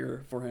home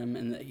here for him,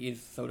 and that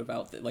he's so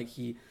devout that like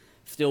he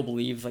still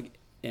believes like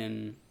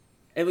in,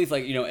 at least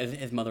like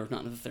his mother's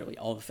not necessarily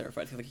all the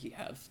Seraphites, because like he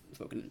has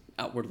spoken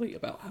outwardly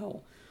about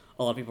how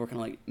a lot of people are kind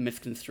of like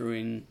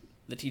misconstruing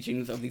the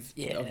teachings of this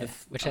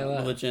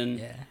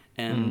religion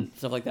and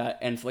stuff like that,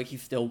 and so like he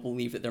still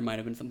believed that there might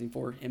have been something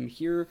for him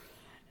here,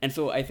 and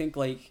so I think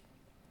like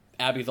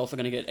Abby's also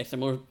going to get a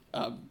similar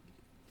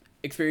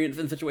experience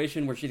and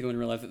situation where she's going to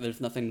realize that there's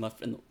nothing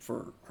left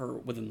for her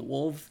within the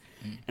wolves,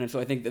 and so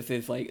I think this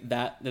is like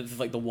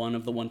the one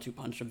of the 1-2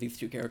 punch of these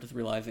two characters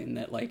realizing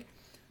that like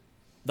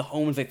the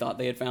homes they thought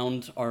they had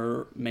found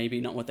are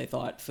maybe not what they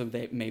thought, so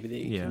maybe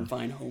they can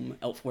find home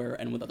elsewhere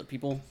and with other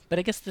people. But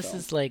I guess this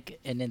is like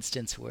an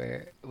instance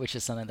which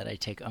is something that I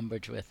take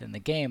umbrage with in the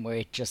game, where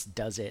it just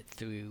does it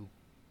through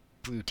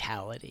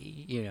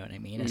brutality, you know what I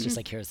mean? It's just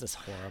like, here's this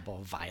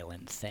horrible,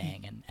 violent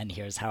thing, and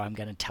here's how I'm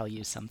going to tell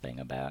you something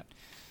about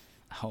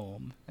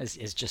home,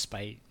 is just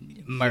by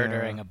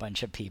murdering a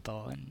bunch of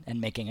people and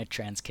making a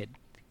trans kid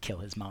kill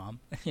his mom,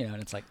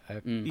 and it's like,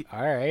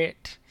 all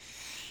right.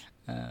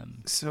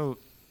 So,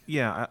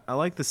 yeah, I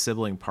like the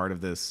sibling part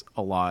of this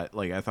a lot.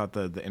 Like, I thought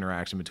the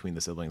interaction between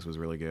the siblings was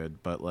really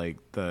good, but like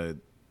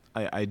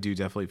I do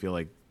definitely feel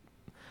like,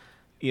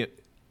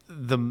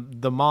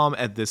 the mom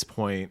at this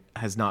point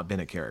has not been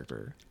a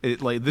character.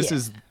 This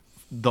is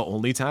the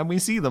only time we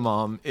see the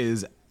mom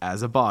is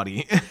as a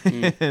body,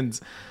 and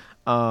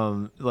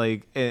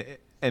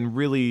and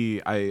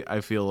really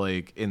I feel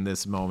like in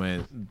this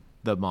moment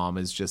the mom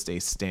is just a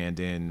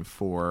stand-in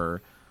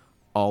for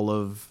all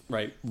of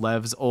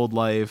Lev's old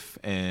life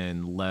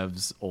and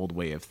Lev's old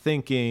way of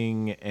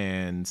thinking,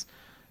 and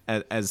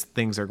as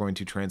things are going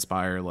to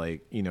transpire,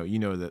 like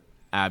that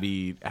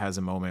Abby has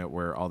a moment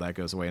where all that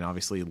goes away, and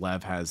obviously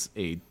Lev has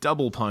a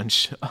double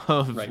punch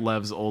of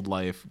Lev's old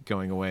life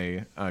going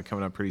away,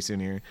 coming up pretty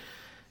soon here,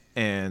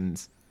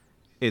 and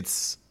it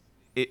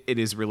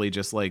is really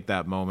just like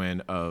that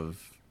moment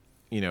of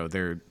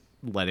they're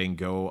letting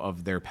go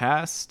of their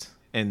past,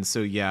 and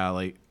so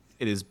like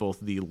it is both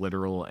the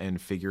literal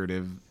and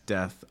figurative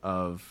death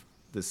of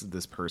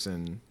this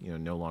person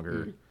no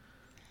longer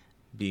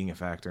being a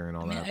factor and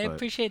all that. I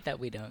appreciate that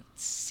we don't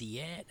see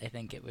it. I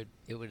think it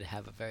would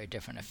have a very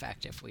different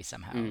effect if we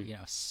somehow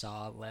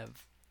saw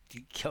Lev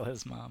kill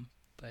his mom.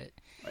 But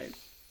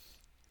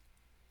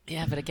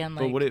yeah, but again,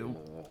 like,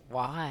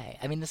 why?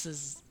 I mean, this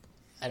is,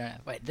 I don't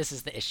know. This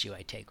is the issue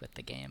I take with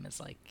the game,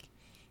 is like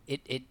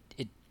it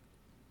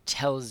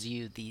tells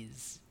you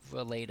these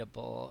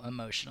relatable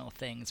emotional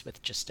things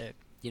with just a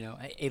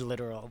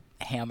literal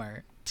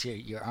hammer to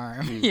your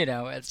arm.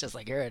 It's just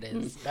like, here it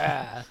is.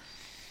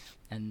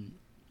 And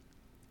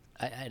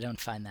I don't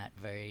find that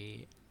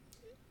very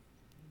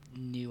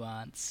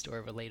nuanced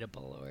or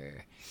relatable,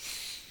 or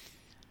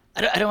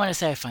I don't want to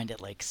say I find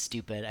it like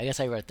stupid. I guess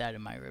I wrote that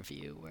in my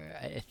review, where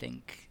I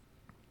think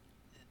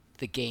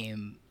the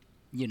game,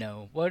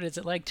 what is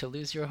it like to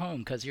lose your home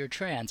because you're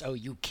trans? Oh,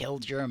 you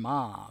killed your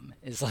mom.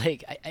 Is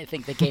like, I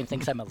think the game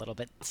thinks I'm a little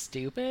bit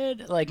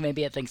stupid. Like,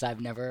 maybe it thinks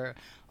I've never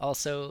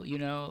also,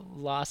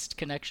 lost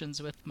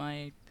connections with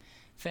my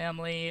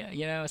family,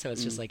 so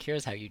it's just like,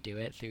 here's how you do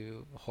it,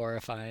 through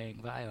horrifying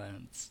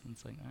violence. And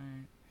it's like, all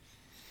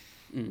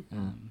right.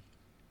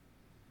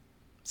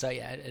 So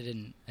yeah, I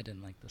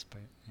didn't like this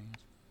part, I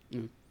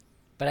guess.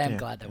 But I am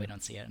glad that we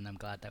don't see it, and I'm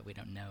glad that we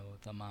don't know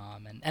the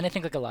mom, and I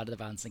think like a lot of the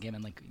violence in the game,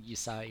 and like you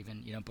saw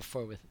even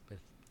before with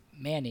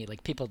Manny,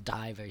 like people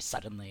die very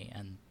suddenly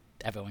and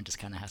everyone just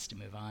kind of has to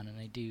move on, and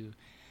I do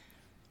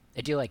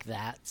like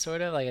that sort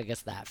of, like, I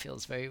guess that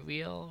feels very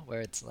real, where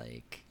it's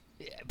like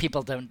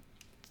people don't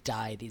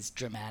die these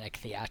dramatic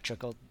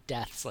theatrical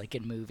deaths like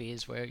in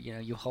movies where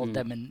you hold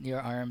them in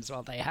your arms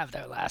while they have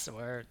their last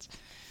words.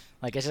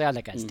 Like, I said, oh,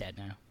 that guy's dead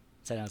now.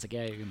 So I was like,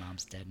 yeah, your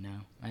mom's dead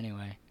now.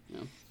 Anyway.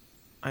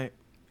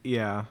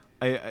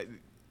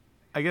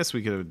 I guess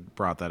we could have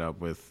brought that up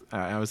with.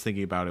 I was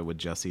thinking about it with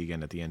Jesse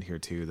again at the end here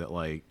too. That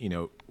like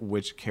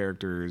which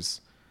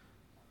characters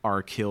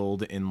are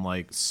killed in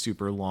like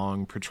super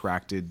long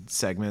protracted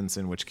segments,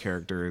 and which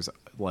characters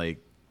like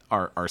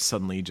are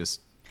suddenly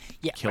just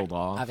killed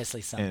off.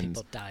 Obviously, some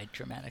people died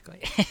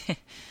dramatically.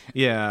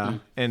 Yeah,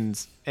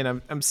 and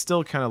I'm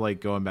still kind of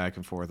like going back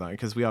and forth on it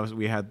because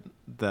we had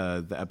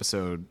the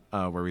episode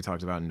where we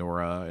talked about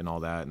Nora and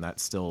all that, and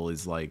that still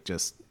is like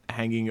just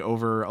hanging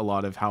over a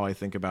lot of how I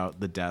think about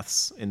the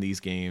deaths in these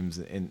games,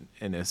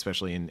 and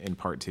especially in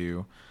part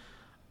 2.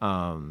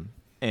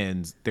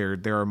 And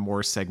there are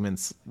more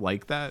segments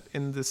like that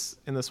in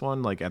this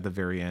one, like at the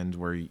very end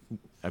where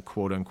a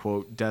quote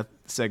unquote death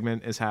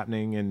segment is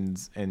happening,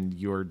 and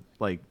you're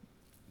like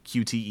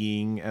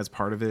QTEing as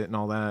part of it and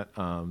all that.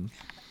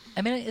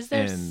 I mean, is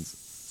there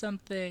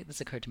something this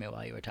occurred to me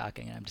while you were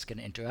talking, and I'm just going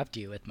to interrupt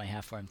you with my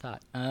half-formed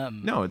thought.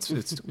 No, it's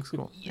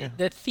cool. Yeah.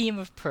 The theme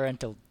of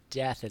parental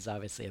death is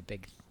obviously a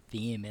big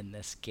theme in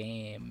this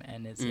game,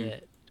 and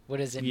what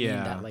does it mean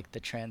that like the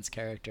trans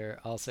character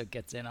also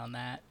gets in on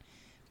that,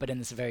 but in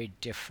this very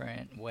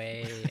different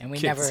way? And we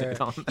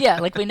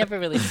never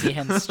really see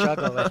him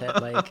struggle with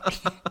it. Like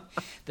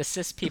the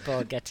cis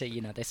people get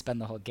to, they spend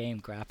the whole game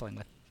grappling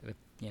with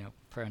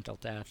parental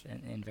death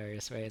in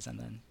various ways, and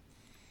then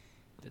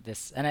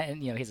this,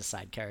 and he's a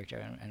side character,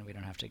 and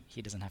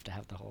he doesn't have to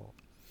have the whole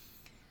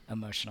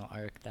emotional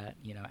arc that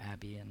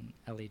Abby and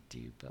Ellie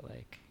do, but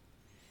like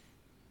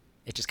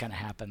it just kind of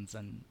happens,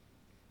 and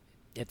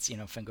it's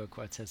finger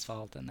quotes his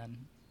fault, and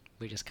then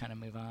we just kind of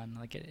move on.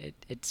 Like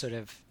it sort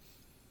of,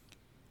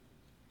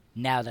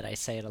 now that I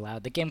say it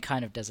aloud, the game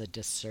kind of does a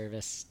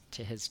disservice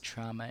to his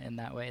trauma in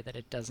that way that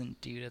it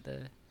doesn't do to the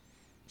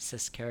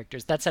cis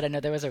characters. That said, I know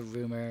there was a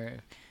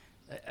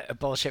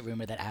bullshit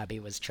rumor that Abby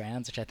was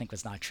trans, which I think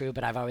was not true,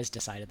 but I've always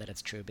decided that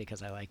it's true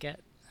because I like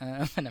it.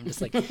 And I'm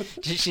just like,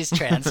 she's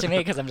trans to me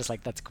because I'm just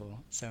like, that's cool.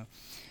 So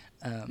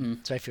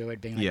so I feel weird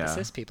being like, the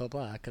cis people,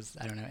 blah, because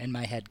I don't know, in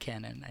my head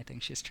canon, I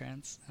think she's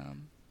trans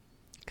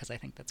because I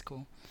think that's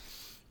cool.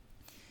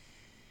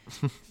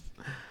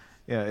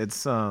 Yeah,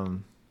 it's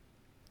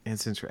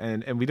interesting,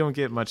 and we don't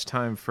get much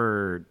time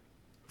for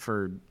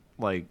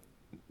like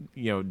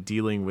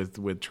dealing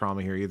with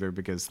trauma here either,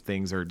 because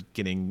things are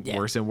getting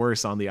worse and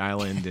worse on the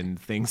island, and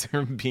things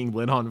are being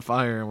lit on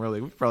fire, and we're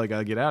like, we probably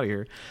gotta get out of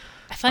here.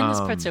 I find this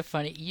part so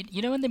funny.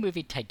 You know in the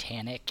movie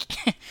Titanic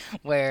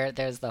where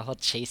there's the whole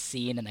chase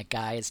scene and the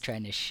guy is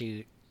trying to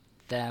shoot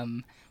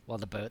them while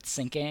the boat's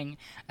sinking?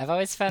 I've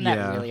always found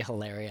that really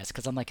hilarious,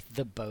 because I'm like,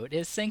 the boat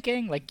is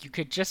sinking? Like, you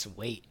could just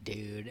wait,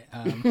 dude.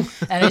 And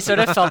I sort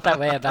of felt that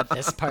way about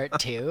this part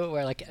too,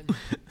 where like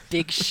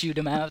big shoot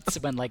 'em outs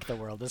when like the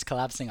world is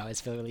collapsing always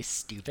feel really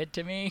stupid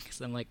to me,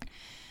 because I'm like,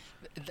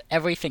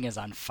 everything is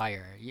on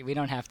fire. We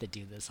don't have to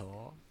do this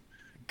whole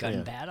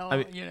gun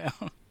battle,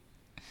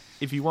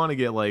 If you want to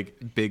get like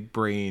big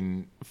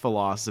brain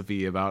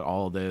philosophy about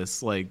all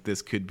this, like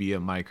this could be a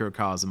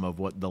microcosm of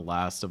what The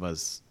Last of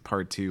Us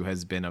Part 2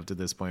 has been up to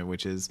this point,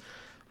 which is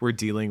we're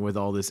dealing with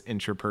all this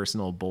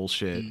interpersonal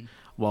bullshit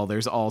while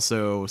there's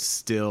also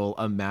still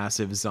a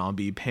massive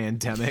zombie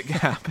pandemic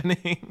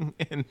happening.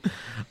 And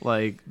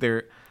like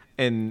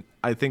and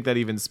I think that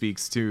even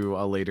speaks to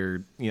a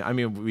later,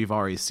 we've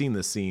already seen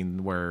this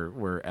scene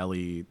where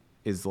Ellie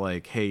is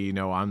like, hey,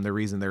 I'm the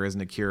reason there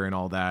isn't a cure and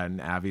all that, and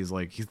Abby's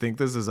like, you think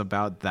this is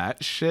about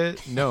that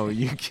shit? No,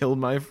 you killed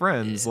my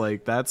friends.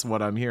 Like, that's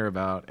what I'm here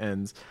about.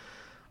 And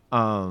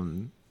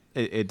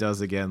it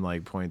does again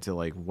like point to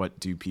like, what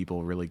do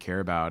people really care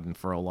about? And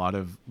for a lot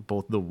of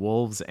both the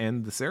wolves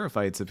and the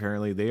Seraphites,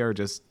 apparently they are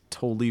just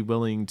totally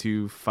willing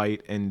to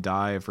fight and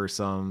die for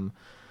some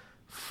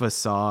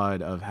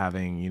facade of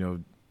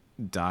having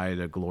died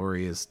a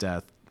glorious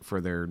death for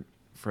their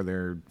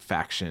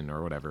faction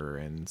or whatever.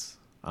 And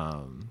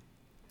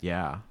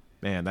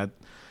that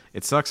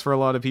it sucks for a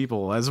lot of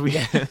people as we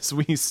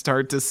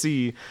start to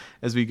see,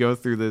 as we go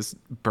through this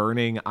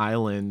burning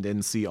island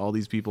and see all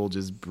these people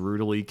just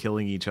brutally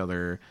killing each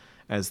other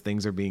as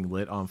things are being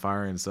lit on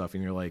fire and stuff,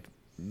 and you're like,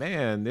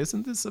 man,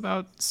 isn't this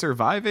about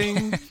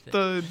surviving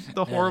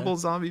the horrible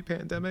zombie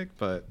pandemic?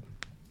 But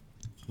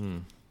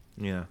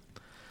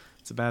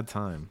it's a bad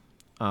time.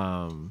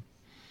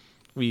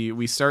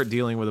 We start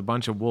dealing with a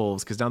bunch of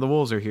wolves, because now the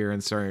wolves are here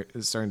and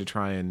starting to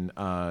try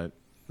and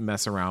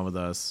mess around with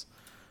us,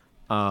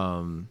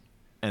 and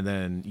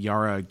then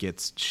Yara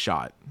gets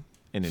shot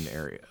in an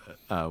area.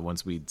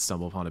 Once we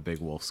stumble upon a big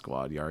wolf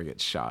squad, Yara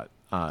gets shot,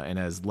 and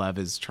as Lev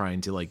is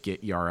trying to like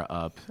get Yara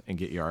up and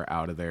get Yara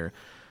out of there,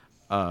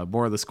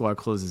 more of the squad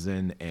closes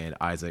in and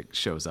Isaac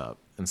shows up,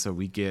 and so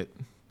we get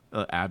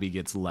Abby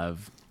gets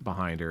Lev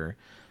behind her,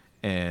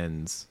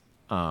 and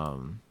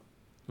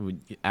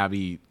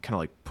Abby kind of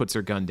like puts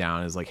her gun down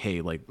and is like, hey,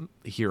 like,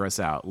 hear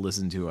us out,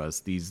 listen to us,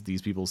 these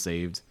people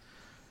saved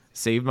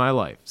my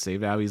life,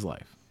 saved Abby's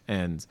life.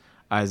 And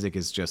Isaac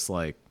is just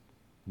like,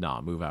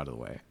 nah, move out of the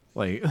way.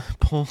 Like,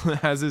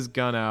 has his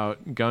gun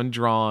out, gun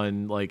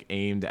drawn, like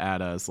aimed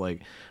at us,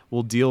 like,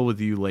 we'll deal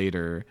with you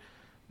later,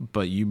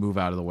 but you move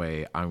out of the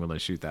way, I'm gonna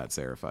shoot that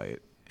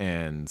Seraphite.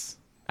 And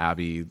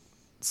Abby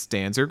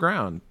stands her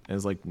ground and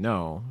is like,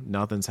 no,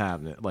 nothing's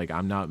happening. Like,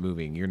 I'm not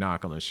moving. You're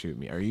not going to shoot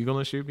me. Are you going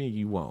to shoot me?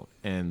 You won't.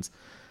 And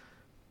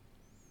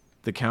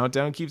the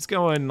countdown keeps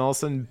going, and all of a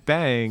sudden,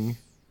 bang,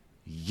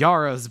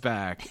 Yara's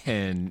back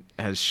and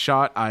has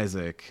shot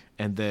Isaac.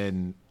 And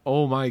then,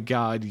 oh my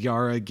God,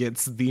 Yara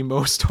gets the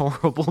most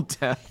horrible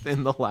death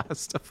in The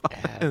Last of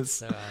Us.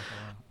 So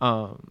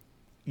awful.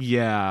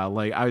 Yeah,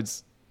 like I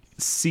was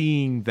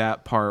seeing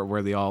that part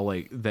where they all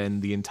like, then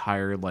the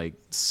entire like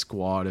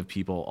squad of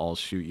people all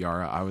shoot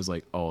Yara. I was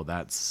like, oh,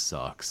 that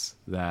sucks.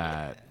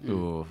 That,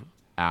 ooh,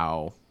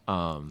 ow,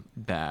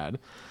 bad.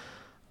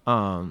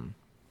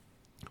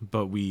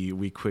 But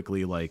we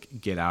quickly like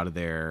get out of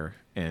there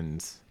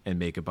and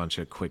make a bunch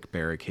of quick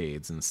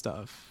barricades and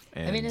stuff.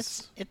 And I mean,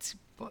 it's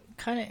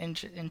kind of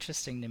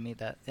interesting to me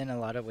that in a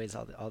lot of ways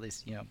all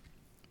these, you know,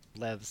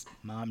 Lev's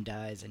mom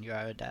dies and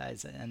Yara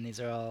dies, and these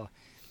are all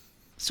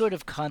sort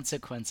of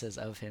consequences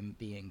of him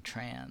being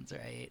trans,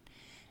 right?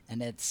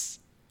 And it's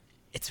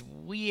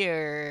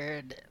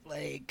weird.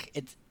 Like,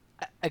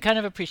 I kind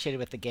of appreciated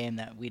with the game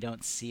that we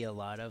don't see a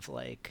lot of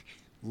like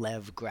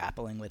Lev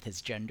grappling with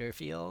his gender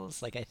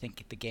feels. Like, I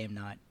think the game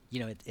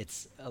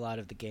it's a lot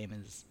of the game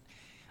is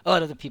a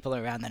lot of the people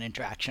around that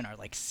interaction are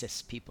like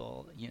cis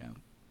people, you know,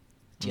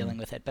 dealing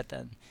with it. But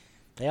then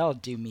they all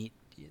do meet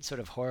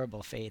sort of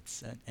horrible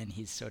fates, and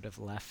he's sort of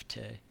left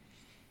to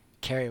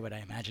carry what I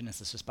imagine is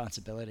this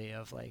responsibility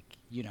of, like,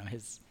 you know,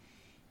 his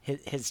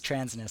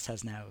transness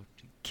has now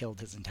killed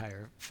his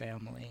entire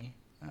family,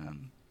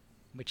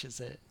 which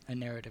is a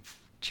narrative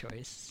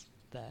choice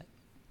that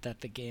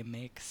the game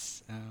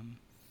makes.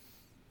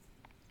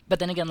 But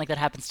then again, like, that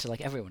happens to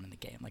like everyone in the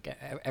game. Like,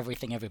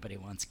 everything everybody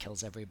wants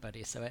kills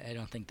everybody. So I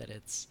don't think that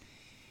it's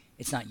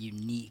not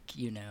unique,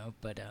 you know.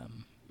 But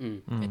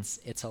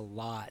it's a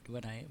lot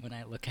when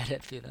I look at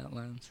it through that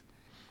lens.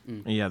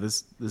 Yeah,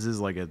 this is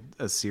like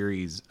a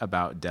series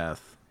about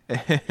death,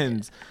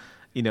 and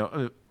you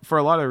know, for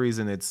a lot of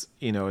reason, it's,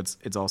 you know,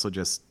 it's also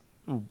just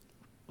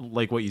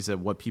like what you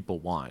said, what people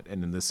want.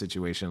 And in this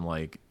situation,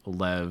 like,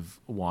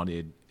 Lev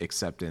wanted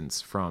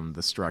acceptance from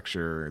the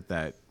structure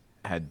that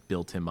had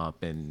built him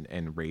up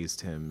and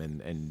raised him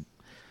and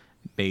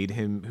made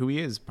him who he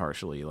is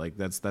partially. Like,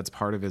 that's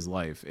part of his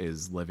life,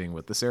 is living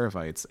with the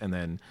Seraphites, and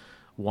then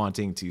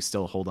wanting to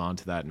still hold on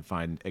to that and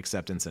find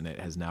acceptance in it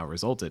has now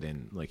resulted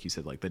in, like you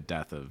said, like the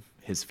death of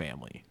his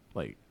family,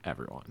 like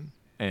everyone.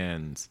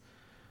 And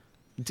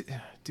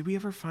did we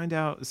ever find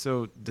out?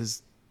 So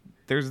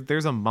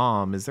there's a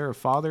mom. Is there a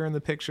father in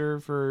the picture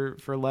for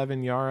Lev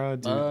and Yara?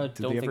 Did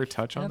they ever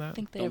touch on that?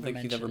 I don't think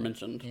he's ever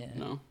mentioned. Yeah.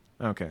 No.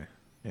 Okay.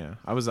 Yeah.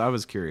 I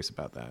was curious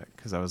about that,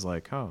 because I was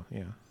like, oh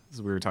yeah.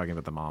 As we were talking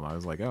about the mom, I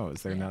was like, oh,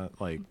 is there not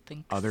like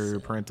other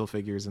parental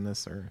figures in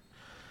this, or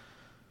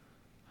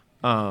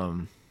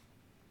but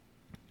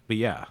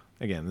yeah,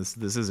 again, this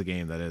is a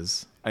game that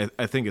is,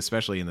 I think,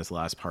 especially in this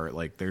last part,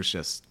 like, there's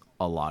just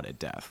a lot of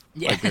death.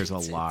 Yeah, like, there's a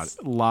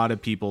lot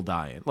of people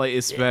dying, like,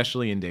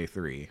 especially in day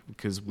 3,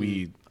 because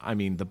I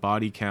mean, the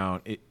body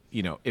count,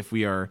 you know, if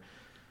we are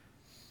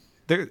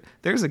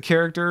there's a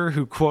character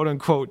who quote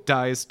unquote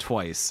dies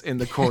twice in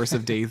the course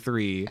of day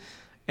 3,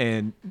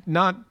 and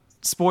not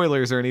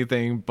spoilers or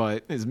anything,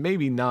 but is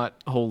maybe not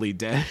wholly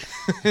dead.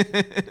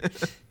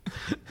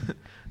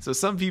 So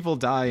some people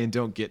die and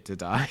don't get to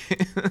die.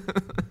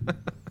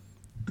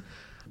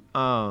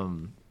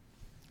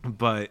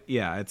 But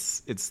yeah,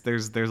 it's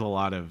there's a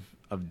lot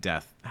of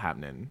death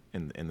happening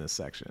in this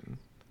section.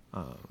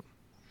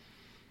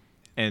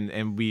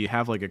 And we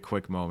have like a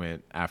quick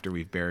moment after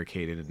we've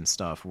barricaded and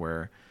stuff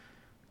where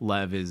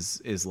Lev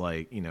is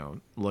like, you know,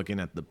 looking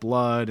at the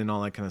blood and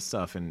all that kind of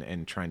stuff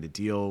and trying to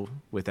deal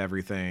with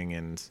everything,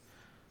 and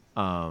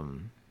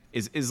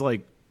is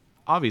like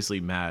obviously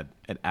mad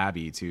at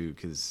Abby too,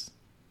 because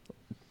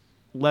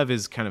Lev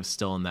is kind of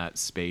still in that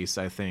space,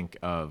 I think,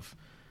 of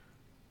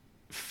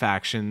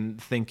faction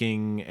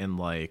thinking and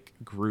like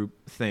group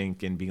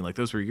think and being like,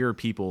 those were your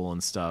people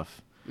and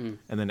stuff. And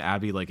then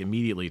Abby like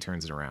immediately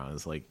turns it around.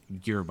 It's like,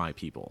 you're my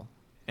people.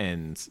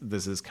 And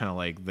this is kind of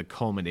like the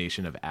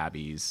culmination of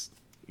Abby's,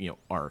 you know,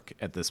 arc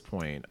at this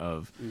point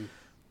of,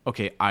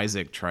 okay,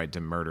 Isaac tried to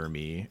murder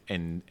me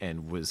and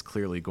was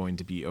clearly going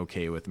to be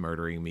okay with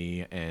murdering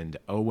me, and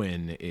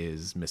Owen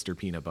is Mr.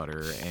 Peanut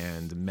Butter,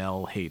 and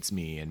Mel hates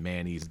me, and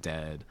Manny's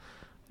dead.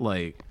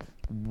 Like,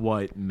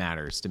 what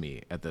matters to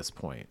me at this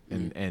point?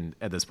 And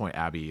at this point,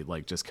 Abby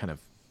like just kind of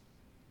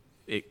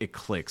it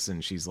clicks,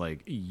 and she's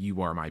like,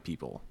 you are my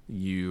people,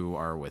 you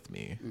are with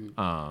me.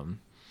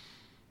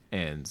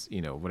 And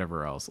you know,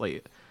 whatever else,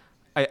 like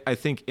I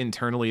think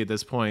internally at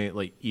this point,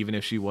 like, even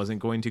if she wasn't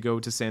going to go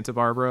to Santa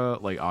Barbara,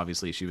 like,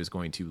 obviously she was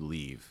going to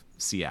leave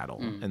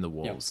Seattle and the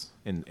Wolves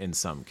in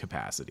some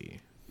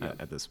capacity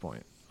at this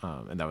point.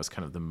 And that was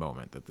kind of the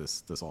moment that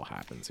this all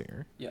happens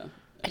here. Yeah.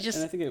 I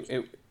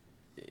think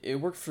it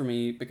worked for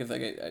me because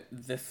like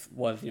this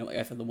was, like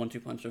I said, the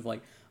 1-2 punch of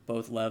like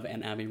both Lev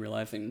and Abby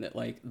realizing that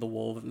like the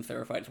wolves and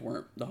Seraphites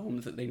weren't the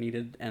homes that they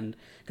needed, and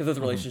because those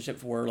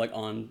relationships were like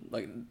on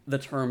like the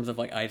terms of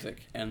like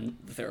Isaac and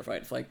the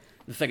Seraphites. Like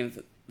the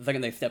second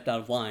they stepped out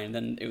of line,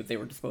 then they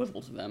were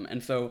disposable to them.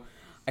 And so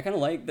I kind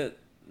of like that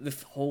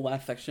this whole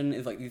last section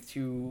is like these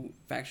two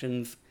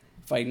factions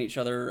fighting each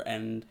other,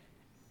 and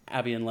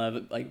Abby and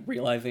Lev like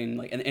realizing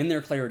like, and in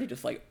their clarity,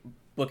 just like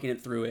booking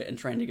it through it and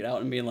trying to get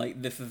out and being like,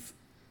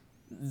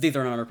 these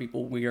are not our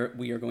people. We are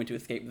going to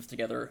escape this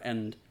together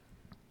and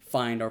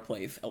find our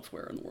place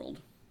elsewhere in the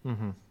world.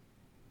 Mm-hmm.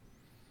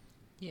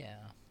 Yeah.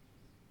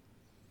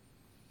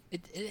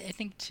 I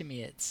think to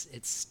me it's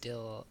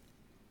still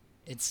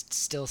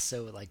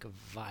so like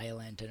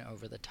violent and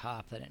over the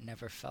top that it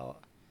never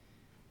felt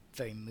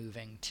very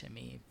moving to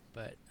me.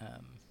 But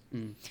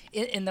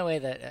in the way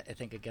that I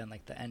think, again,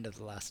 like the end of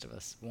The Last of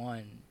Us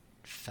 1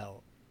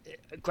 felt,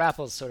 it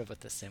grapples sort of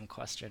with the same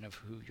question of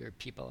who your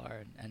people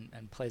are,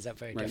 and plays out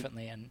very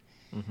differently, and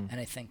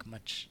I think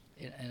much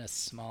in a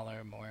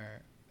smaller,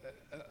 more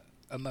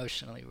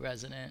emotionally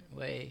resonant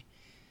way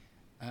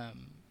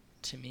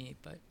to me.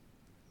 But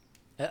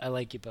I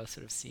like you both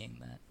sort of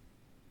seeing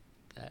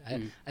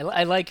that.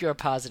 I like your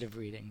positive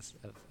readings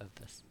of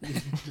this.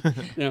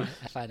 Yeah.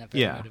 I find that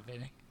very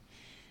motivating.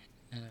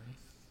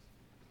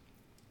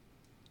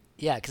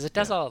 Yeah, because it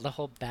does all, the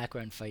whole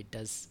background fight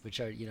does, which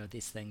are,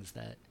 these things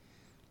that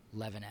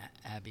Lev and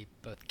Abby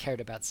both cared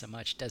about so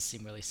much, does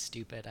seem really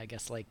stupid. I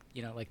guess like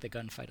the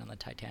gunfight on the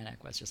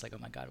Titanic was just like, oh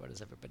my God, what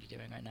is everybody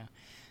doing right now?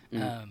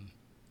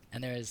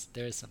 And there is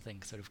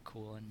something sort of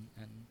cool and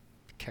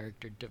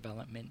character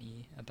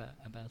development-y about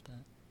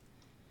that.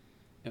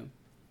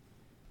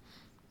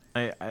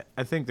 Yeah.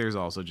 I think there's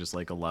also just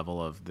like a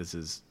level of, this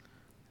is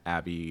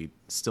Abby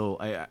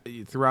still,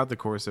 throughout the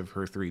course of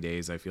her 3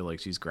 days, I feel like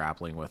she's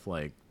grappling with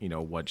like,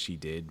 what she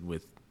did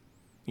with,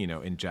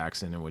 in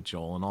Jackson and with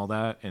Joel and all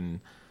that, and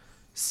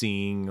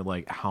seeing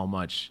like how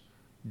much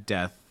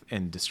death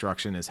and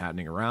destruction is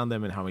happening around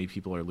them and how many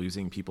people are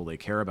losing people they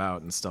care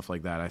about and stuff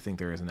like that. I think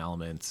there is an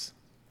element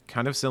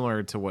kind of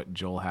similar to what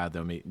Joel had,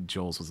 though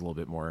Joel's was a little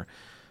bit more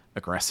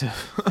aggressive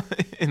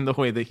in the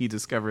way that he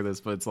discovered this,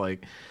 but it's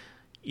like,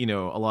 a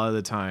lot of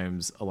the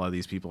times, a lot of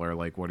these people are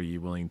like, what are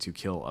you willing to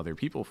kill other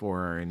people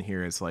for? And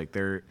here it's like,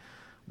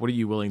 what are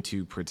you willing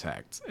to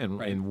protect?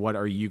 And what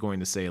are you going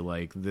to say,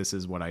 like, this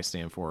is what I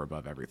stand for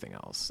above everything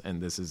else, and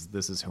this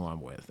is who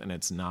I'm with. And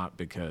it's not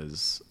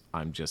because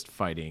I'm just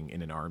fighting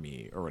in an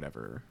army or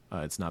whatever.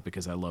 It's not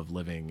because I love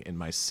living in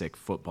my sick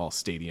football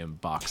stadium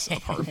box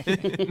apartment.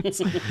 It's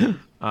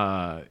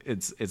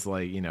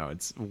like,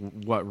 it's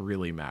what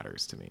really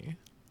matters to me.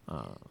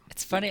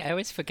 It's funny, I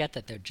always forget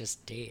that they're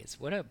just days.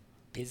 What a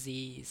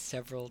busy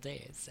several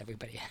days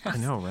everybody has. I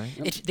know,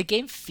 right? The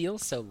game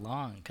feels so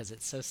long because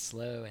it's so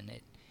slow, and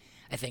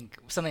I think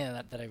something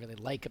that I really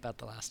like about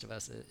The Last of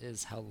Us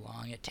is how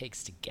long it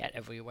takes to get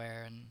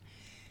everywhere, and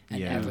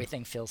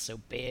everything feels so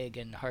big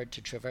and hard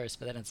to traverse.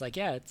 But then it's like,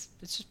 it's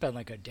just been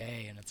like a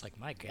day, and it's like,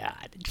 my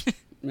God,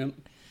 Yep.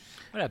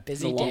 what a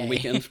busy it's a long day.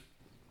 weekend.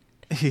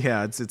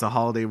 Yeah, it's a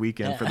holiday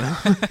weekend for them.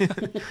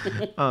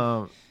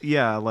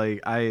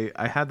 Like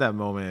I had that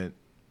moment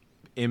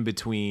in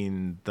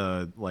between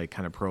the like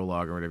kind of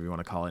prologue or whatever you want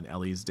to call it,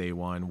 Ellie's day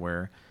one,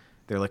 where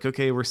they're like,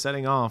 okay, we're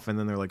setting off, and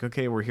then they're like,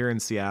 okay, we're here in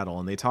Seattle,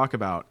 and they talk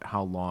about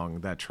how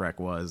long that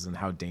trek was and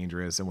how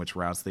dangerous and which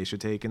routes they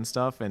should take and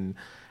stuff. And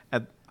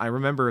I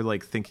remember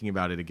like thinking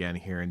about it again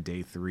here in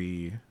day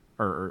 3,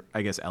 or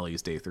I guess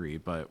Ellie's day 3,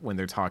 but when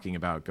they're talking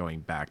about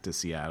going back to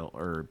Seattle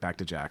or back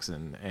to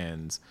Jackson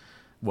and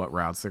what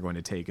routes they're going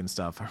to take and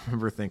stuff, I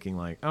remember thinking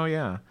like, oh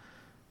yeah,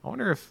 I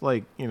wonder if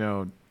like,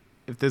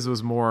 if this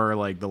was more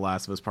like The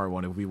Last of Us Part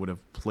 1, if we would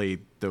have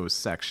played those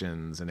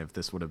sections, and if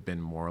this would have been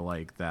more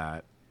like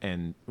that,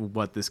 and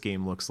what this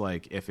game looks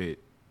like if it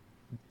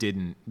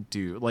didn't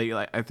do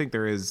like I think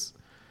it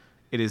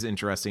is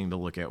interesting to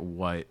look at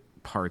what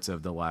parts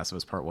of The Last of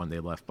Us Part 1 they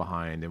left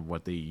behind and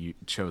what they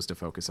chose to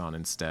focus on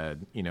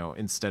instead.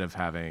 Instead of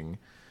having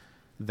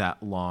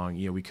that long,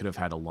 we could have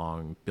had a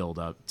long build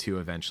up to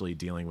eventually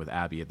dealing with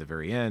Abby at the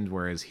very end,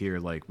 whereas here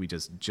like we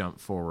just jump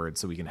forward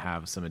so we can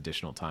have some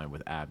additional time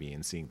with Abby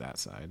and seeing that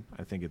side.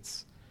 I think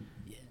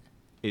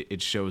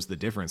it shows the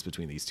difference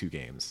between these two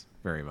games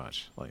very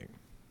much. Like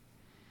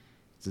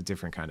it's a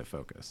different kind of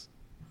focus.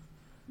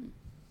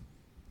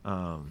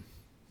 But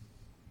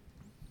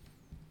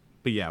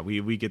yeah,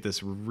 we get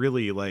this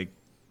really like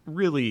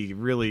really,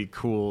 really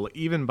cool,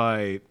 even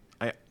by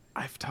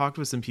I've talked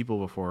with some people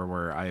before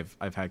where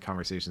I've had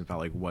conversations about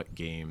like what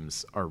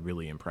games are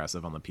really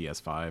impressive on the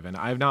PS5, and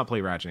I've not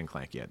played Ratchet and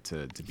Clank yet,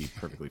 to be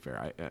perfectly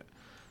fair. I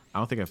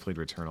don't think I've played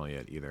Returnal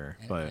yet either,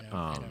 but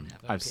I don't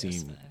have a I've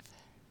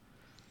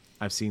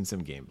PS5. seen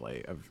some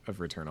gameplay of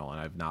Returnal, and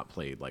I've not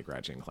played like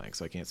Ratchet and Clank,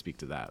 so I can't speak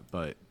to that.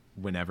 But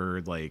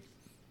whenever like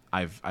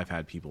I've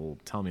had people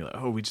tell me like,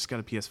 oh, we just got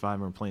a PS5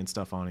 and we're playing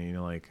stuff on it, and you're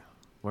like,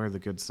 what are the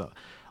good stuff?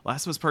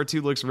 Last of Us Part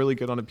 2 looks really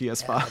good on a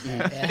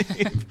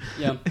PS5.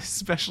 Yeah.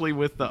 Especially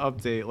with the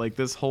update, like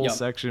this whole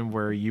section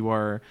where you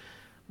are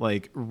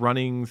like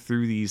running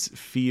through these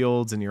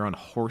fields, and you're on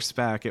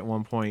horseback at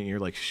one point, and you're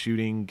like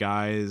shooting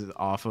guys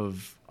off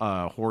of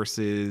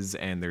horses,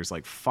 and there's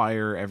like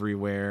fire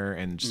everywhere,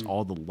 and just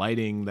all the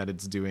lighting that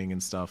it's doing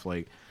and stuff.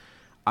 Like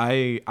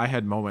I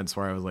had moments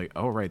where I was like,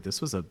 oh right,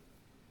 this was a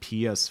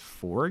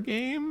PS4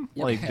 game.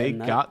 Yep. Like they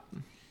And got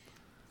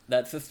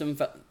that system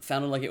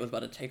sounded like it was about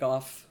to take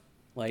off,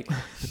 like in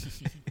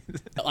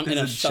Is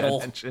a it shuttle.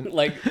 jet engine?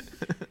 Like,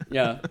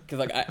 yeah, because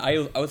like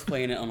I was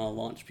playing it on a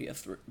launch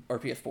PS3 or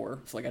PS4,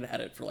 so like I'd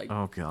had it for like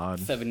oh god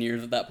 7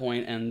 years at that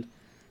point, and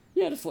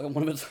yeah, just like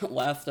one of its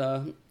last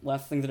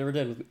things it ever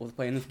did was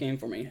playing this game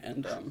for me,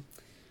 and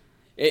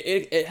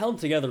it held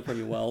together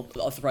pretty well,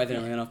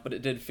 surprisingly enough. But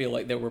it did feel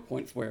like there were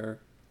points where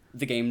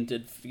the game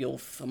did feel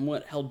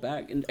somewhat held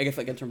back, and I guess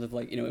like in terms of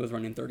like, you know, it was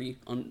running 30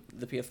 on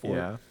the PS4,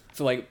 Yeah.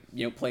 so like,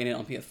 you know, playing it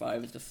on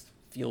PS5 it just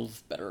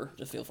feels better.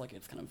 Just feels like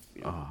it's kind of,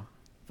 you know,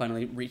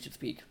 finally reached its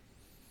peak.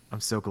 I'm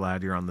so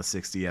glad you're on the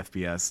 60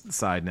 FPS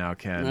side now,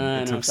 Ken.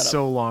 I It know, took shut up.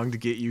 so long to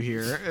get you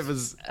here. It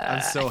was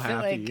I'm so I feel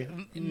happy.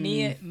 like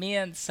me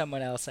and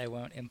someone else I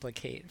won't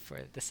implicate for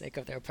the sake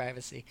of their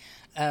privacy,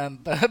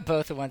 but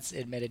both once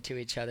admitted to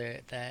each other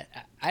that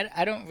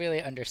I don't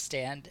really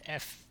understand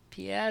FPS.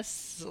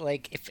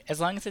 Like, if as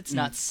long as it's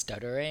not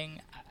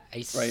stuttering, I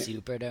Right.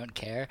 super don't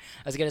care.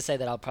 I was gonna say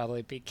that I'll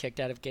probably be kicked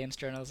out of games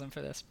journalism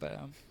for this, but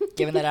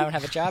given that I don't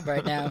have a job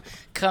right now,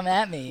 come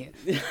at me,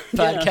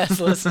 podcast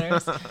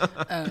listeners.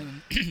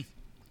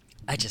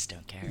 I just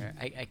don't care.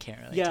 I can't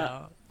really Yeah.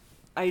 tell.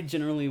 I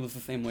generally was the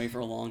same way for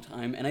a long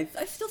time, and I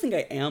still think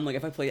I am. Like,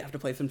 if I have to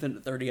play something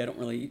at 30, I don't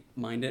really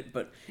mind it,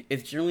 but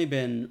it's generally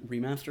been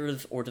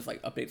remasters or just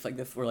like updates like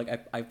this where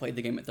like I played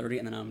the game at 30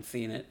 and then I'm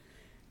seeing it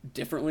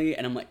differently,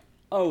 and I'm like,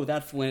 oh,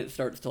 that's when it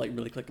starts to like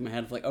really click in my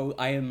head. It's like, oh,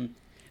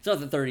 it's not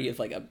that 30 is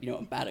like a, you know,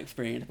 a bad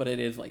experience, but it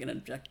is like an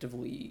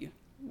objectively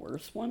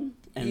worse one.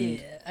 And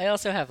Yeah, I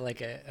also have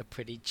like a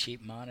pretty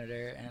cheap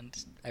monitor,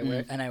 and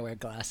I wear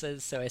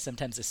glasses, so I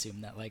sometimes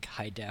assume that like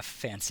high def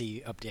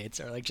fancy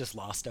updates are like just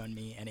lost on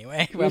me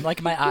anyway. Where I'm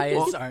like, my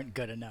eyes aren't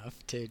good enough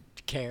to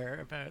care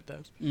about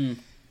those.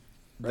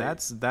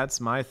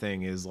 That's my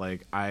thing, is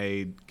like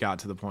I got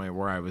to the point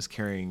where I was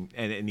carrying,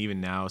 and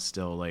even now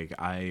still, like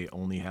I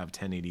only have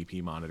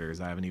 1080p monitors.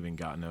 I haven't even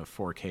gotten a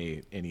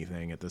 4K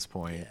anything at this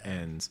point.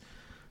 And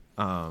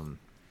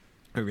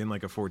or even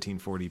like a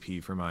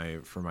 1440p for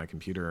my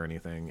computer or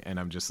anything. And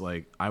I'm just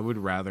like, I would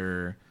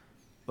rather,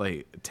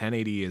 like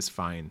 1080 is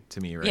fine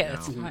to me right now. Yeah,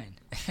 it's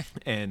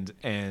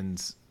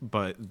fine.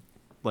 But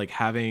like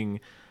having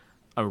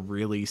a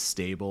really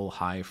stable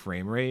high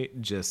frame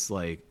rate just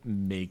like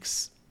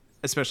makes,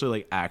 especially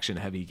like action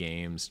heavy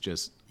games,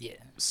 just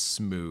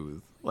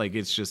smooth. Like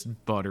it's just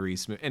buttery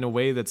smooth in a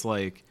way that's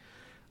like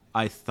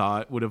I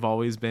thought would have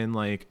always been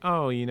like,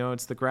 oh, you know,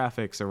 it's the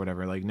graphics or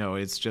whatever. Like, no,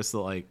 it's just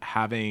like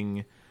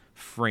having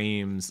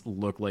frames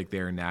look like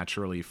they're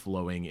naturally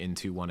flowing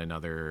into one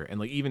another. And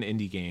like even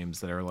indie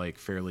games that are like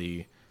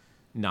fairly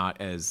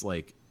not as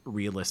like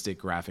realistic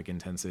graphic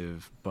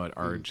intensive, but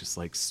are just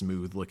like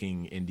smooth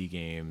looking indie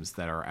games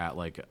that are at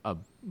like a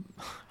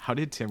how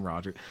did Tim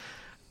Rogers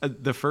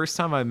the first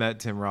time I met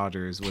Tim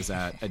Rogers was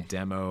at a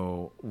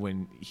demo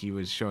when he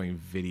was showing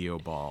Video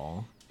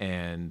Ball,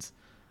 and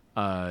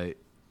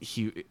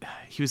he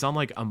was on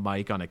like a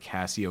mic on a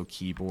Casio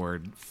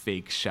keyboard,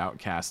 fake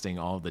shoutcasting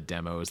all the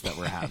demos that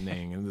were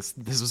happening. And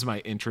this was my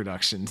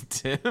introduction to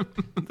Tim.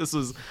 This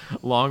was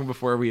long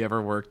before we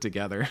ever worked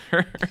together.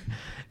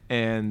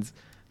 And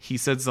he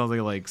said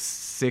something like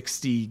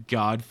 60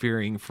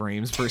 God-fearing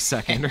frames per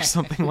second or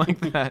something like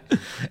that.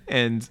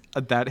 And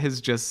that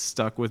has just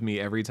stuck with me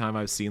every time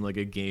I've seen like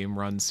a game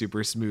run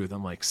super smooth.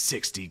 I'm like,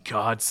 60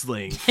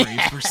 God-slaying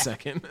frames per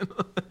second.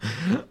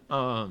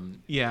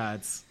 Yeah,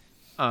 it's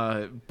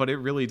but it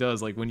really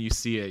does, like when you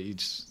see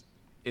it,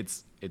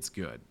 it's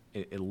good.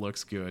 It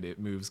looks good, it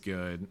moves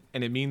good,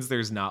 and it means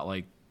there's not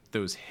like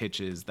those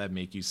hitches that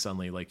make you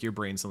suddenly like your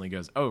brain suddenly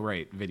goes, oh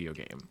right, video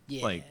game.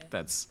 Like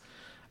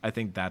I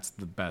think that's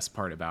the best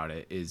part about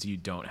it, is you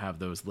don't have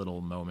those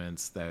little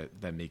moments that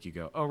make you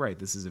go, oh right,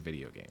 this is a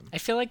video game. I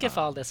feel like if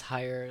all this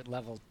higher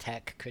level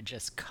tech could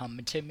just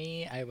come to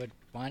me, I would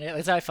want it.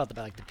 That's how I felt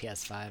about like the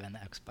PS5 and the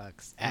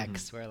Xbox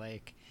X, where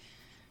like,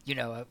 you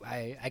know,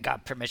 I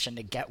got permission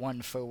to get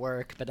one for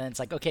work, but then it's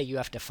like, okay, you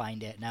have to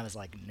find it. And I was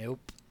like,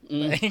 nope.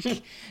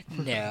 Like,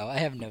 no, I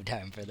have no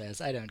time for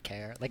this. I don't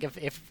care. Like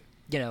if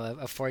you know,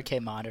 a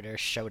 4K monitor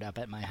showed up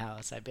at my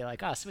house, I'd be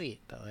like, oh, sweet.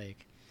 But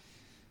like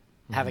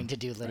having to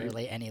do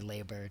literally any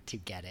labor to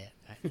get it,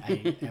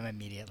 I am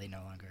immediately no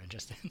longer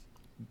interested.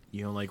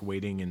 You know, like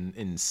waiting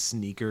in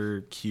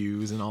sneaker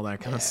queues and all that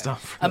kind of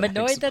stuff. I'm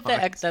annoyed that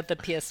Xbox. the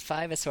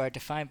PS5 is so hard to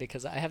find,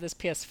 because I have this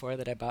PS4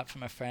 that I bought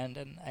from a friend,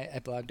 and I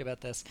blogged about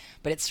this,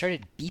 but it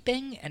started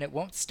beeping and it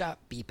won't stop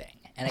beeping,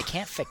 and I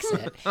can't fix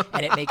it,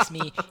 and it makes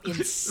me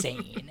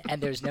insane,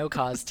 and there's no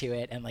cause to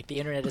it, and like the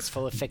internet is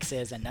full of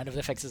fixes and none of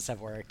the fixes have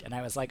worked, and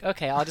I was like,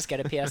 okay, I'll just get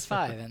a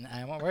PS5 and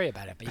I won't worry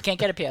about it. But you can't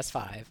get a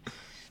PS5.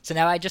 So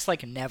now I just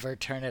like never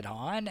turn it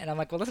on, and I'm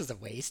like, well, this is a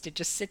waste. It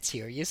just sits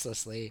here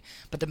uselessly.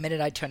 But the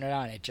minute I turn it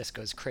on, it just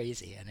goes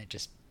crazy, and it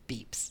just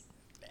beeps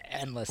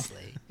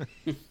endlessly.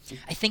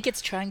 I think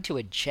it's trying to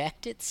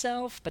eject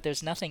itself, but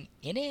there's nothing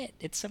in it.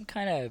 It's some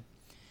kind of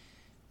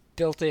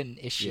built-in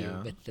issue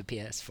with the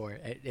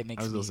PS4. It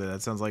makes I was gonna say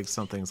that sounds like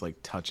something's like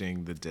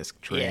touching the disc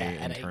tray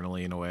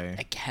internally in a way.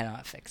 I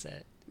cannot fix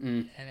it,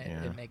 and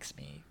it makes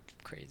me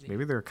crazy.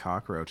 Maybe there are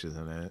cockroaches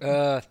in it.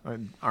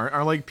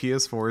 Are like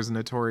PS4s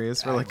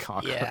notorious for like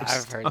cockroaches? Yeah,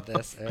 I've heard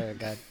this. Oh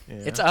god,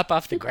 it's up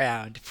off the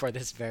ground for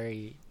this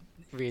very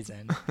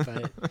reason.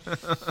 But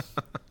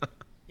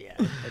yeah,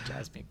 it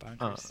drives me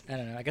bonkers. I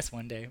don't know. I guess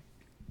one day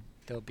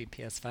there'll be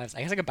PS5s.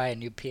 I guess I could buy a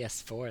new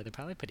PS4. They're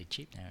probably pretty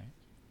cheap now, right?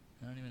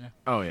 I don't even know.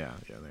 Oh yeah,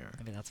 they are.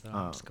 Maybe that's what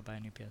I'll just go buy a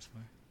new PS4.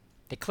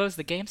 They closed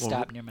the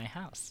GameStop near my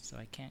house, so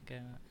I can't go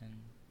and.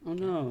 Oh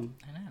no!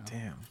 I know.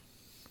 Damn.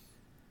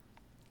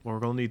 Well, we're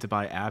gonna need to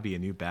buy Abby a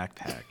new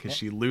backpack because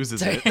she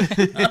loses it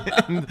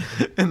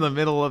in the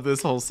middle of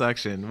this whole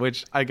section.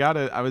 Which I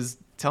was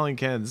telling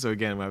Ken. So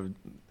again,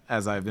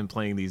 as I've been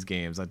playing these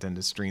games, I tend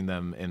to stream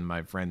them in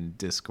my friend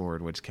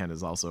Discord, which Ken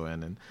is also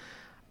in.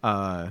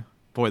 And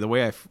boy, the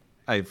way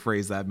I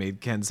phrased that made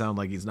Ken sound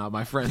like he's not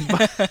my friend.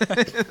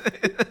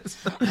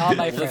 All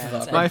my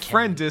friends. My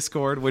friend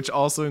Discord, which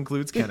also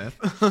includes Kenneth.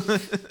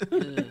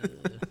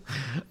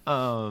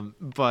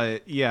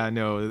 But yeah,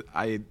 no,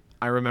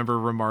 I remember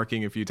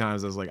remarking a few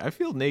times, I was like, I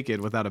feel naked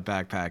without a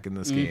backpack in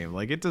this game.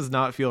 Like, it does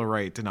not feel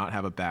right to not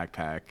have a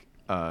backpack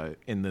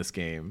in this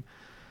game.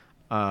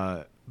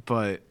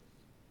 But,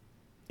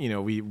 you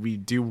know, we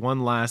do one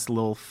last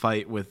little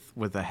fight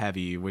with a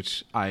heavy,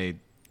 which I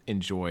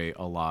enjoy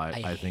a lot.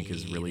 I think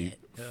is really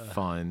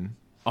fun.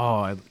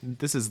 Oh,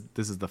 this is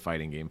the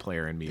fighting game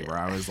player in me where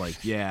I was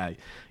like, yeah,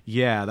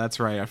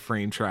 that's right. I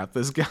frame trapped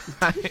this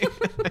guy.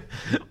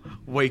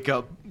 Wake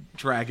up,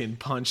 dragon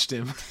punched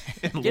him.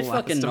 In It's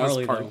Last fucking of Us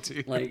gnarly though. Part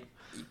 2. Like,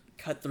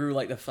 cut through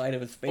like the side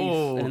of his face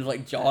and his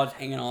like jaws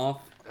hanging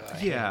off.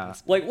 Yeah.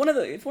 Like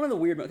it's one of the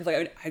weird because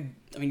like I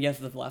mean yes,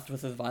 The Last of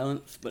Us is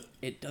violence, but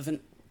it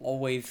doesn't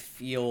always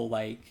feel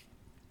like.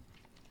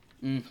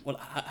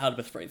 How to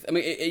best phrase? I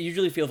mean, it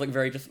usually feels like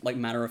very just like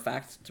matter of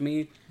fact to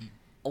me,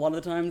 a lot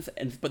of the times.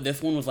 But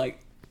this one was like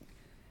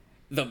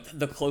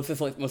the closest,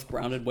 like most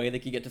grounded way they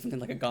could get to something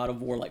like a God of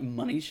War like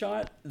money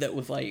shot that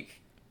was like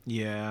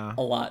a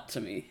lot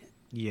to me.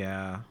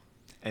 Yeah.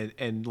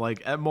 And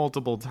like at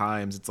multiple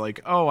times it's like,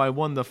 oh, I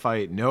won the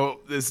fight.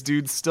 Nope, this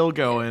dude's still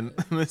going.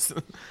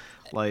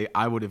 Like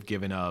I would have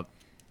given up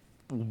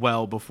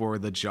well before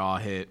the jaw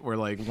hit, where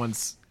like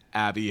once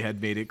Abby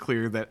had made it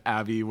clear that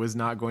Abby was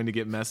not going to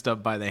get messed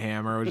up by the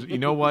hammer. You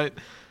know what?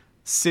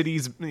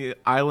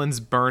 Islands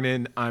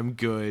burning, I'm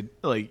good.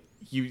 Like,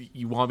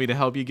 you want me to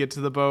help you get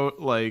to the boat?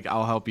 Like,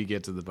 I'll help you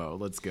get to the boat.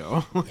 Let's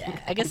go. Yeah,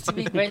 I guess to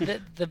me, right,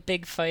 the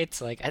big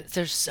fights, like,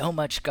 there's so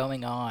much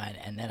going on,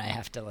 and then I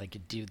have to, like,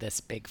 do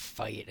this big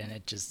fight, and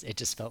it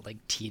just felt,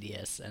 like,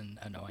 tedious and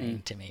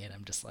annoying to me, and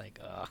I'm just like,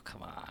 oh,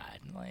 come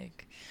on.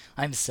 Like,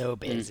 I'm so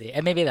busy.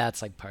 And maybe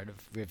that's, like, part of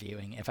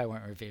reviewing. If I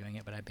weren't reviewing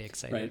it, but I'd be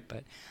excited. Right.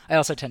 But I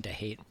also tend to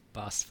hate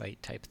boss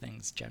fight type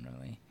things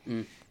generally.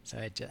 So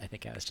I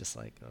think I was just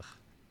like, ugh,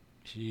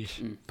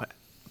 sheesh.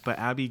 But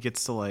Abby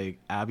gets to like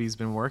Abby's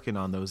been working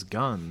on those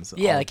guns.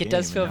 Yeah, like it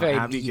does feel very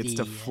Abby meaty gets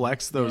to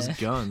flex those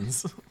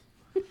guns.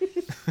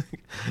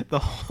 the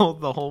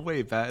whole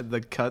way back, the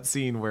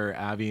cutscene where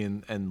Abby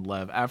and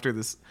Lev, after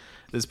this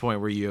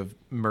point where you have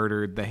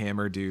murdered the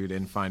hammer dude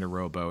and find a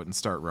rowboat and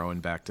start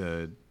rowing back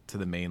to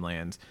the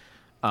mainland,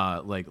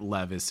 like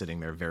Lev is sitting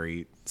there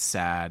very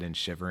sad and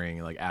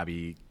shivering. Like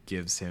Abby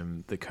gives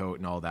him the coat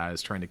and all that,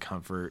 is trying to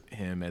comfort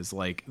him as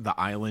like the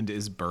island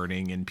is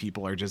burning and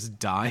people are just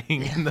dying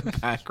in the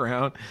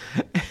background.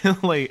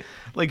 And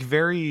like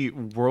very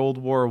World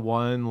War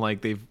One.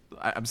 Like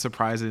I'm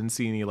surprised I didn't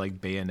see any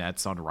like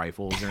bayonets on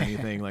rifles or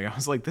anything. Like I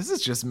was like, this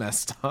is just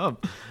messed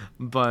up.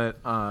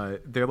 But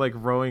they're like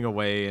rowing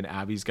away and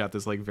Abby's got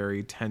this like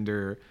very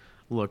tender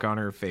look on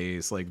her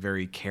face, like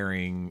very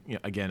caring, you know,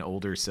 again,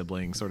 older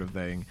sibling sort of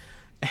thing.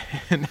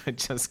 And I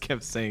just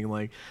kept saying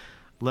like,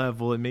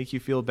 Lev, will it make you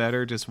feel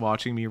better just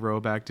watching me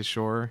row back to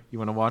shore? You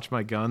want to watch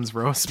my guns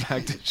row us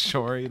back to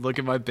shore? You look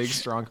at my big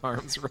strong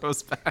arms row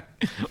us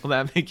back. Will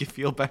that make you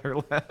feel better,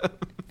 Lev?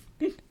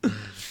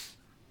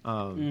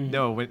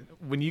 No,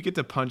 when you get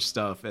to punch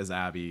stuff as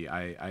Abby,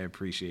 I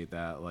appreciate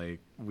that.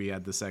 Like we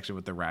had the section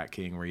with the Rat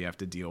King where you have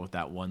to deal with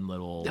that one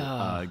little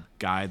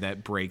guy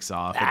that breaks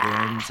off at the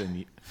ends,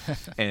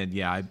 and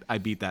yeah, I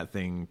beat that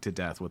thing to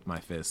death with my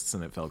fists,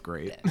 and it felt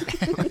great.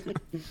 That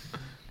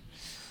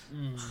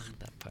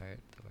part,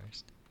 the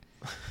worst.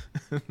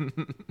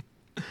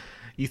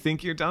 You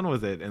think you're done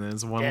with it, and then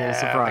there's one little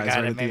surprise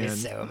right at the end.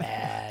 So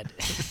mad.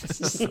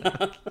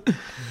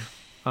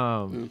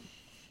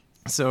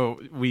 So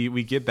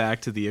we get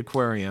back to the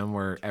aquarium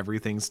where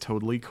everything's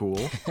totally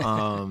cool.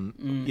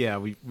 Yeah,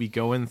 we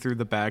go in through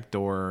the back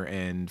door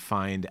and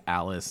find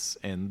Alice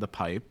and the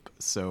pipe.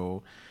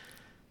 So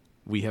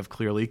we have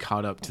clearly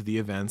caught up to the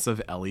events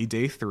of Ellie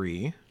Day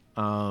 3.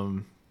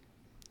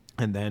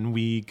 And then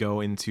we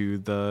go into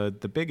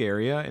the big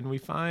area and we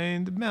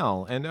find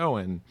Mel and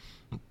Owen,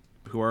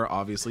 who are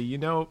obviously,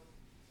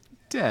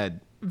 dead.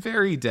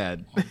 very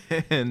dead.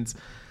 And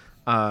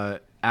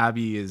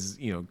Abby is,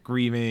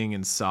 grieving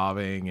and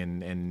sobbing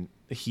and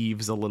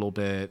heaves a little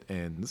bit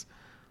and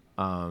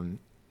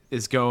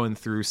is going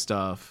through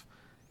stuff.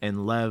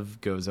 And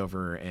Lev goes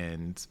over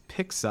and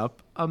picks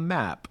up a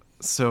map.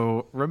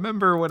 So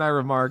remember when I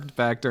remarked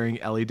back during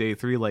Ellie Day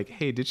 3, like,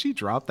 hey, did she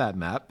drop that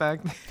map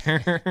back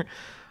there?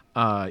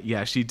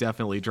 Yeah, she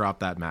definitely dropped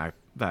that map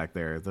back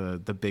there.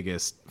 The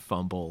biggest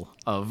fumble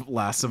of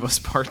Last of Us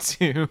Part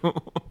 2.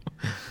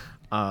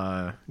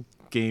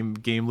 Game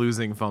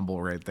losing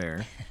fumble right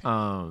there.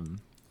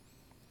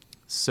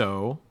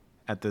 So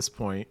at this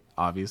point,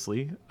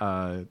 obviously,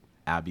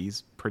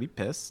 Abby's pretty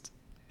pissed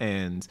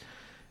and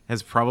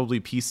has probably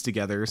pieced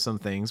together some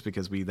things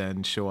because we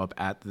then show up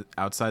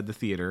outside the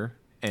theater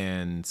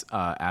and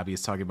Abby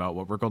is talking about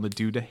what we're going to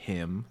do to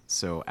him.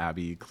 So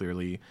Abby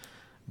clearly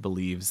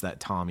believes that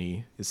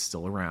Tommy is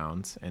still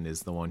around and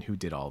is the one who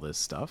did all this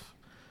stuff.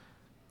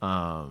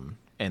 And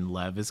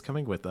Lev is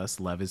coming with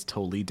us. Lev is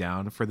totally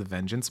down for the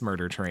vengeance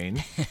murder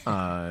train.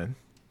 Lev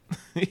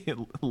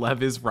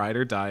is ride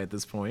or die at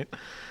this point.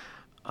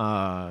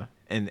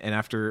 And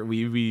after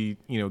we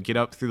get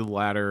up through the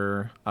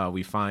ladder,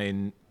 we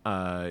find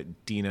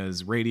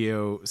Dina's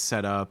radio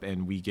set up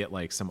and we get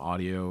like some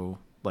audio,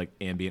 like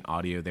ambient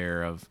audio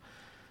there of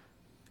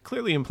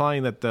clearly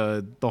implying that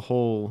the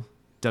whole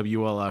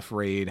WLF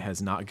raid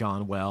has not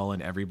gone well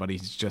and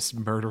everybody's just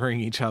murdering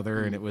each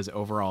other and it was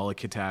overall a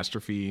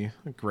catastrophe.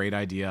 Great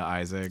idea,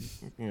 Isaac.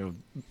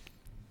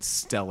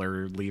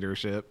 Stellar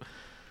leadership.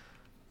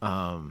 We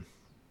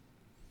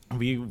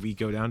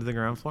go down to the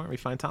ground floor and we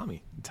find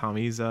Tommy.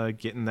 Tommy's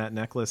getting that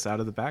necklace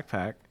out of the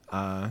backpack.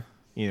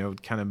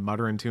 Kind of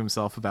muttering to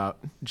himself about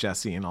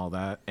Jesse and all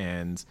that.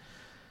 And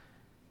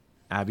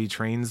Abby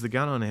trains the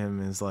gun on him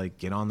and is like,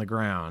 get on the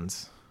ground.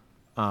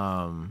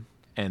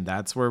 And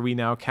that's where we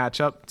now catch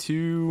up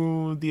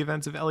to the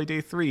events of Ellie Day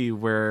 3,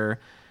 where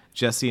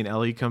Jesse and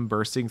Ellie come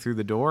bursting through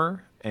the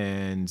door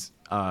and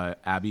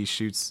Abby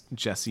shoots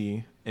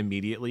Jesse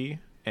immediately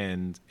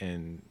and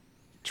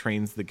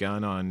trains the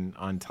gun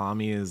on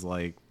Tommy, is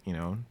like,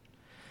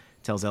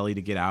 tells Ellie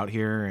to get out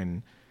here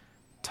and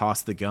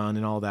toss the gun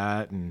and all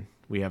that. And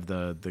we have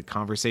the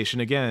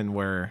conversation again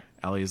where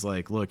Ellie's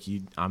like, look,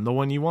 I'm the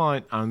one you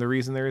want. I'm the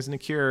reason there isn't a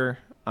cure.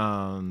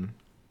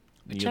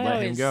 Which you I let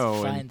always him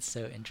go. find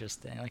so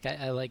interesting. Like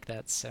I like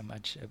that so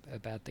much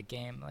about the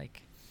game.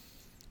 Like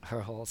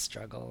her whole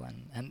struggle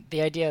and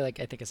the idea, like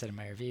I think I said in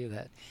my review,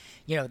 that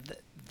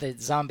the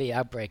zombie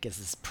outbreak is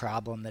this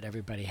problem that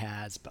everybody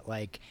has, but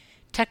like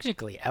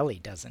technically Ellie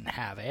doesn't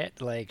have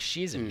it. Like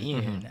she's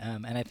immune.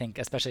 And I think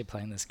especially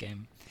playing this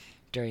game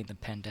during the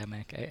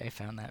pandemic, I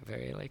found that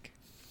very like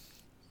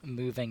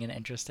moving and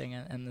interesting.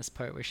 And this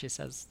part where she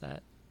says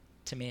that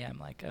to me, I'm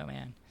like, oh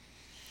man,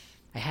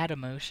 I had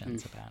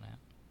emotions about it.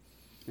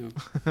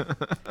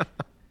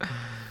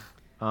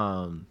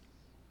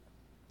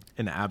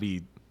 And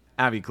Abby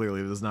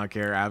clearly does not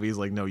care. Abby's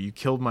like, no, you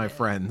killed my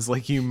friends.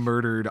 Like you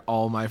murdered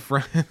all my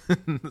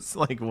friends.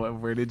 Like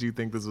where did you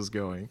think this was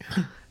going?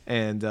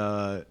 And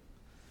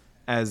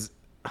as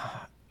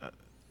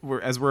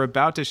we're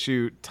about to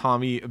shoot,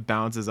 Tommy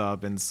bounces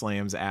up and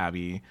slams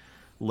Abby.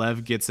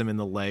 Lev gets him in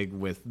the leg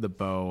with the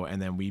bow,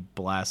 and then we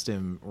blast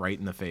him right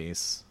in the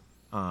face.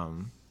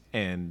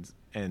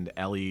 And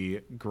Ellie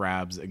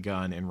grabs a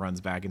gun and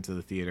runs back into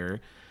the theater.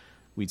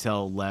 We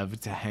tell Lev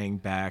to hang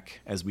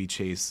back as we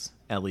chase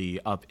Ellie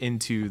up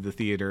into the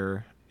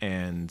theater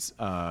and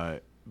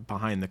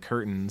behind the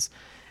curtains.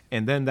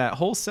 And then that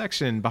whole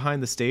section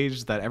behind the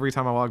stage that every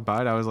time I walked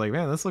by it, I was like,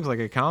 man, this looks like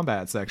a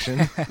combat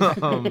section.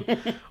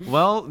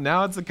 Well,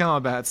 now it's a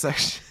combat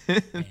section.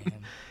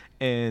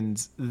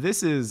 And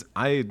this is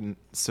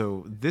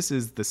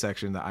the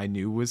section that I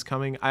knew was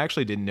coming. I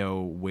actually didn't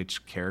know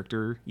which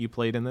character you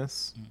played in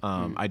this.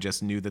 I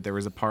just knew that there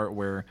was a part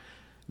where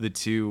the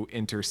two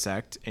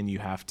intersect and you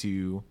have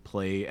to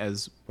play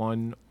as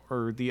one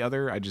or the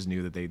other. I just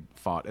knew that they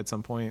fought at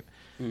some point.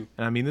 And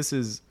I mean,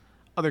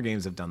 other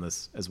games have done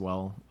this as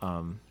well.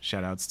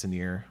 Shout outs to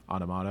Nier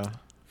Automata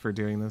for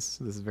doing this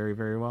very,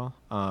 very well.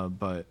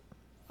 But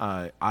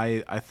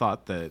I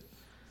thought that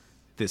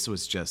this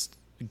was just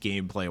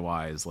gameplay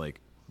wise like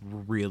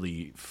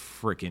really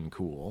freaking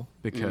cool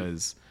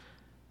because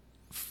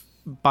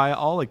by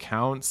all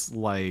accounts,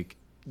 like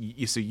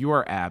so you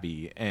are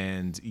Abby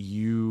and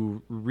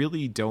you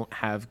really don't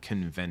have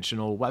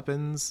conventional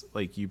weapons.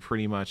 Like you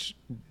pretty much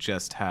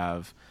just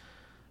have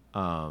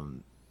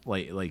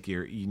like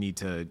you need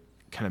to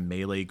kind of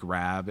melee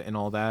grab and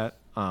all that.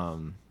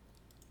 And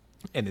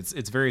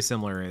it's very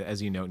similar,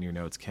 as you note in your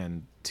notes,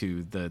 Ken,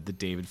 to the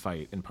David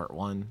fight in part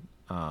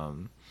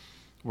 1.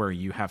 Where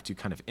you have to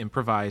kind of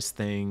improvise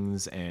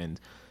things and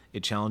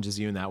it challenges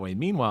you in that way.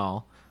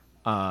 Meanwhile,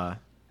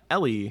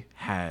 Ellie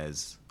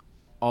has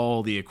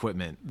all the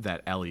equipment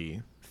that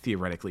Ellie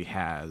theoretically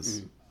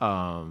has,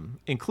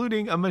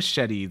 including a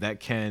machete that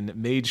Ken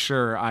made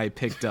sure I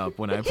picked up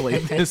when I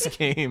played this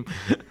game.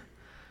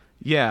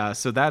 Yeah,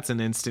 so that's an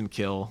instant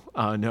kill,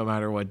 no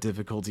matter what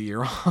difficulty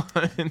you're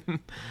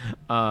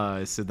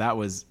on. So that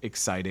was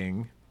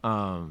exciting.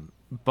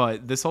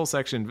 But this whole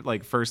section,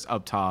 like first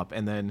up top,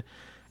 and then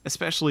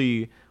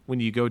especially when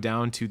you go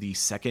down to the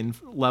second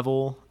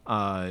level,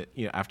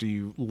 after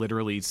you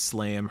literally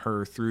slam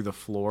her through the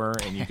floor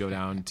and you go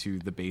down to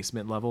the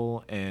basement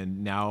level,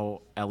 and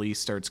now Ellie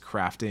starts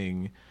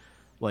crafting,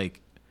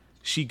 like,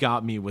 she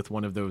got me with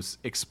one of those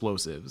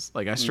explosives.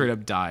 Like, I straight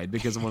up died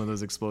because of one of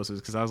those explosives,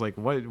 because I was like,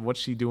 what's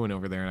she doing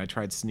over there? And I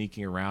tried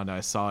sneaking around.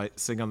 I saw it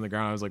sitting on the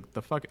ground. I was like,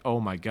 the fuck?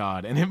 Oh my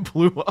God. And it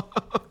blew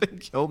up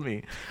and killed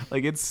me.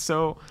 Like,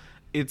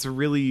 it's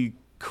really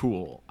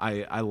cool.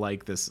 I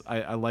like this.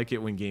 I like it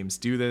when games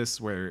do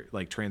this, where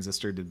like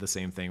Transistor did the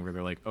same thing, where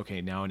they're like, okay,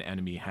 now an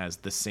enemy has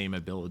the same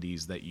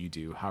abilities that you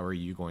do. How are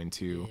you going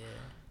to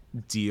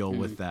deal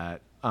with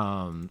that? Did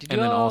you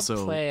and then all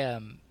also play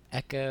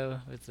Echo?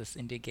 With this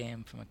indie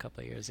game from a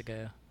couple of years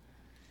ago.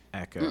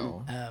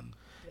 Echo.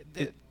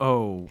 The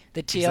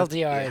The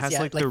TLDR it has is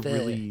like the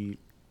really.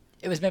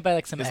 It was made by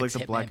like some It's like the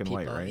ex-Hitman black and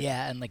people. white, right?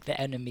 Yeah, and like the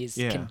enemies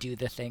Yeah. can do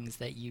the things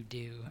that you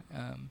do,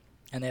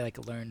 and they like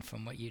learn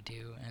from what you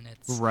do, and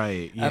it's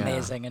Right. Yeah.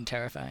 amazing and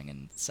terrifying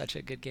and such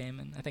a good game.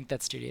 And I think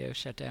that studio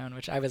shut down,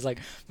 which I was like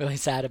really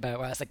sad about.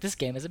 Where I was like, this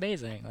game is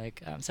amazing.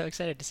 Like, I'm so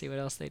excited to see what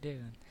else they do.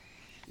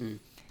 And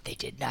they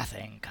did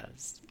nothing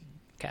because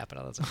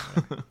capitalism.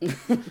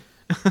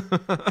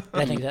 But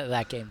I think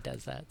that game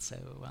does that so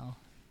well.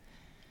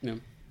 Yeah.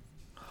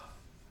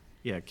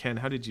 Yeah, Ken,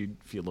 how did you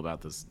feel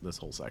about this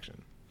whole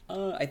section?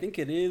 I think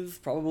it is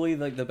probably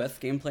like the best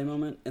gameplay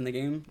moment in the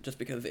game, just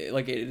because it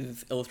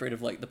is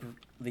illustrative, like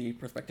the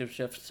perspective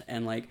shifts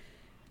and like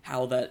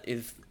how that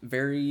is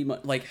very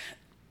much like.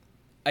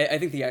 I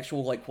think the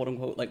actual like quote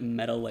unquote like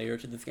meta layer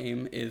to this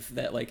game is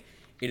that like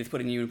it is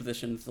putting you in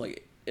positions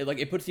like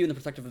it puts you in the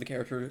perspective of the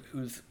character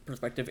whose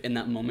perspective in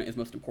that moment is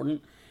most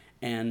important,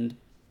 and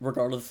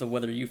regardless of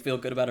whether you feel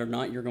good about it or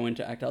not, you're going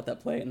to act out that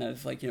play, and that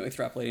is like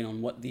extrapolating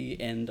on what the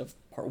end of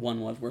part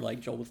 1 was, where like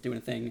Joel was doing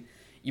a thing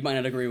you might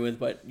not agree with,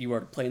 but you are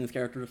playing this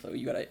character, so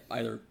you gotta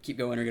either keep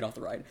going or get off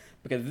the ride.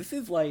 Because this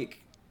is, like,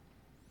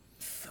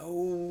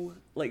 so,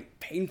 like,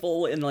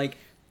 painful and, like,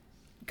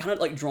 kind of,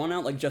 like, drawn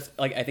out, like, just,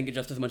 like, I think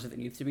just as much as it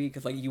needs to be,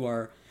 because, like, you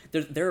are,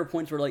 there are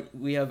points where, like,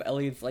 we have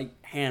Ellie's, like,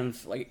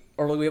 hands, like,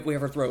 or we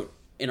have her throat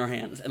in our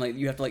hands, and, like,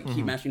 you have to, like,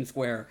 keep mashing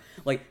square.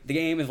 Like, the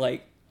game is,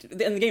 like,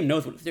 and the game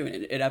knows what it's doing.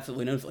 It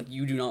absolutely knows, like,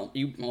 you do not,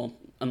 well,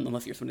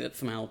 unless you're somebody that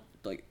somehow,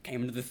 like,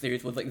 came into this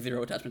series with, like,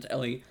 zero attachment to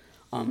Ellie,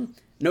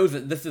 knows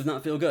that this does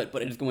not feel good,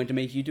 but it is going to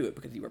make you do it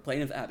because you are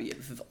playing as Abby.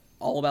 This is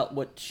all about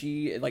what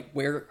she, like,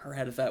 where her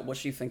head is at, what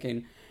she's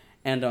thinking.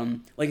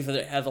 And, like I said,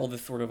 it has all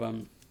this sort of,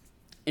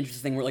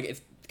 interesting thing where, like,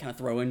 it's kind of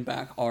throwing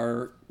back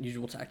our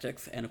usual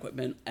tactics and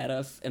equipment at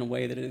us in a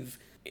way that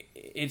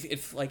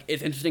it's like,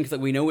 it's interesting because,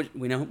 like,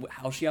 we know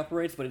how she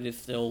operates, but it is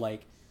still,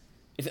 like,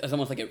 it's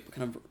almost like it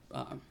kind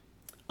of,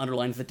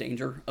 underlines the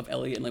danger of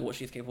Ellie and, like, what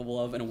she's capable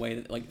of in a way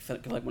that, like, cause,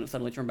 like when it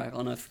suddenly turned back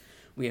on us,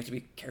 we have to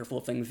be careful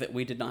of things that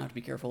we did not have to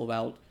be careful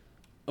about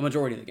a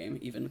majority of the game,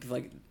 even because,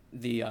 like,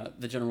 the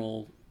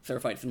general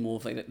Seraphites and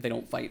Wolves, like, they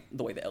don't fight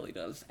the way that Ellie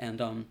does,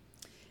 and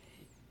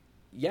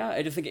yeah,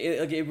 I just think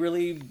it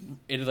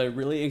is a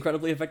really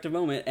incredibly effective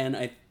moment, and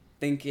I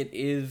think it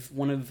is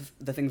one of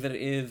the things that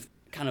it is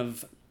kind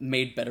of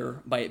made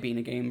better by it being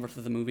a game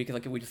versus a movie, because,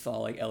 like, if we just saw,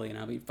 like, Ellie and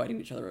Abby fighting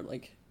each other,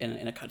 like,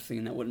 in a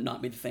cutscene, that would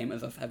not be the same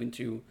as us having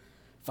to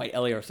fight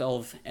Ellie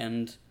ourselves.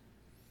 And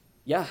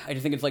yeah, I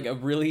just think it's, like, a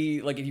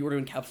really, like, if you were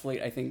to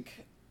encapsulate, I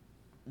think,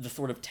 the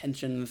sort of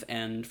tensions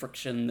and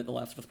friction that The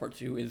Last of Us Part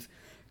 2 is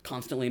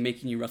constantly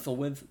making you wrestle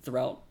with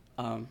throughout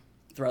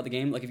the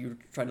game, like, if you were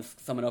to try to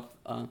sum it up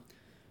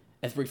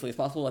as briefly as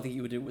possible, I think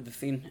you would do it with the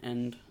scene,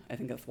 and I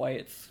think that's why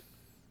it's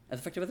as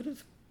effective as it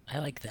is. I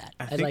like that.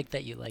 I like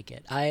that you like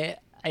it.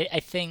 I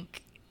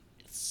think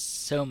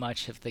so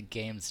much of the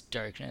game's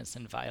darkness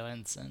and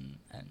violence and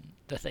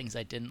the things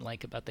I didn't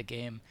like about the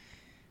game,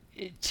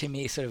 to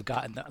me, sort of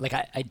got in the, like,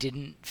 I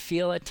didn't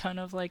feel a ton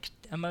of, like,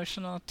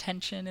 emotional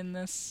tension in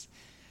this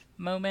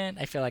moment.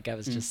 I feel like I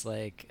was just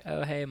like,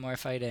 oh, hey, more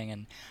fighting.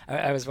 And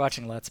I was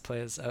watching Let's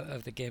Plays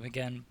of the game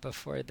again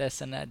before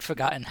this, and I'd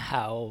forgotten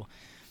how,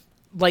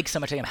 like so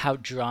much of the game, how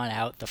drawn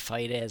out the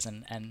fight is,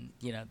 and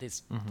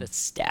these the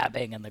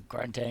stabbing and the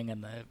grunting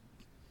and the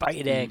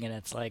biting, and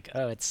it's like,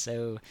 oh, it's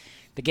so,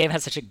 the game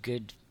has such a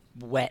good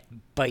wet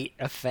bite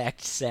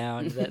effect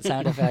sound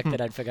effect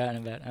that I'd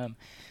forgotten about.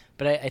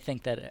 But I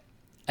think that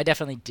I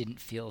definitely didn't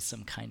feel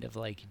some kind of,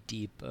 like,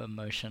 deep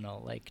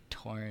emotional, like,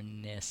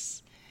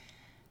 tornness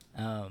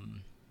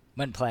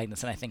when playing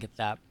this, and I think at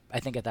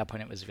that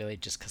point it was really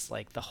just because,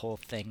 like, the whole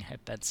thing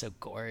had been so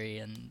gory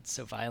and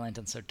so violent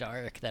and so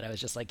dark that I was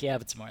just like, yeah,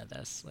 but it's more of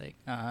this, like,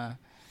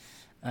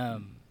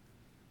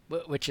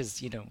 which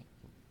is,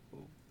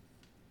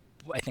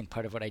 I think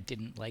part of what I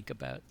didn't like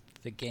about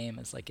the game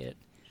is, like, it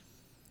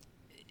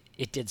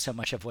did so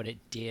much of what it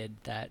did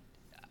that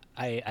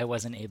I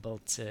wasn't able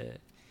to.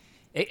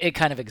 It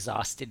kind of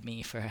exhausted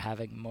me for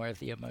having more of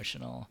the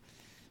emotional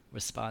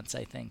response,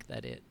 I think,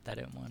 that it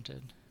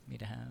wanted me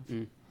to have.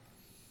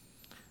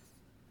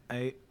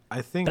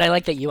 I think, But I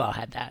like that you all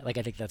had that. Like,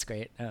 I think that's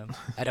great.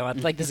 I don't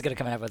want, like, this is gonna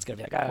come out. Everyone's gonna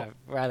be like, "Ah,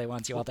 Riley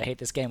wants you all to hate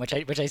this game," which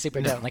I super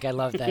don't. Like, I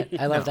love that.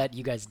 I love that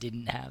you guys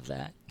didn't have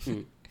that.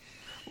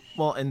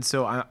 well, and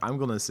so I'm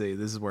gonna say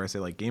this is where I say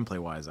like gameplay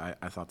wise, I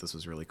thought this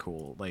was really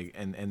cool. Like,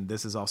 and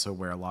this is also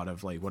where a lot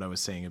of like what I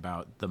was saying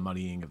about the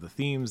muddying of the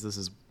themes. This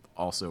is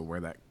also where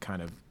that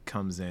kind of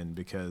comes in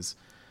because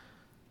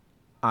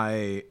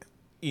I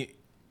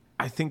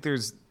think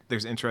there's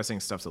interesting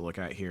stuff to look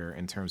at here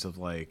in terms of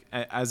like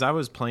as I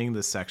was playing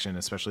this section,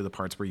 especially the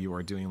parts where you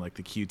are doing like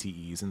the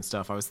QTEs and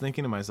stuff, I was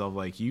thinking to myself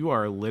like you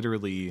are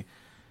literally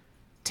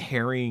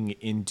tearing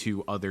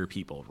into other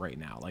people right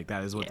now. Like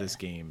that is what this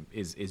game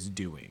is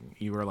doing.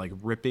 You are like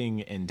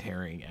ripping and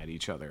tearing at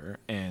each other,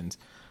 and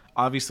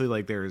obviously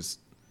like there's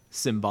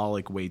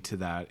symbolic weight to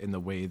that in the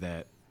way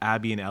that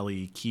Abby and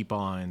Ellie keep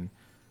on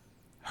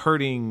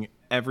hurting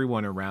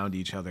everyone around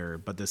each other,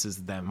 but this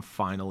is them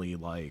finally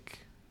like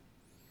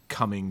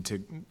coming to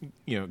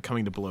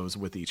blows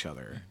with each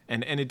other.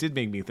 And it did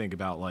make me think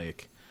about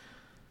like,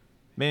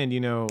 man,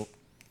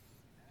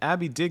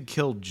 Abby did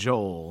kill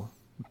Joel,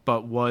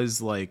 but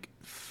was like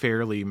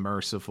fairly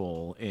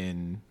merciful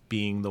in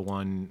being the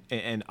one,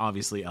 and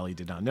obviously Ellie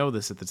did not know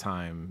this at the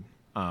time,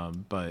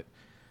 but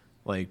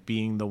like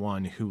being the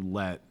one who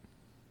let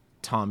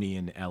Tommy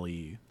and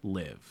Ellie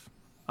live,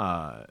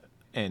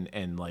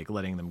 and like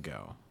letting them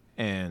go.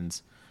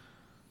 And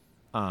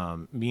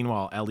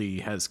meanwhile, Ellie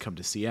has come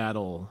to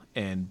Seattle,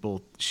 and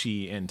both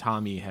she and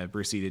Tommy have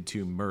proceeded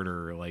to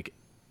murder like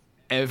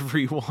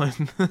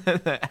everyone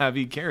that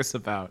Abby cares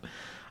about.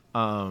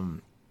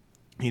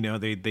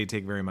 They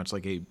take very much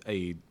like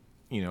a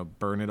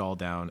burn it all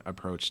down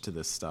approach to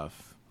this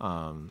stuff.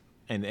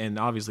 And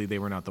obviously they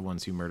were not the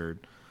ones who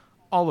murdered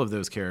all of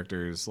those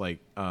characters. Like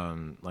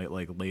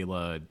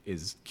Layla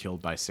is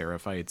killed by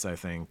Seraphites, I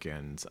think,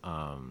 and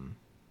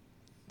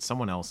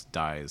someone else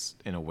dies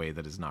in a way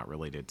that is not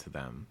related to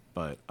them,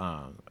 but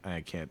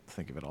I can't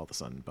think of it all of a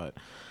sudden. But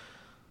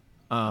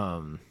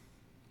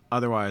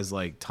otherwise,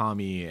 like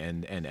Tommy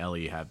and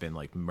Ellie have been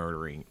like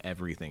murdering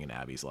everything in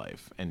Abby's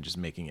life and just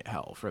making it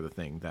hell for the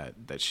thing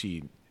that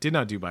she did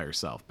not do by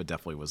herself, but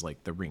definitely was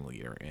like the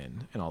ringleader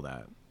in and all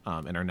that,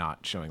 and are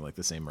not showing like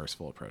the same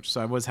merciful approach.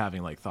 So I was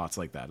having like thoughts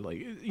like that,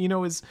 like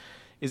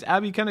is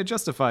Abby kind of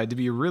justified to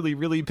be really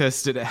really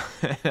pissed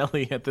at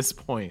Ellie at this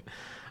point?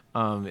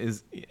 I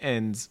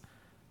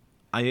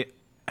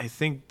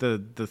think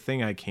the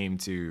thing I came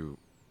to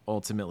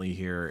ultimately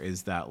here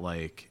is that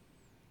like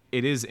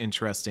it is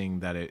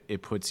interesting that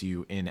it puts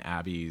you in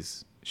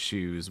Abby's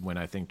shoes when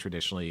I think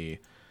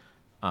traditionally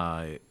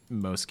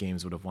most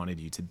games would have wanted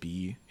you to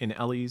be in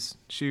Ellie's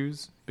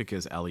shoes,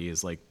 because Ellie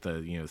is like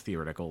the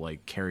theoretical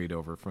like carried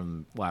over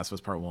from Last of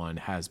Us Part 1,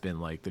 has been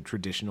like the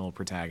traditional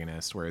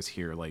protagonist, whereas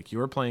here like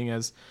you're playing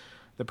as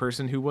the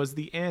person who was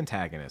the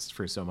antagonist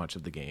for so much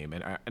of the game,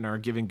 and are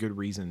given good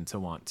reason to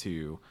want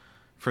to,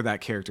 for that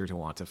character to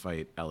want to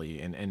fight Ellie.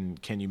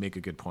 And can you make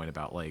a good point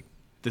about like,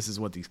 this is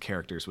what these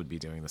characters would be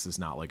doing. This is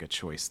not like a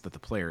choice that the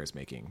player is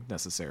making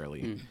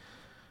necessarily.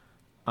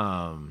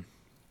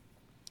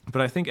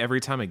 But I think every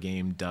time a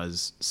game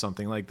does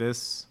something like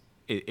this,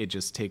 it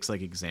just takes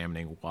like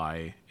examining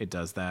why it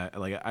does that.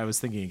 Like I was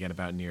thinking again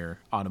about Nier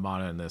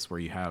Automata in this, where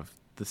you have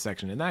the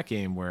section in that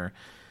game where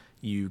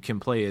you can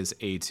play as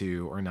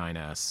A2 or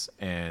 9S,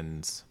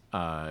 and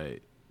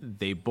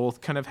they both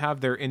kind of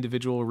have their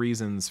individual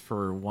reasons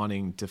for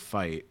wanting to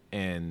fight.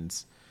 And,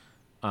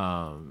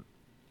 in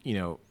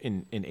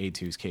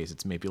A2's case,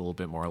 it's maybe a little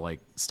bit more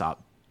like,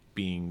 stop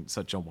being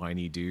such a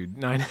whiny dude,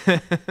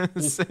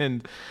 9S,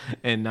 and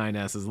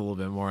 9S is a little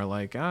bit more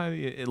like, a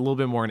little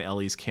bit more in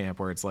Ellie's camp,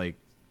 where it's like,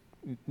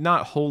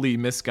 not wholly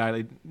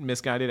misguided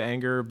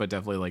anger, but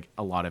definitely like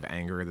a lot of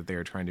anger that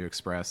they're trying to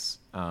express.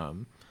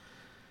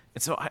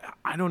 And so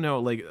I don't know,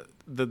 like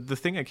the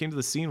thing I came to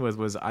the scene with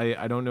was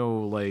I don't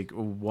know like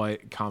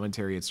what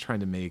commentary it's trying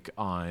to make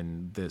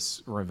on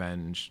this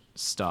revenge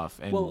stuff,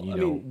 and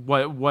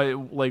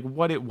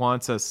what it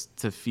wants us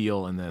to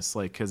feel in this,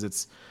 like, because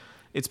it's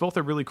both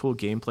a really cool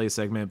gameplay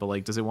segment, but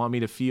like, does it want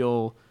me to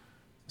feel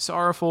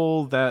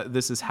sorrowful that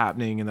this is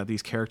happening and that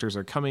these characters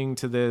are coming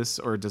to this,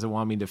 or does it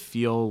want me to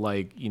feel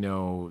like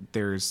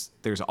there's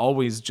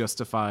always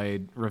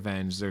justified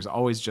revenge, there's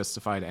always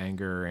justified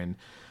anger, and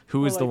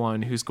who is the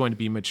one who's going to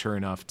be mature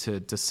enough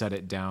to set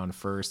it down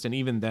first? And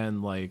even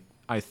then, like,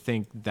 I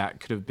think that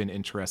could have been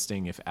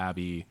interesting if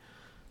Abby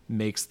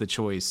makes the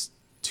choice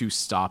to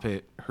stop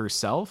it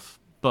herself.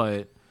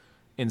 But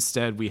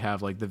instead we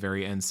have like the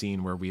very end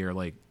scene where we are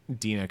like,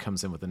 Dina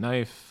comes in with a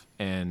knife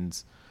and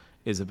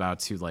is about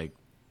to like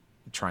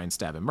try and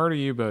stab and murder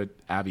you, but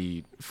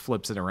Abby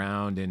flips it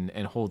around and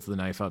holds the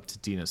knife up to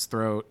Dina's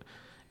throat.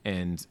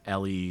 And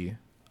Ellie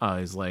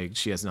is like,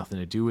 she has nothing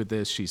to do with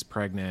this, she's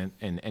pregnant.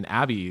 And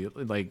Abby,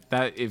 like,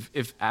 that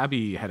if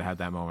Abby had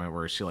that moment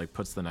where she like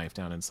puts the knife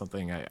down in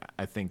something,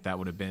 I think that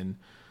would have been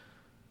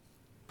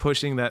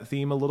pushing that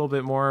theme a little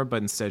bit more.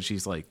 But instead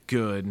she's like,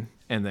 good,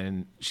 and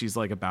then she's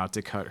like about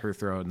to cut her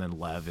throat, and then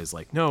Lev is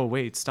like, no,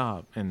 wait,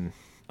 stop. And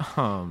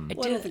I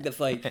don't think that's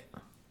like,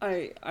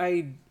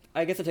 I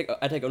I guess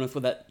I take onus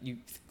with that. You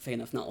saying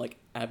that's not like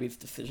Abby's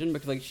decision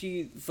because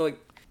like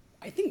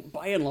I think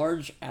by and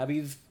large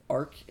Abby's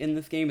arc in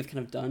this game is kind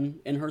of done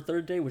in her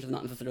third day, which is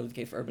not necessarily the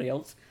case for everybody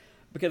else,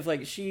 because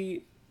like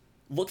she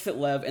looks at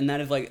Lev and that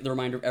is like the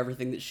reminder of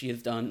everything that she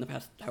has done in the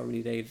past however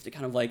many days to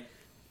kind of like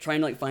trying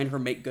to like find her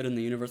make good in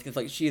the universe because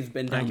like she has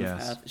been down this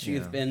path. She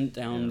has been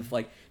down with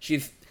like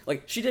she's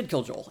like she did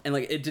kill Joel and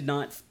like it did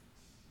not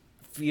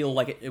feel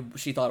like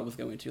she thought it was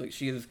going to. Like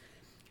she has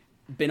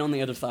been on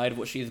the other side of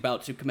what she is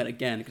about to commit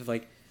again because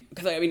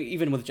I mean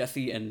even with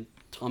Jesse and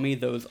Tommy,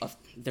 there's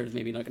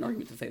maybe like an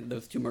argument to say that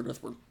those two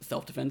murders were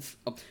self-defense,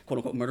 quote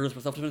unquote murders were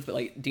self-defense, but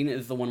like Dina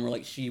is the one where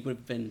like she would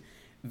have been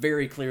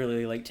very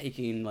clearly like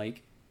taking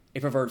like a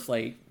perverse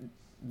like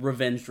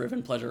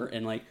revenge-driven pleasure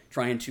and like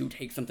trying to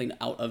take something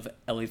out of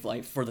Ellie's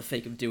life for the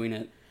sake of doing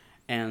it,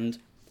 and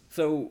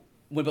so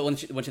when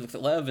she looks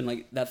at Lev and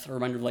like that's her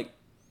reminder of like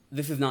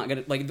this is not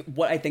gonna like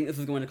what I think this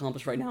is going to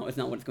accomplish right now is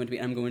not what it's going to be.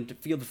 And I'm going to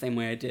feel the same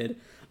way I did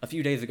a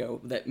few days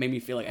ago that made me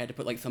feel like I had to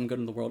put like some good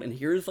in the world. And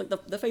here's like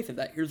the face of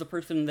that. Here's a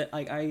person that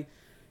I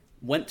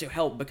went to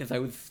help because I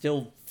was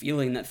still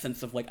feeling that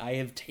sense of like I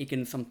have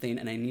taken something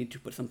and I need to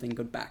put something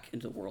good back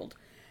into the world.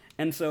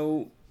 And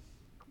so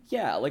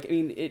yeah, like I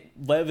mean,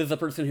 Lev is a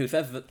person who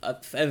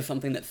says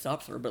something that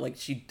stops her, but like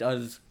she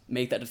does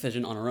make that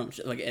decision on her own.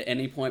 Like at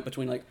any point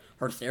between like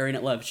her staring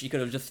at Lev, she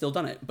could have just still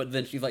done it, but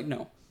then she's like,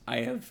 no,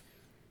 I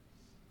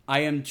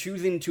am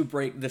choosing to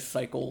break this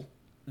cycle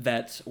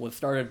that was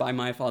started by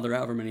my father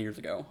however many years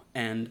ago.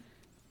 And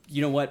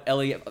you know what,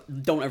 Ellie,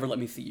 don't ever let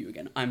me see you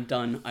again. I'm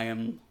done. I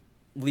am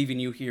leaving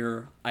you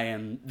here.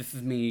 This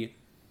is me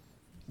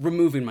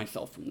removing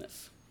myself from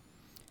this.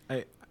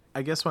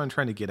 I guess what I'm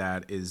trying to get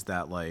at is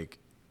that like,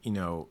 you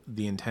know,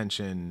 the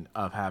intention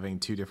of having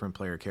two different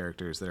player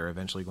characters that are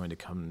eventually going to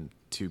come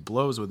to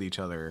blows with each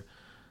other.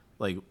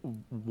 Like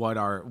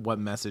what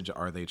message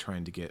are they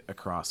trying to get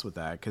across with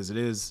that? Because it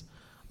is,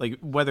 like,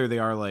 whether they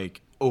are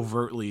like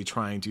overtly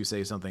trying to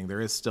say something,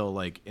 there is still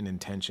like an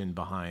intention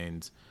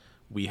behind.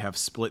 We have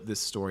split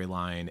this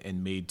storyline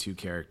and made two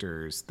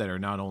characters that are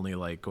not only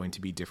like going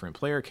to be different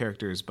player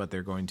characters, but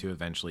they're going to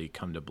eventually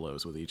come to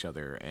blows with each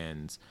other,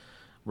 and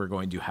we're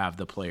going to have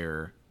the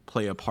player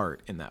play a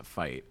part in that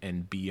fight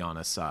and be on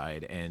a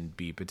side and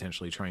be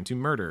potentially trying to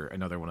murder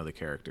another one of the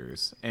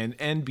characters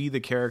and be the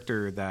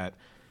character that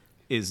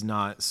is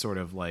not sort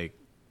of like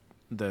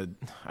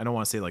I don't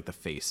want to say like the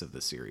face of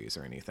the series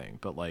or anything,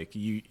 but like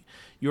you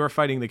are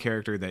fighting the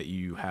character that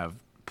you have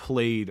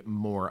played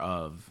more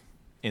of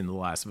in The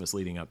Last of Us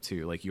leading up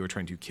to, like you were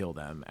trying to kill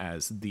them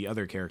as the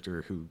other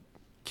character who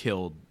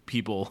killed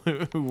people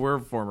who were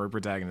former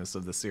protagonists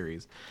of the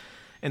series.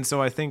 And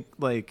so I think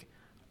like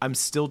I'm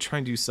still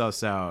trying to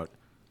suss out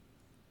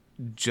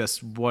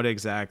just what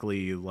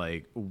exactly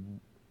like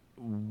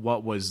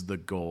what was the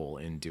goal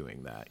in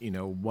doing that, you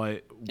know,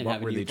 what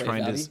were they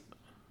trying to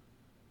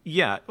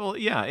Yeah, well,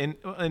 yeah,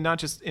 and not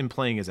just in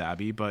playing as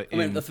Abby, but I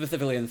mean,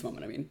 specifically in this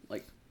moment. I mean,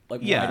 like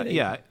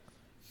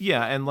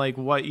yeah, and like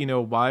what, you know,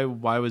 why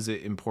was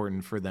it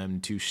important for them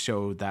to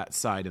show that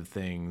side of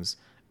things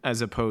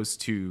as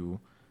opposed to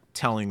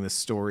telling the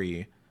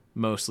story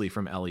mostly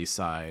from Ellie's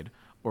side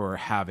or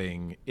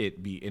having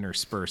it be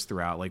interspersed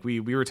throughout? Like we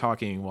were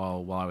talking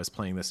while I was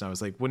playing this, and I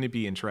was like, wouldn't it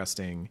be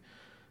interesting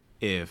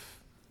if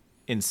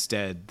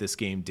instead this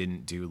game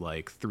didn't do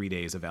like 3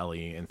 days of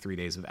Ellie and 3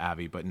 days of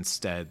Abby, but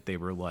instead they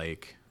were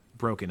like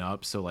broken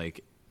up, so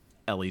like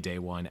Ellie day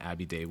 1,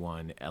 Abby day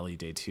 1, Ellie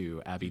day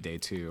 2, Abby day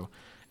 2,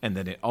 and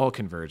then it all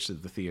converged to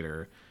the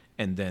theater,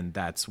 and then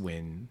that's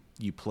when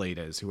you played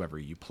as whoever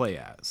you play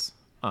as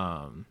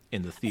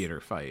in the theater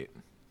fight,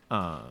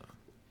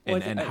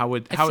 and how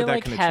would that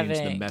like kind of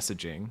change the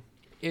messaging?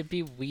 It'd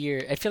be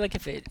weird. I feel like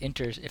if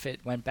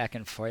it went back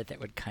and forth, it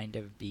would kind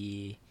of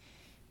be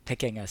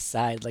picking a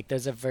side. Like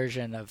there's a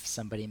version of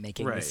somebody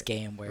making this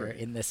game where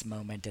in this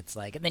moment it's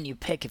like, and then you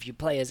pick if you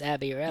play as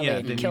Abby or Ellie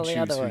and you kill the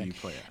other one.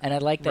 And I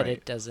like that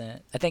it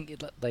doesn't. I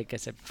think, like I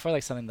said before,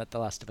 like something that The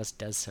Last of Us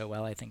does so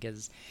well, I think,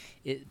 is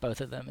both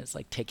of them is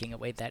like taking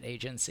away that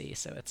agency.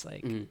 So it's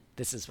like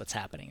this is what's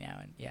happening now,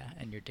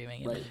 and you're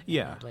doing it. Right.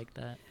 Yeah, like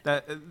that.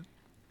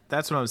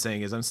 That's what I'm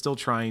saying is I'm still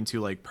trying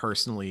to like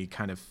personally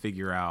kind of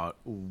figure out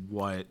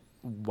what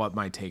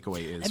my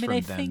takeaway is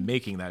from them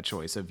making that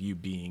choice of you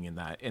being in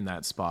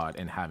that spot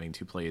and having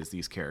to play as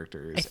these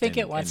characters. I think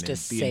it wants to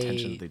say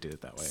intention that they did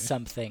it that way.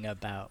 Something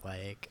about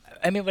like,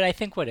 I mean, but I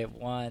think what it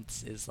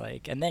wants is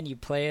like, and then you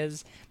play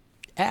as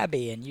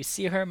Abby and you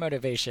see her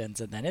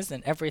motivations, and then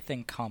isn't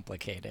everything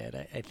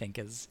complicated? I think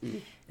is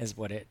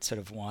what it sort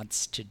of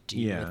wants to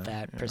do with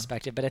that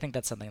perspective. But I think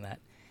that's something that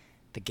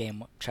the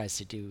game tries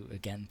to do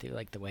again through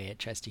like the way it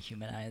tries to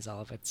humanize all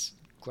of its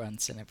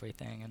grunts and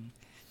everything. And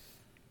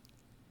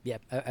yeah,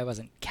 I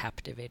wasn't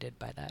captivated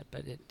by that,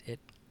 but it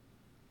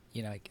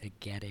you know, I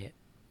get it.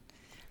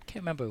 I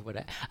can't remember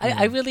what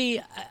I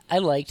really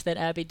liked that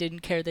Abby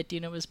didn't care that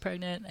Dina was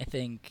pregnant. I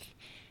think,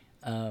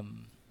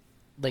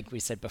 like we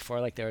said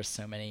before, like there were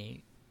so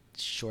many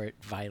short,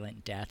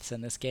 violent deaths in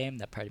this game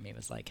that part of me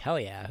was like, hell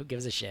yeah, who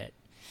gives a shit?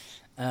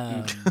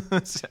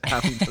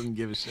 Abby doesn't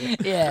give a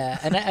shit. Yeah,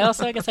 and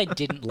I guess I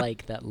didn't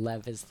like that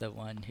Lev is the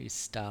one who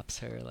stops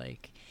her.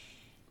 Like,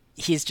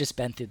 he's just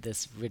been through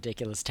this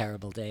ridiculous,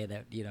 terrible day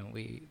that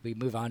we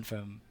move on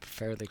from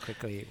fairly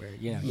quickly. Where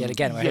yet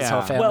again, where his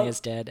whole family is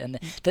dead, and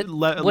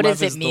what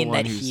does it mean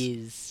that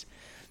he's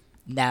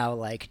now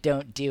like,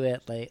 don't do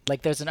it?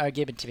 Like there's an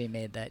argument to be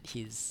made that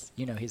he's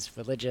he's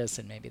religious,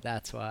 and maybe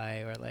that's why,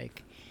 or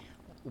like,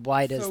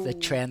 why does the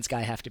trans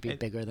guy have to be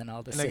bigger than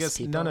all the cis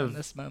people in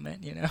this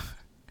moment?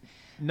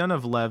 None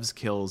of Lev's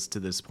kills to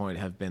this point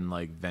have been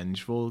like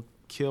vengeful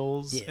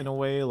kills in a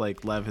way.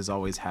 Like Lev has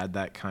always had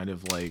that kind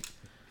of like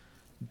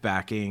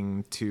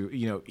backing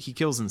to, he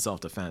kills in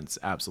self-defense,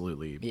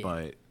 absolutely. Yeah.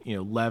 But,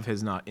 Lev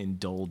has not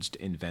indulged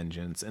in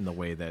vengeance in the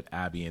way that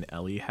Abby and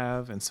Ellie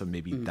have. And so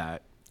maybe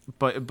that,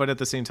 but at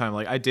the same time,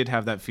 like I did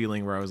have that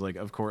feeling where I was like,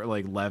 of course,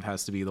 like Lev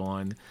has to be the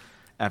one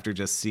after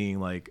just seeing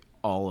like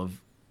all of,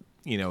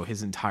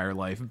 his entire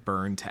life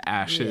burned to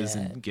ashes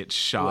and get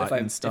shot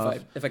and stuff.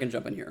 If I can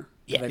jump in here.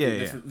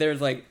 Yeah.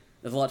 There's a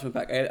lot to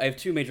unpack. I have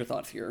two major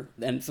thoughts here,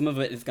 and some of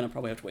it is going to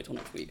probably have to wait till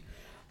next week.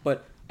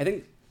 But I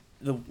think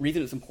the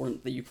reason it's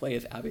important that you play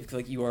as Abby is because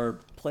like you are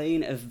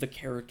playing as the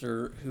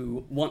character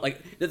who there's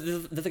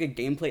like a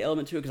gameplay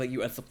element to it, because like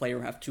you as the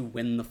player have to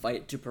win the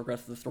fight to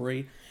progress the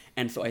story,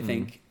 and so I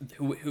think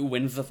who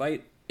wins the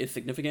fight is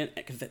significant,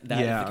 because that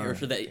is the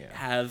character that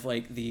has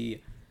like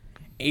the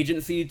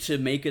agency to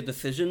make a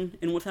decision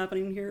in what's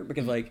happening here,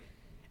 because like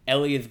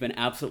Ellie has been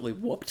absolutely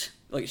whooped.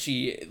 Like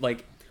she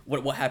like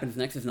what happens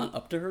next is not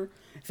up to her.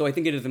 So I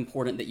think it is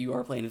important that you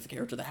are playing as a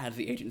character that has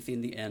the agency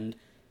in the end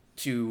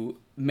to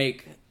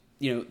make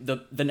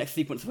the next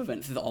sequence of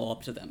events is all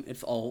up to them.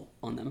 It's all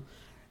on them.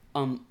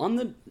 On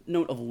the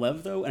note of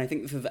Lev though, and I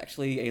think this is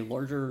actually a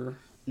larger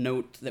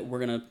note that we're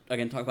gonna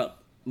again talk about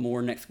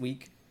more next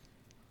week.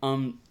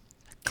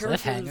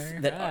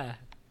 Cliffhanger. That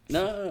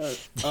no.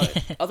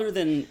 Other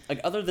than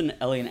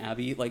Ellie and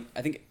Abby, like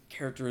I think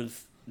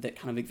characters that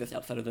kind of exist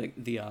outside of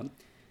the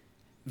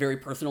very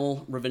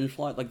personal revenge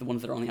plot, like the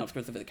ones that are on the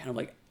outskirts of it, that kind of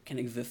like can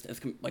exist as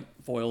like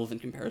foils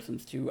and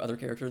comparisons to other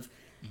characters.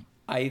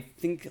 I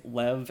think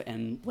Lev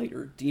and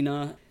later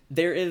Dina,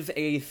 there is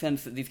a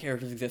sense that these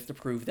characters exist to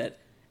prove that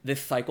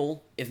this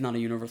cycle is not a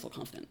universal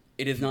constant.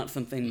 It is not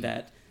something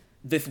that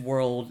this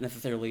world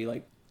necessarily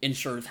like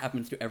ensures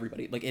happens to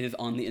everybody. Like it is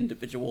on the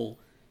individual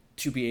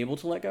to be able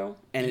to let go,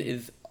 and it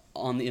is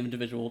on the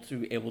individual to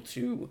be able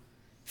to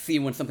see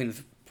when something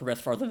has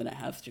progressed farther than it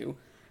has to.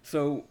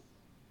 So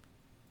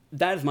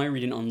that is my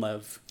reading on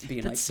Lev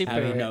being that's like,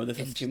 Abby, no, this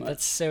is too much.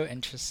 That's so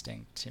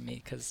interesting to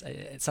me, because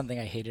it's something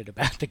I hated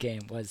about the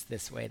game was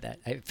this way that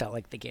I felt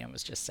like the game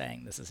was just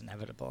saying this is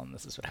inevitable and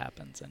this is what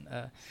happens. And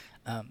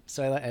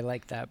so I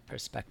like that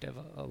perspective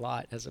a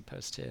lot, as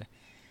opposed to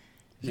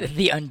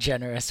the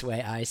ungenerous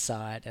way I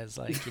saw it as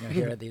like,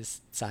 here are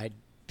these side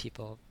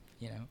people,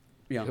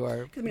 who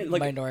are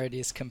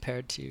minorities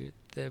compared to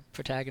the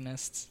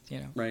protagonists,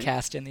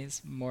 cast in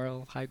these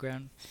moral high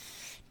ground.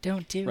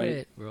 Don't do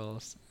it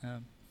rules.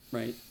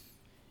 Right.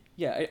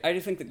 Yeah, I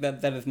just think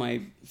that is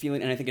my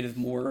feeling, and I think it is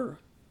more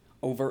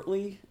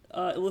overtly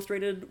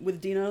illustrated with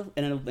Dina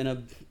in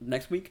a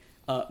next week.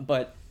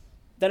 But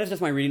that is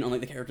just my reading on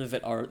like the characters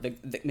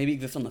that maybe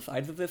exist on the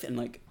sides of this, and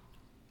like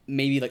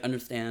maybe like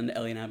understand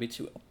Ellie and Abby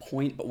to a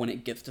point, but when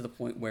it gets to the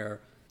point where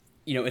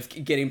it's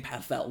getting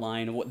past that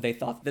line of what they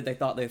thought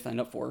they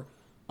signed up for,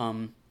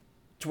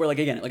 to where like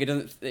again like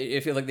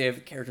it feels like they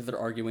have characters that are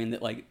arguing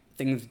that like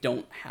things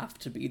don't have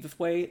to be this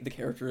way. The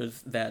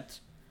characters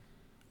that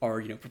are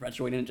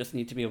perpetuating it just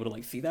need to be able to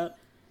like see that,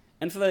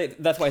 and so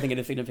that's why I think it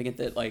is significant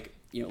that like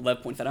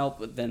Lev points that out,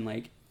 but then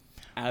like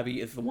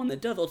Abby is the one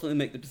that does ultimately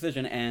make the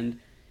decision, and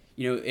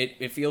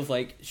it feels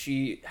like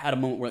she had a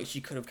moment where like she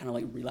could have kind of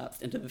like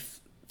relapsed into this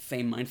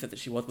same mindset that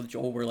she was with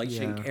Joel, where like she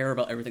didn't care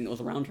about everything that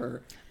was around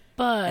her,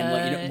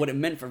 and like what it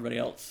meant for everybody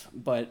else.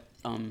 But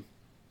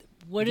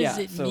what does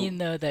it mean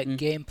though that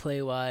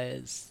gameplay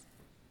wise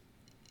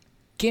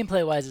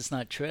it's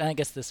not true? And I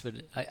guess this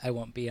would I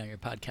won't be on your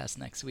podcast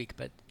next week,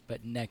 but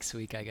next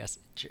week I guess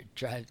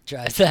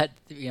drives that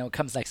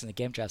comes next in the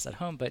game, drives that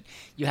home. But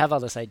you have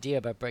all this idea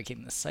about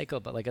breaking the cycle,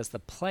 but like as the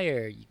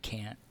player you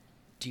can't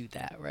do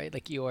that, right?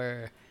 Like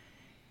you're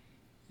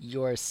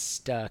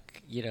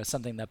stuck.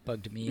 Something that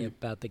bugged me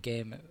about the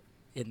game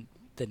in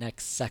the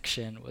next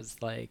section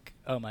was like,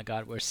 oh my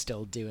god, we're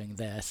still doing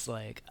this.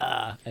 Like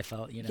I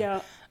felt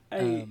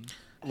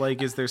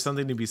like, is there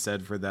something to be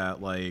said for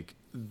that? Like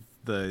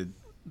the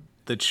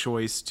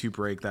choice to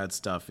break that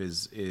stuff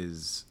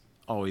is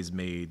always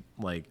made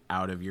like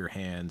out of your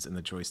hands, and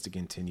the choice to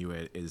continue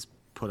it is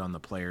put on the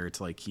player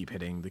to like keep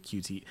hitting the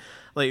QT.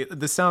 Like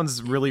this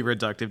sounds really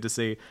reductive to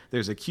say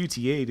there's a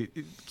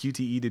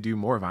QTE to do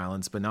more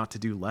violence, but not to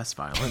do less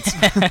violence.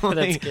 Like,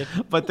 that's good.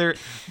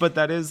 But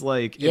that is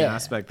like an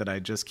aspect that I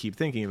just keep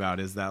thinking about,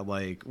 is that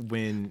like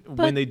when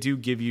they do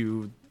give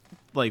you,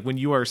 like when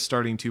you are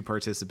starting to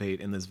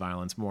participate in this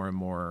violence more and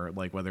more,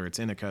 like whether it's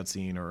in a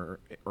cutscene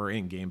or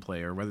in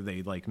gameplay, or whether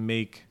they like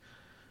make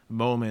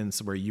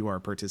moments where you are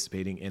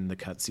participating in the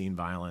cutscene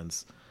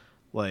violence,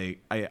 like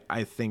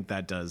I think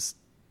that does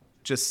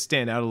just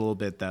stand out a little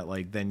bit, that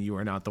like then you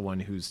are not the one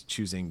who's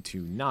choosing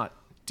to not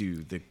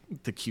do the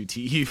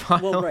QTE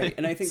violence. Well, right,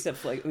 and I think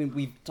that's like, I mean,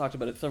 we've talked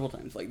about it several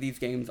times. Like, these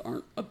games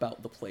aren't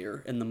about the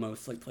player in the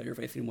most like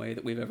player-facing way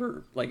that we've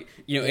ever, like,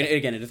 you know. And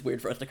again, it is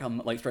weird for us to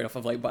come like straight off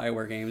of like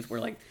BioWare games, where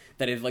like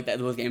that is like that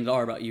those games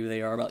are about you.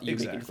 They are about you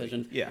making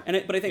decisions. Yeah.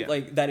 But I think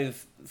like that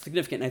is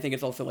significant. And I think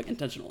it's also like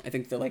intentional. I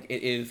think that like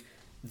it is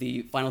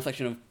the final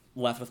section of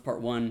Last of Us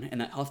Part 1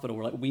 and that hospital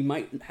where like we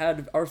might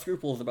have our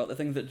scruples about the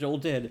things that Joel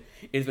did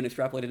has been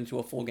extrapolated into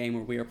a full game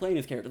where we are playing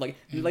as characters.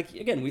 Like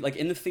again, we like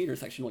in the theater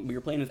section, like we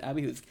were playing as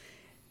Abby, who's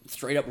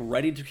straight up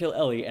ready to kill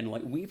Ellie, and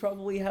like we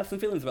probably have some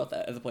feelings about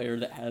that as a player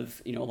that has,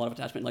 you know, a lot of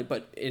attachment. Like,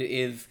 but it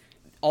is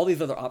all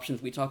these other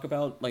options we talk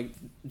about, like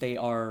they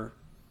are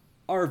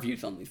our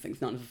views on these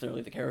things, not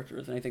necessarily the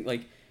characters. And I think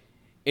like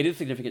it is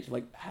significant to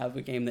like have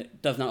a game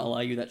that does not allow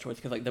you that choice,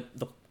 because like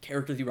the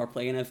characters you are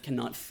playing as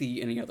cannot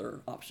see any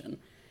other option.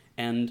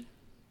 And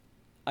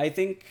I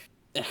think,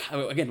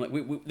 again, like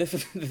this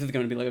is going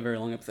to be like a very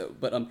long episode,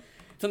 but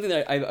something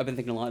that I've been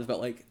thinking a lot is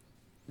about like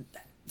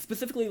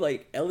specifically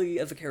like Ellie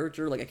as a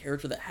character, like a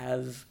character that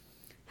has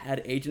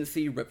had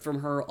agency ripped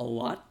from her a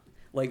lot.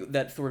 Like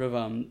that sort of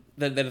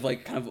that is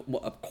like kind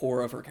of a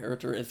core of her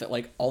character, is that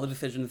like all the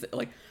decisions that,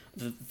 like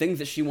the things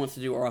that she wants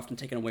to do are often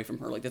taken away from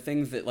her. Like the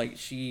things that like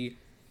she.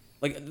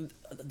 Like,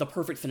 the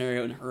perfect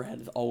scenario in her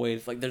head is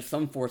always, like, there's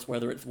some force,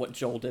 whether it's what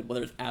Joel did,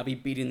 whether it's Abby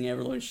beating the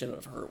ever-living shit out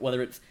of her,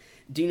 whether it's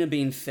Dina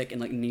being sick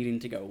and, like, needing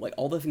to go. Like,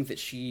 all the things that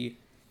she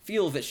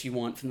feels that she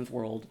wants in this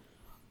world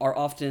are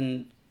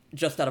often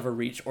just out of her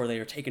reach, or they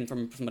are taken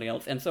from somebody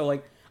else. And so,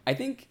 like, I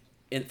think,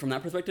 from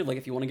that perspective, like,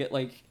 if you want to get,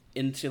 like,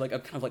 into, like, a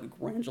kind of, like, a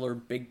granular,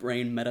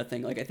 big-brain meta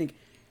thing, like, I think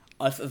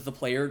us as the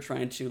player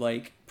trying to,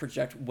 like,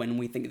 project when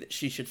we think that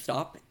she should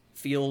stop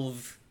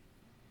feels...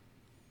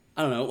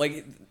 I don't know,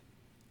 like...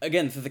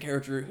 Again, this is a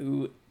character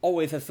who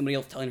always has somebody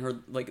else telling her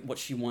like what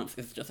she wants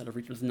is just out of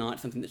reach, is not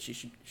something that she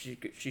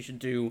should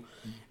do.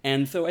 Mm-hmm.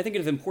 And so I think it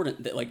is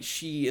important that like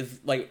she is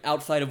like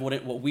outside of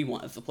what we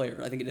want as a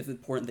player. I think it is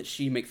important that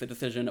she makes a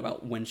decision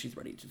about when she's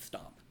ready to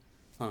stop.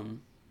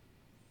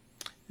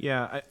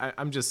 Yeah,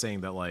 I'm just saying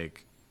that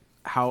like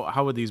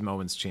how would these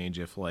moments change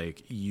if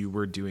like you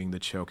were doing the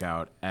choke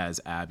out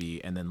as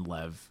Abby and then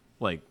Lev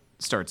like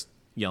starts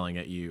yelling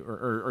at you,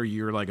 or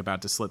you're like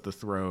about to slit the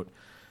throat,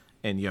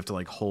 and you have to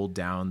like hold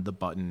down the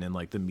button and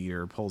like the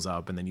meter pulls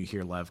up, and then you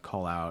hear Lev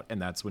call out,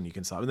 and that's when you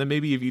can stop. And then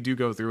maybe if you do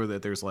go through with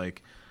it, there's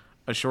like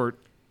a short.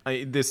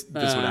 This would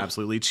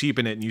absolutely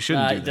cheapen it, and you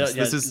shouldn't do this.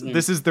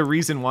 This is the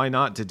reason why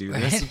not to do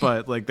this.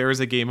 But like there is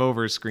a game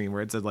over screen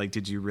where it said like,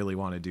 did you really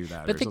want to do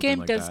that? But or the game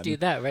like does that. do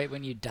that, right?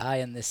 When you die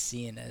in this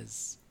scene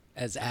as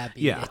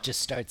Abby, it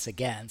just starts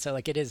again. So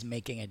like it is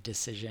making a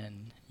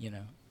decision, you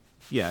know.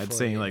 Yeah, it's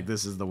saying like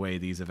this is the way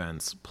these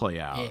events play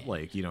out. Yeah.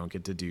 Like you don't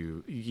get to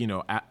do, you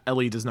know,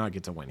 Ellie does not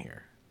get to win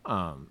here.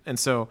 And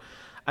so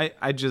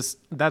I just,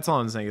 that's all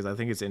I'm saying is I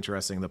think it's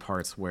interesting the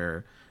parts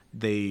where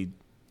they,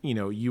 you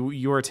know,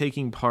 you are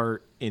taking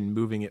part in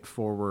moving it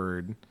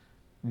forward,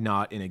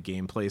 not in a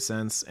gameplay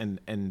sense. And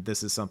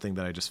this is something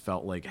that I just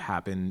felt like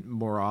happened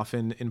more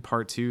often in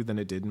part 2 than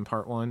it did in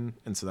part 1.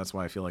 And so that's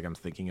why I feel like I'm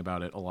thinking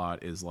about it a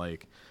lot, is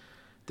like,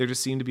 there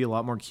just seem to be a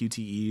lot more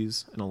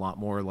QTEs and a lot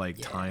more like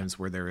times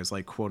where there is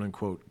like quote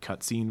unquote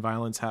cutscene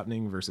violence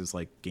happening versus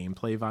like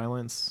gameplay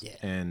violence. Yeah.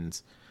 And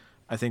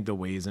I think the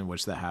ways in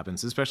which that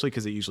happens, especially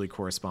because it usually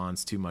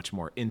corresponds to much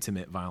more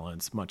intimate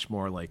violence, much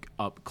more like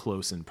up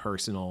close and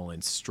personal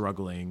and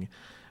struggling,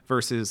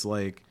 versus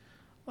like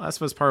Last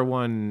of Us Part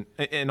 1,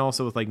 and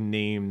also with like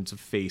named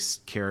face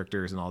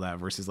characters and all that,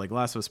 versus like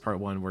Last of Us Part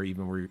 1, where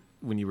even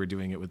when you were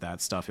doing it with that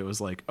stuff, it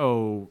was like,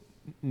 oh,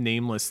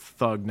 nameless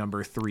thug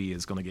number 3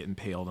 is going to get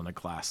impaled on a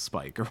glass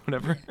spike or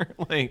whatever.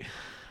 Like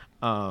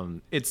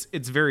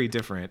it's very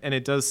different, and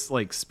it does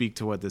like speak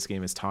to what this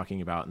game is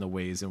talking about in the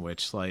ways in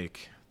which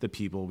like the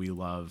people we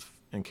love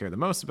and care the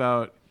most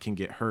about can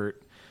get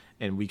hurt,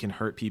 and we can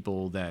hurt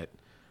people that,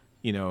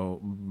 you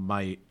know,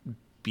 might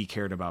be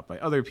cared about by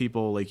other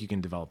people. Like you can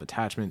develop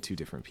attachment to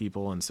different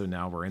people, and so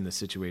now we're in this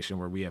situation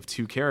where we have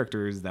 2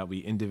 characters that we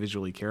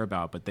individually care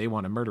about, but they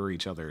want to murder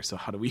each other. So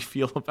how do we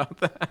feel about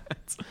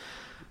that?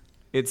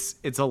 It's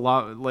a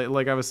lot,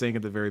 like I was saying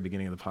at the very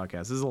beginning of the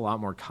podcast, this is a lot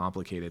more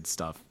complicated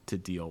stuff to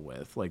deal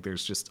with. Like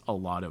there's just a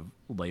lot of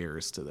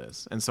layers to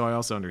this. And so I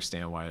also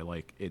understand why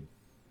like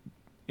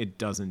it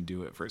doesn't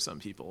do it for some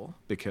people,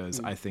 because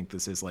I think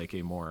this is like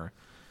a more,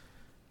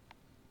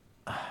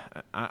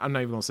 I'm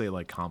not even gonna say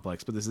like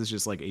complex, but this is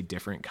just like a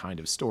different kind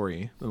of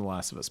story than The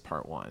Last of Us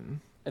Part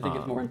 1. I think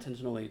it's more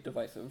intentionally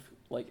divisive,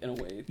 like in a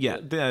way. Yeah,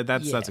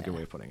 that's a good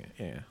way of putting it.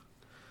 Yeah.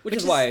 Which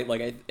is why,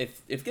 like, I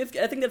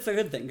think that's a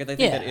good thing, because I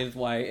think that is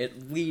why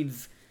it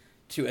leads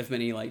to as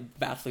many, like,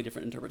 vastly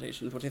different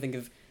interpretations, which I think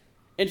is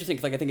interesting,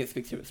 because, like, I think it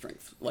speaks to its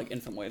strengths, like, in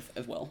some ways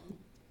as well.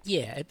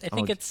 Yeah, I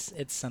think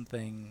it's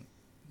something...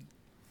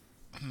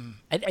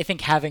 I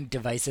think having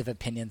divisive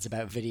opinions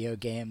about video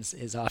games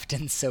is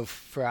often so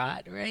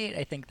fraught, right?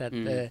 I think that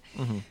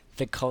the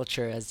the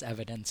culture, as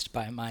evidenced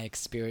by my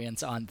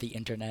experience on the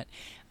internet,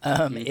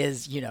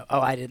 is,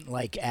 I didn't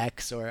like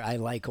X or I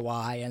like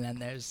Y, and then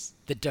there's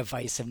the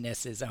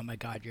divisiveness is, oh my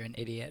God, you're an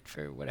idiot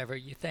for whatever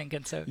you think.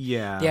 And so the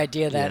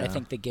idea that I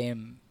think the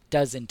game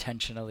does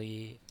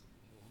intentionally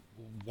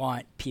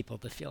want people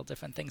to feel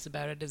different things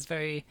about it is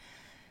very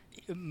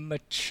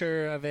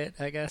mature of it,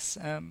 I guess,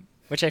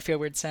 which I feel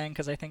weird saying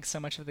because I think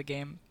so much of the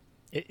game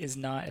it is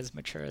not as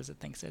mature as it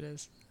thinks it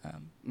is.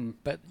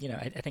 But,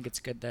 I think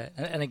it's good that,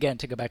 and again,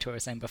 to go back to what I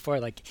was saying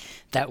before, like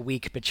that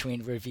week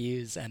between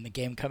reviews and the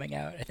game coming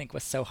out, I think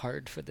was so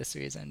hard for this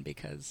reason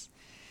because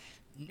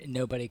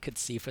nobody could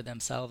see for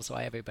themselves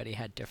why everybody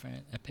had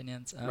different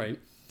opinions. Right.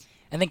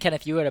 And then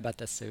Kenneth, you wrote about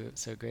this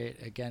so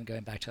great. Again,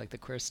 going back to like the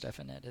queer stuff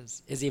in it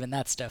is even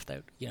that stuff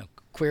that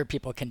queer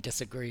people can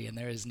disagree, and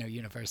there is no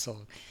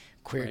universal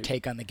queer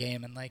take on the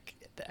game. And like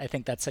I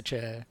think that's such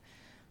a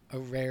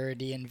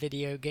rarity in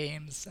video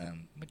games,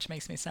 which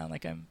makes me sound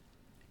like I'm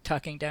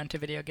talking down to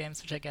video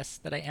games, which I guess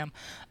that I am.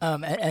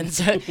 And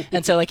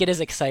so like it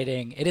is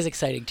exciting. It is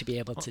exciting to be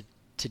able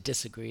to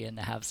disagree and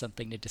to have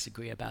something to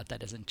disagree about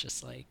that isn't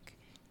just like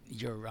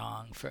you're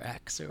wrong for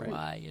X or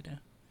Y.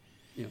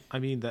 Yeah. I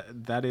mean,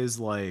 that is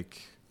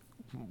like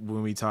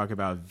when we talk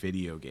about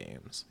video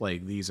games,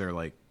 like these are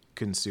like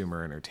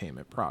consumer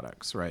entertainment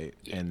products, right?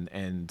 Yeah.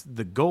 And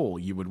the goal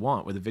you would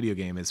want with a video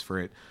game is for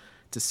it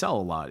to sell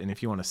a lot. And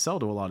if you want to sell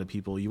to a lot of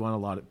people, you want a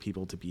lot of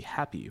people to be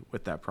happy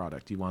with that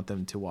product. You want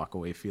them to walk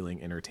away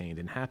feeling entertained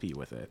and happy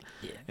with it.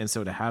 Yeah. And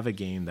so to have a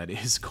game that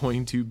is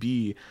going to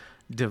be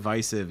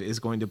divisive, is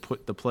going to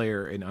put the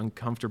player in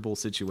uncomfortable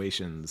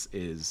situations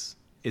is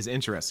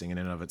interesting in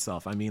and of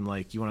itself. I mean,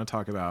 like, you want to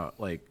talk about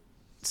like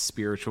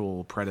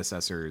spiritual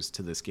predecessors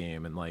to this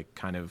game, and like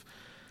kind of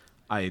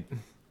I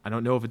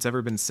don't know if it's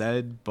ever been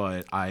said,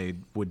 but I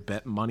would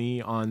bet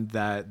money on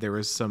that there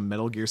was some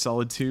Metal Gear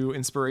Solid 2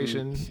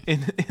 inspiration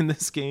in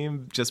this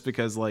game, just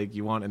because like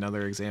you want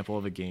another example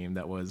of a game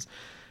that was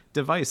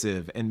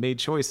divisive and made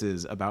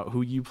choices about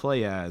who you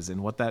play as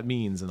and what that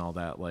means and all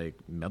that, like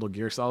Metal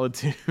Gear Solid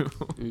 2.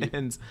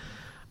 And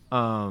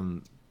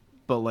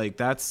but like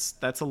that's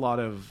a lot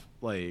of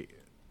like,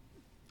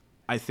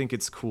 I think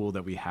it's cool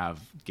that we have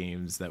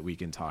games that we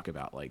can talk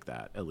about like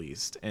that, at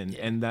least,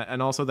 and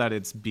also that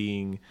it's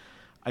being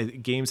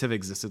games have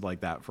existed like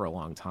that for a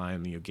long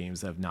time.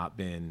 Games have not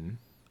been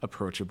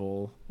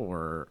approachable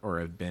or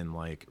have been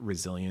like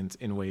resilient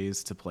in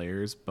ways to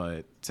players,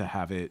 but to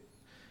have it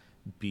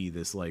be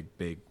this like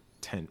big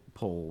tent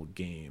pole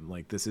game,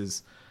 like this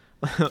is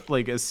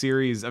like a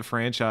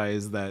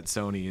franchise that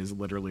Sony is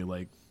literally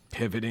like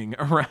pivoting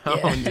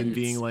around and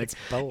being like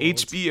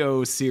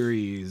HBO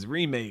series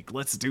remake,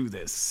 let's do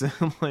this.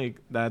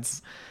 Like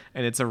that's,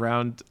 and it's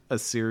around a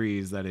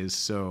series that is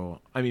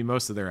so, I mean,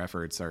 most of their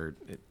efforts are,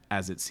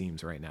 as it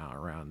seems right now,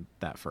 around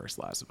that first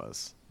Last of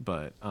Us,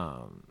 but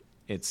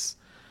it's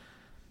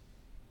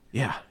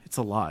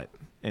a lot,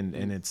 and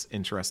it's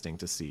interesting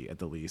to see, at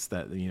the least,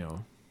 that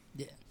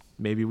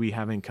maybe we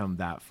haven't come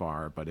that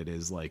far, but it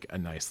is like a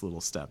nice little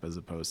step, as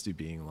opposed to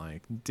being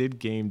like, did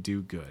game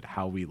do good,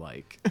 how we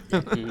like.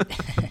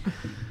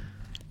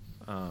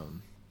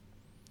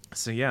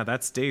 So yeah,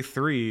 that's day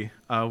 3.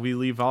 We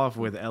leave off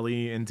with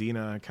Ellie and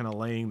Dina kind of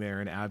laying there,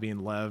 and Abby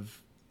and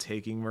Lev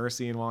taking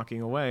Mercy and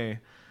walking away.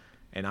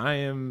 And I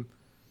am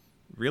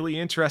really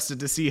interested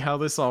to see how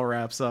this all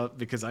wraps up,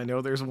 because I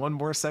know there's one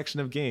more section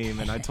of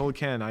game, and I told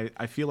Ken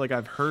I feel like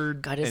I've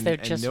heard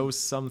and know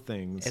some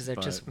things. Is there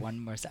just one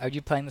more? Are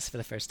you playing this for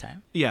the first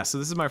time? Yeah, so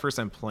this is my first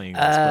time playing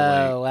this.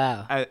 Oh,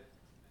 wow.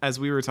 As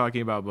we were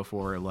talking about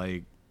before,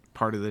 like,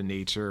 part of the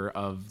nature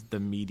of the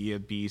media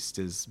beast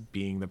is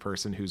being the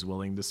person who's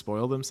willing to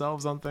spoil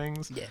themselves on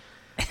things. Yeah.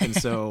 And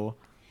so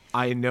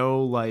I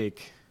know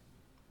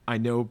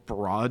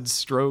broad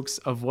strokes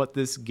of what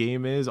this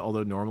game is,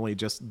 although normally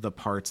just the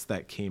parts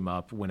that came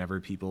up whenever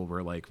people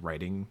were like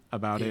writing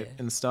about it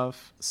and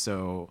stuff.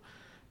 So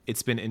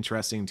it's been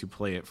interesting to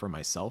play it for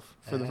myself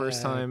for the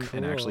first time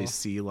and actually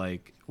see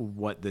like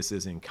what this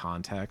is in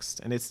context.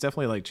 And it's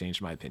definitely like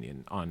changed my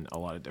opinion on a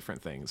lot of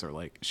different things, or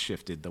like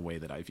shifted the way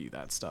that I view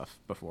that stuff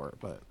before.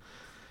 But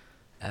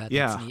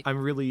yeah, neat.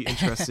 I'm really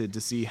interested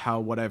to see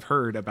how what I've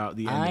heard about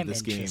the end of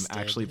this game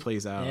actually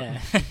plays out.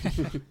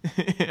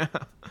 Yeah.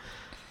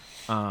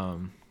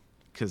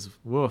 Because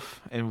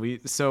woof, and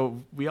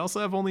we also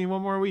have only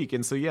one more week,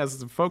 and so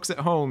yes, folks at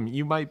home,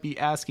 you might be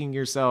asking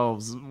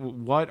yourselves,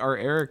 what are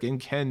Eric and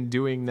Ken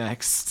doing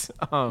next?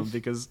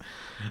 Because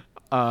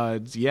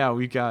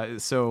we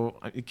got, so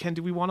Ken,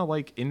 do we want to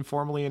like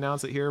informally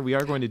announce it here? We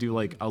are going to do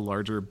like a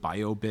larger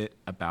bio bit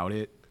about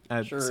it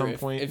at some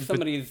point. If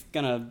somebody's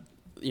gonna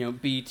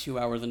be 2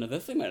 hours into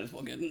this, they might as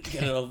well get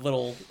a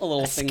little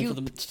thing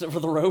for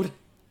the road.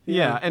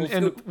 Yeah,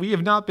 and we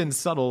have not been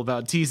subtle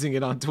about teasing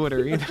it on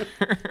Twitter either.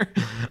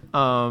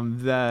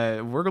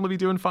 That we're going to be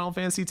doing Final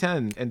Fantasy X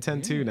and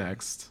X-2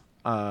 next.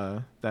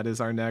 That is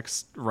our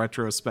next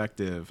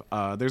retrospective.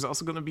 There's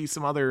also going to be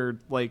some other,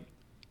 like,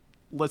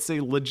 let's say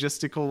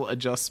logistical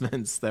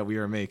adjustments that we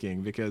are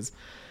making, because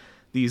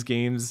these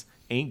games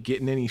ain't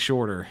getting any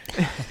shorter.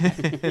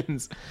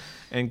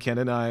 and Ken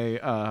and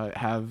I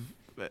have,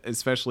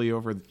 especially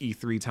over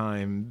E3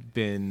 time,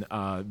 been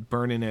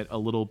burning it a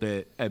little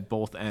bit at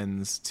both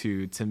ends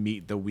to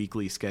meet the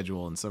weekly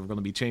schedule. And so we're going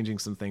to be changing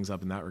some things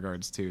up in that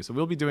regards too. So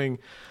we'll be doing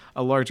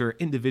a larger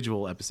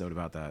individual episode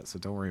about that. So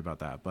don't worry about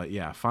that. But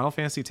yeah, Final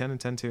Fantasy 10 and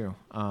 10-2.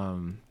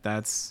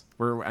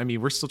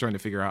 We're still trying to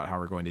figure out how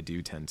we're going to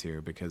do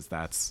 10-2 because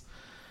that's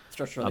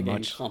structure of the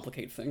game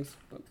complicates things.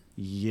 But.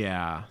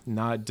 Yeah,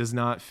 does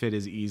not fit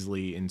as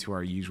easily into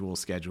our usual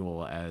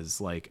schedule as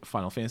like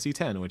Final Fantasy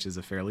X, which is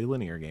a fairly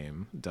linear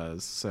game,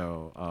 does.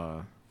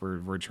 So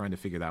we're trying to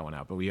figure that one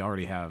out. But we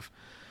already have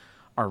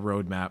our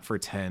roadmap for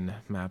 10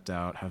 mapped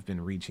out. Have been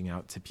reaching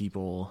out to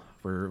people.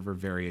 We're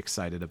very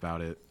excited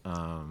about it.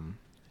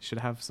 Should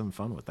have some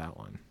fun with that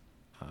one.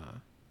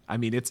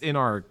 It's in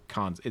our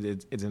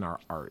it's in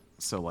our art.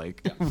 So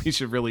like we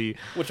should really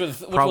which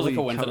was a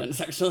coincidence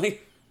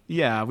actually.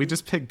 Yeah, we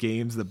just picked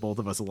games that both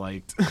of us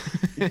liked,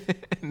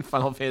 and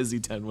Final Fantasy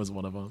X was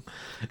one of them.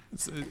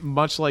 It's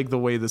much like the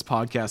way this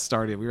podcast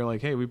started, we were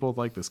like, "Hey, we both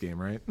like this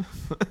game, right?"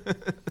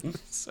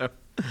 So,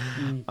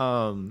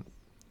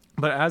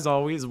 but as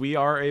always, we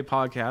are a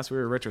podcast.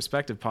 We're a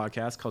retrospective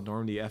podcast called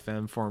Normandy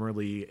FM,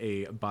 formerly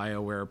a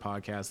BioWare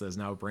podcast that is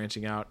now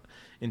branching out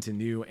into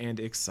new and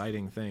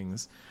exciting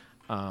things.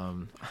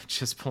 I'm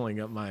just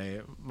pulling up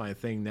my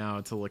thing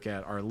now to look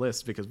at our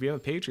list because we have a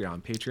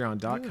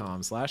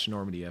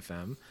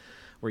patreon.com/NormandyFM,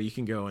 where you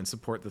can go and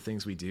support the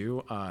things we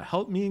do.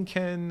 Help me and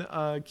Ken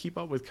keep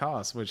up with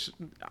costs, which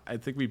I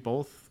think we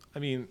both.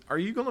 Are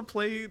you going to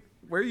play?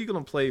 Where are you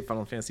going to play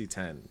Final Fantasy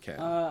X, Ken?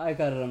 I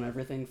got it on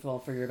everything, so I'll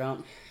figure it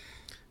out.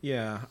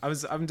 Yeah,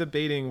 I'm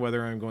debating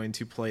whether I'm going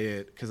to play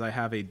it because I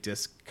have a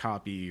disc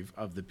copy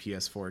of the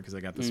PS4 because I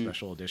got the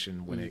special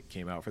edition when it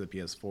came out for the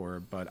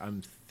PS4. But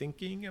I'm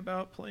thinking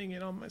about playing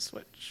it on my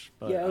Switch.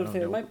 But yeah, I would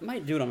say I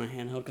might do it on my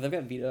handheld because I've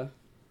got Vita,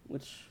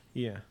 which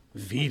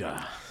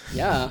Vita.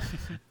 Yeah,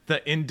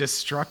 the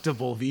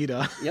indestructible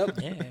Vita. Yep.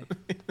 Yeah.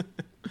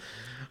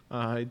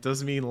 It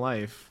does mean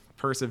life,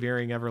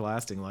 persevering,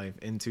 everlasting life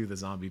into the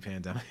zombie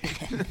pandemic.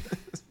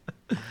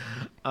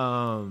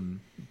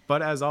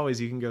 But as always,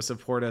 you can go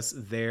support us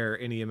there.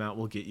 Any amount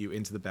will get you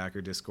into the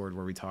backer Discord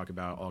where we talk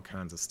about all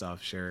kinds of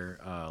stuff, share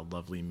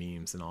lovely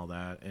memes and all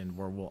that, and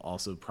where we'll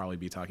also probably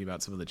be talking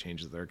about some of the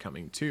changes that are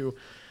coming to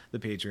the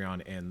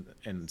Patreon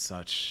and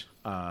such.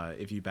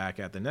 If you back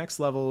at the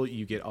next level,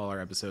 you get all our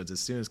episodes as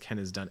soon as Ken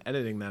is done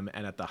editing them,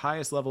 and at the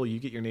highest level, you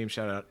get your name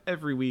shouted out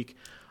every week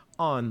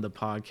on the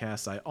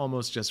podcast. I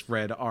almost just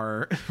read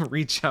our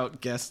reach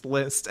out guest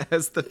list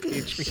as the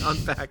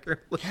Patreon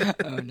backer list.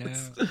 Oh no.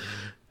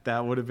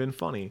 That would have been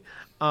funny.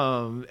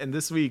 And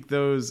this week,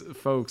 those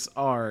folks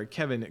are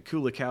Kevin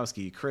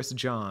Kulikowski, Chris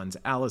Johns,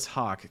 Alice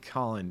Hawk,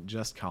 Colin,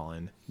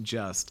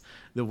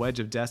 The Wedge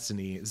of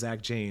Destiny,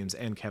 Zach James,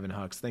 and Kevin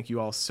Hux. Thank you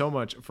all so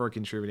much for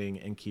contributing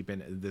and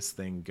keeping this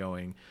thing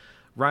going.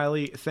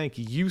 Riley, thank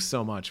you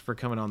so much for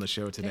coming on the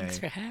show today. Thanks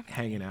for having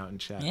hanging me. out and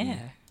chatting.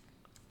 Yeah.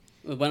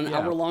 It went an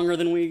hour longer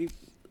than we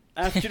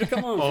asked you to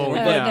come on. Oh, for.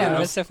 yeah. No, it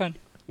was so fun.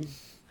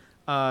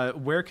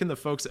 Where can the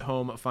folks at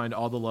home find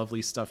all the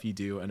lovely stuff you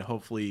do and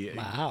hopefully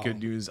good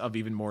news of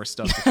even more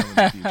stuff to come in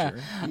the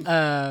future?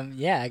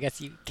 Yeah, I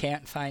guess you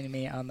can't find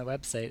me on the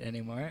website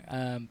anymore,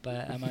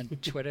 but I'm on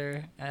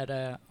Twitter at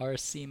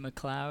RCMcLeod,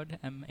 MacLeod.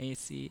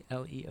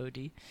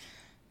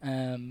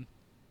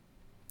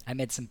 I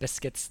made some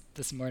biscuits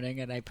this morning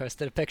and I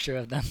posted a picture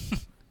of them.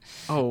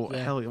 Oh,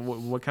 hell yeah.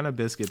 What kind of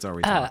biscuits are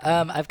we talking?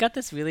 I've got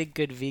this really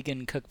good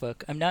vegan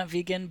cookbook. I'm not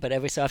vegan, but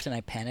every so often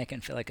I panic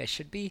and feel like I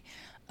should be.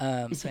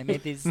 So I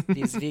made these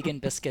vegan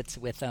biscuits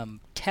with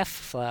teff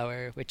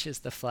flour, which is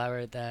the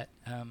flour that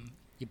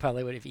you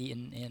probably would have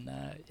eaten in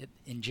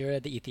injera,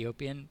 the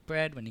Ethiopian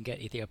bread, when you get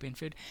Ethiopian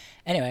food.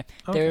 Anyway,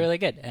 they were really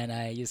good. And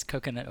I used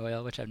coconut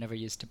oil, which I've never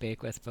used to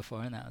bake with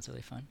before, and that was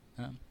really fun.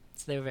 So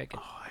they were very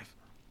good. Oh,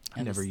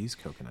 I've never used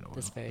coconut oil.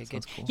 That's very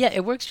good. Cool. Yeah,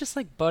 it works just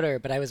like butter,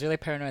 but I was really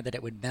paranoid that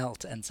it would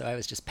melt, and so I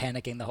was just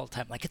panicking the whole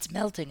time, like, it's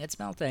melting.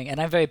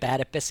 And I'm very bad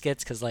at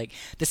biscuits because, like,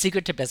 the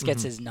secret to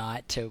biscuits is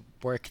not to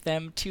work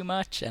them too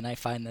much, and I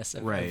find this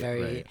a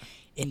very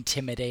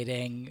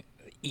intimidating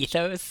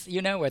ethos,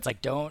 where it's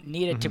like, don't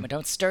knead it too much,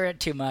 don't stir it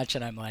too much,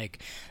 and I'm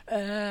like,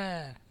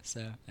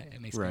 so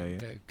it makes me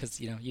very, because,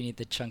 you need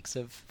the chunks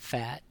of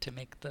fat to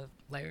make the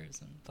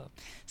layers and the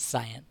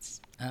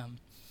science.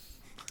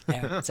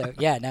 So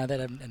yeah, now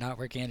that I'm not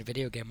working at a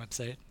video game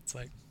website, it's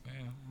like,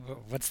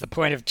 what's the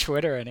point of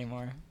Twitter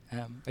anymore?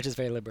 Which is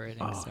very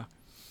liberating.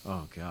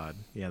 Oh God,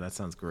 yeah, that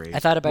sounds great. I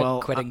thought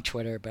about quitting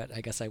Twitter, but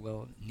I guess I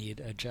will need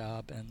a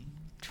job, and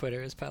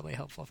Twitter is probably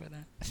helpful for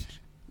that.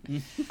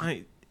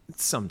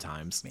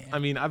 Sometimes. Yeah. I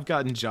mean, I've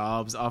gotten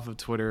jobs off of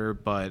Twitter,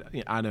 but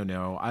I don't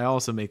know. I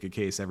also make a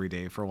case every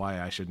day for why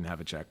I shouldn't have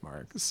a check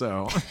mark.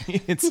 So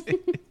it's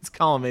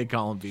column A,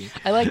 column B.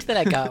 I liked that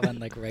I got one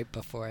like right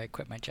before I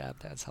quit my job.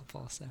 That was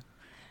helpful. So.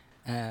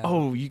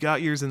 You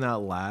got yours in that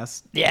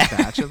last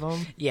batch of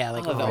them? Yeah,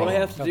 like what I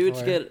have to do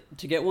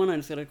to get one? I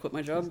just gotta quit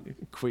my job.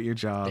 Quit your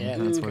job. Yeah,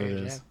 that's what it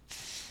is.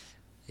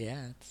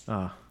 Yeah,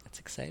 It's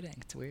exciting.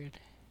 It's weird.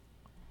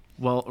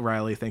 Well,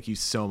 Riley, thank you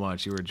so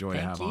much. You were a joy to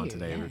Thank have on you,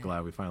 today. yeah. We're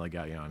glad we finally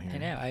got you on here. I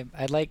know.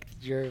 I like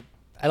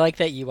I like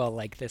that you all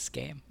like this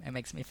game. It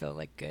makes me feel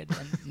like good.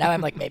 And now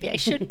I'm like, maybe I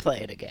should play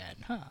it again,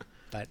 huh?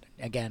 But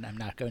again, I'm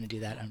not going to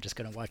do that. I'm just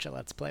going to watch a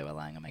Let's Play while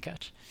lying on my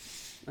couch.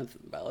 That's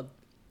valid.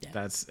 Yeah.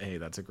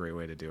 That's a great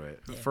way to do it.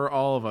 Yeah. For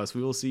all of us,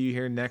 we will see you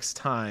here next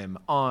time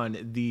on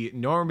the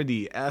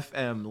Normandy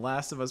FM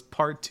Last of Us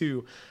Part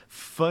 2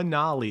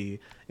 finale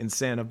in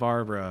Santa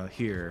Barbara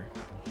here.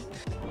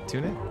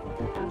 Tune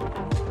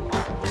in.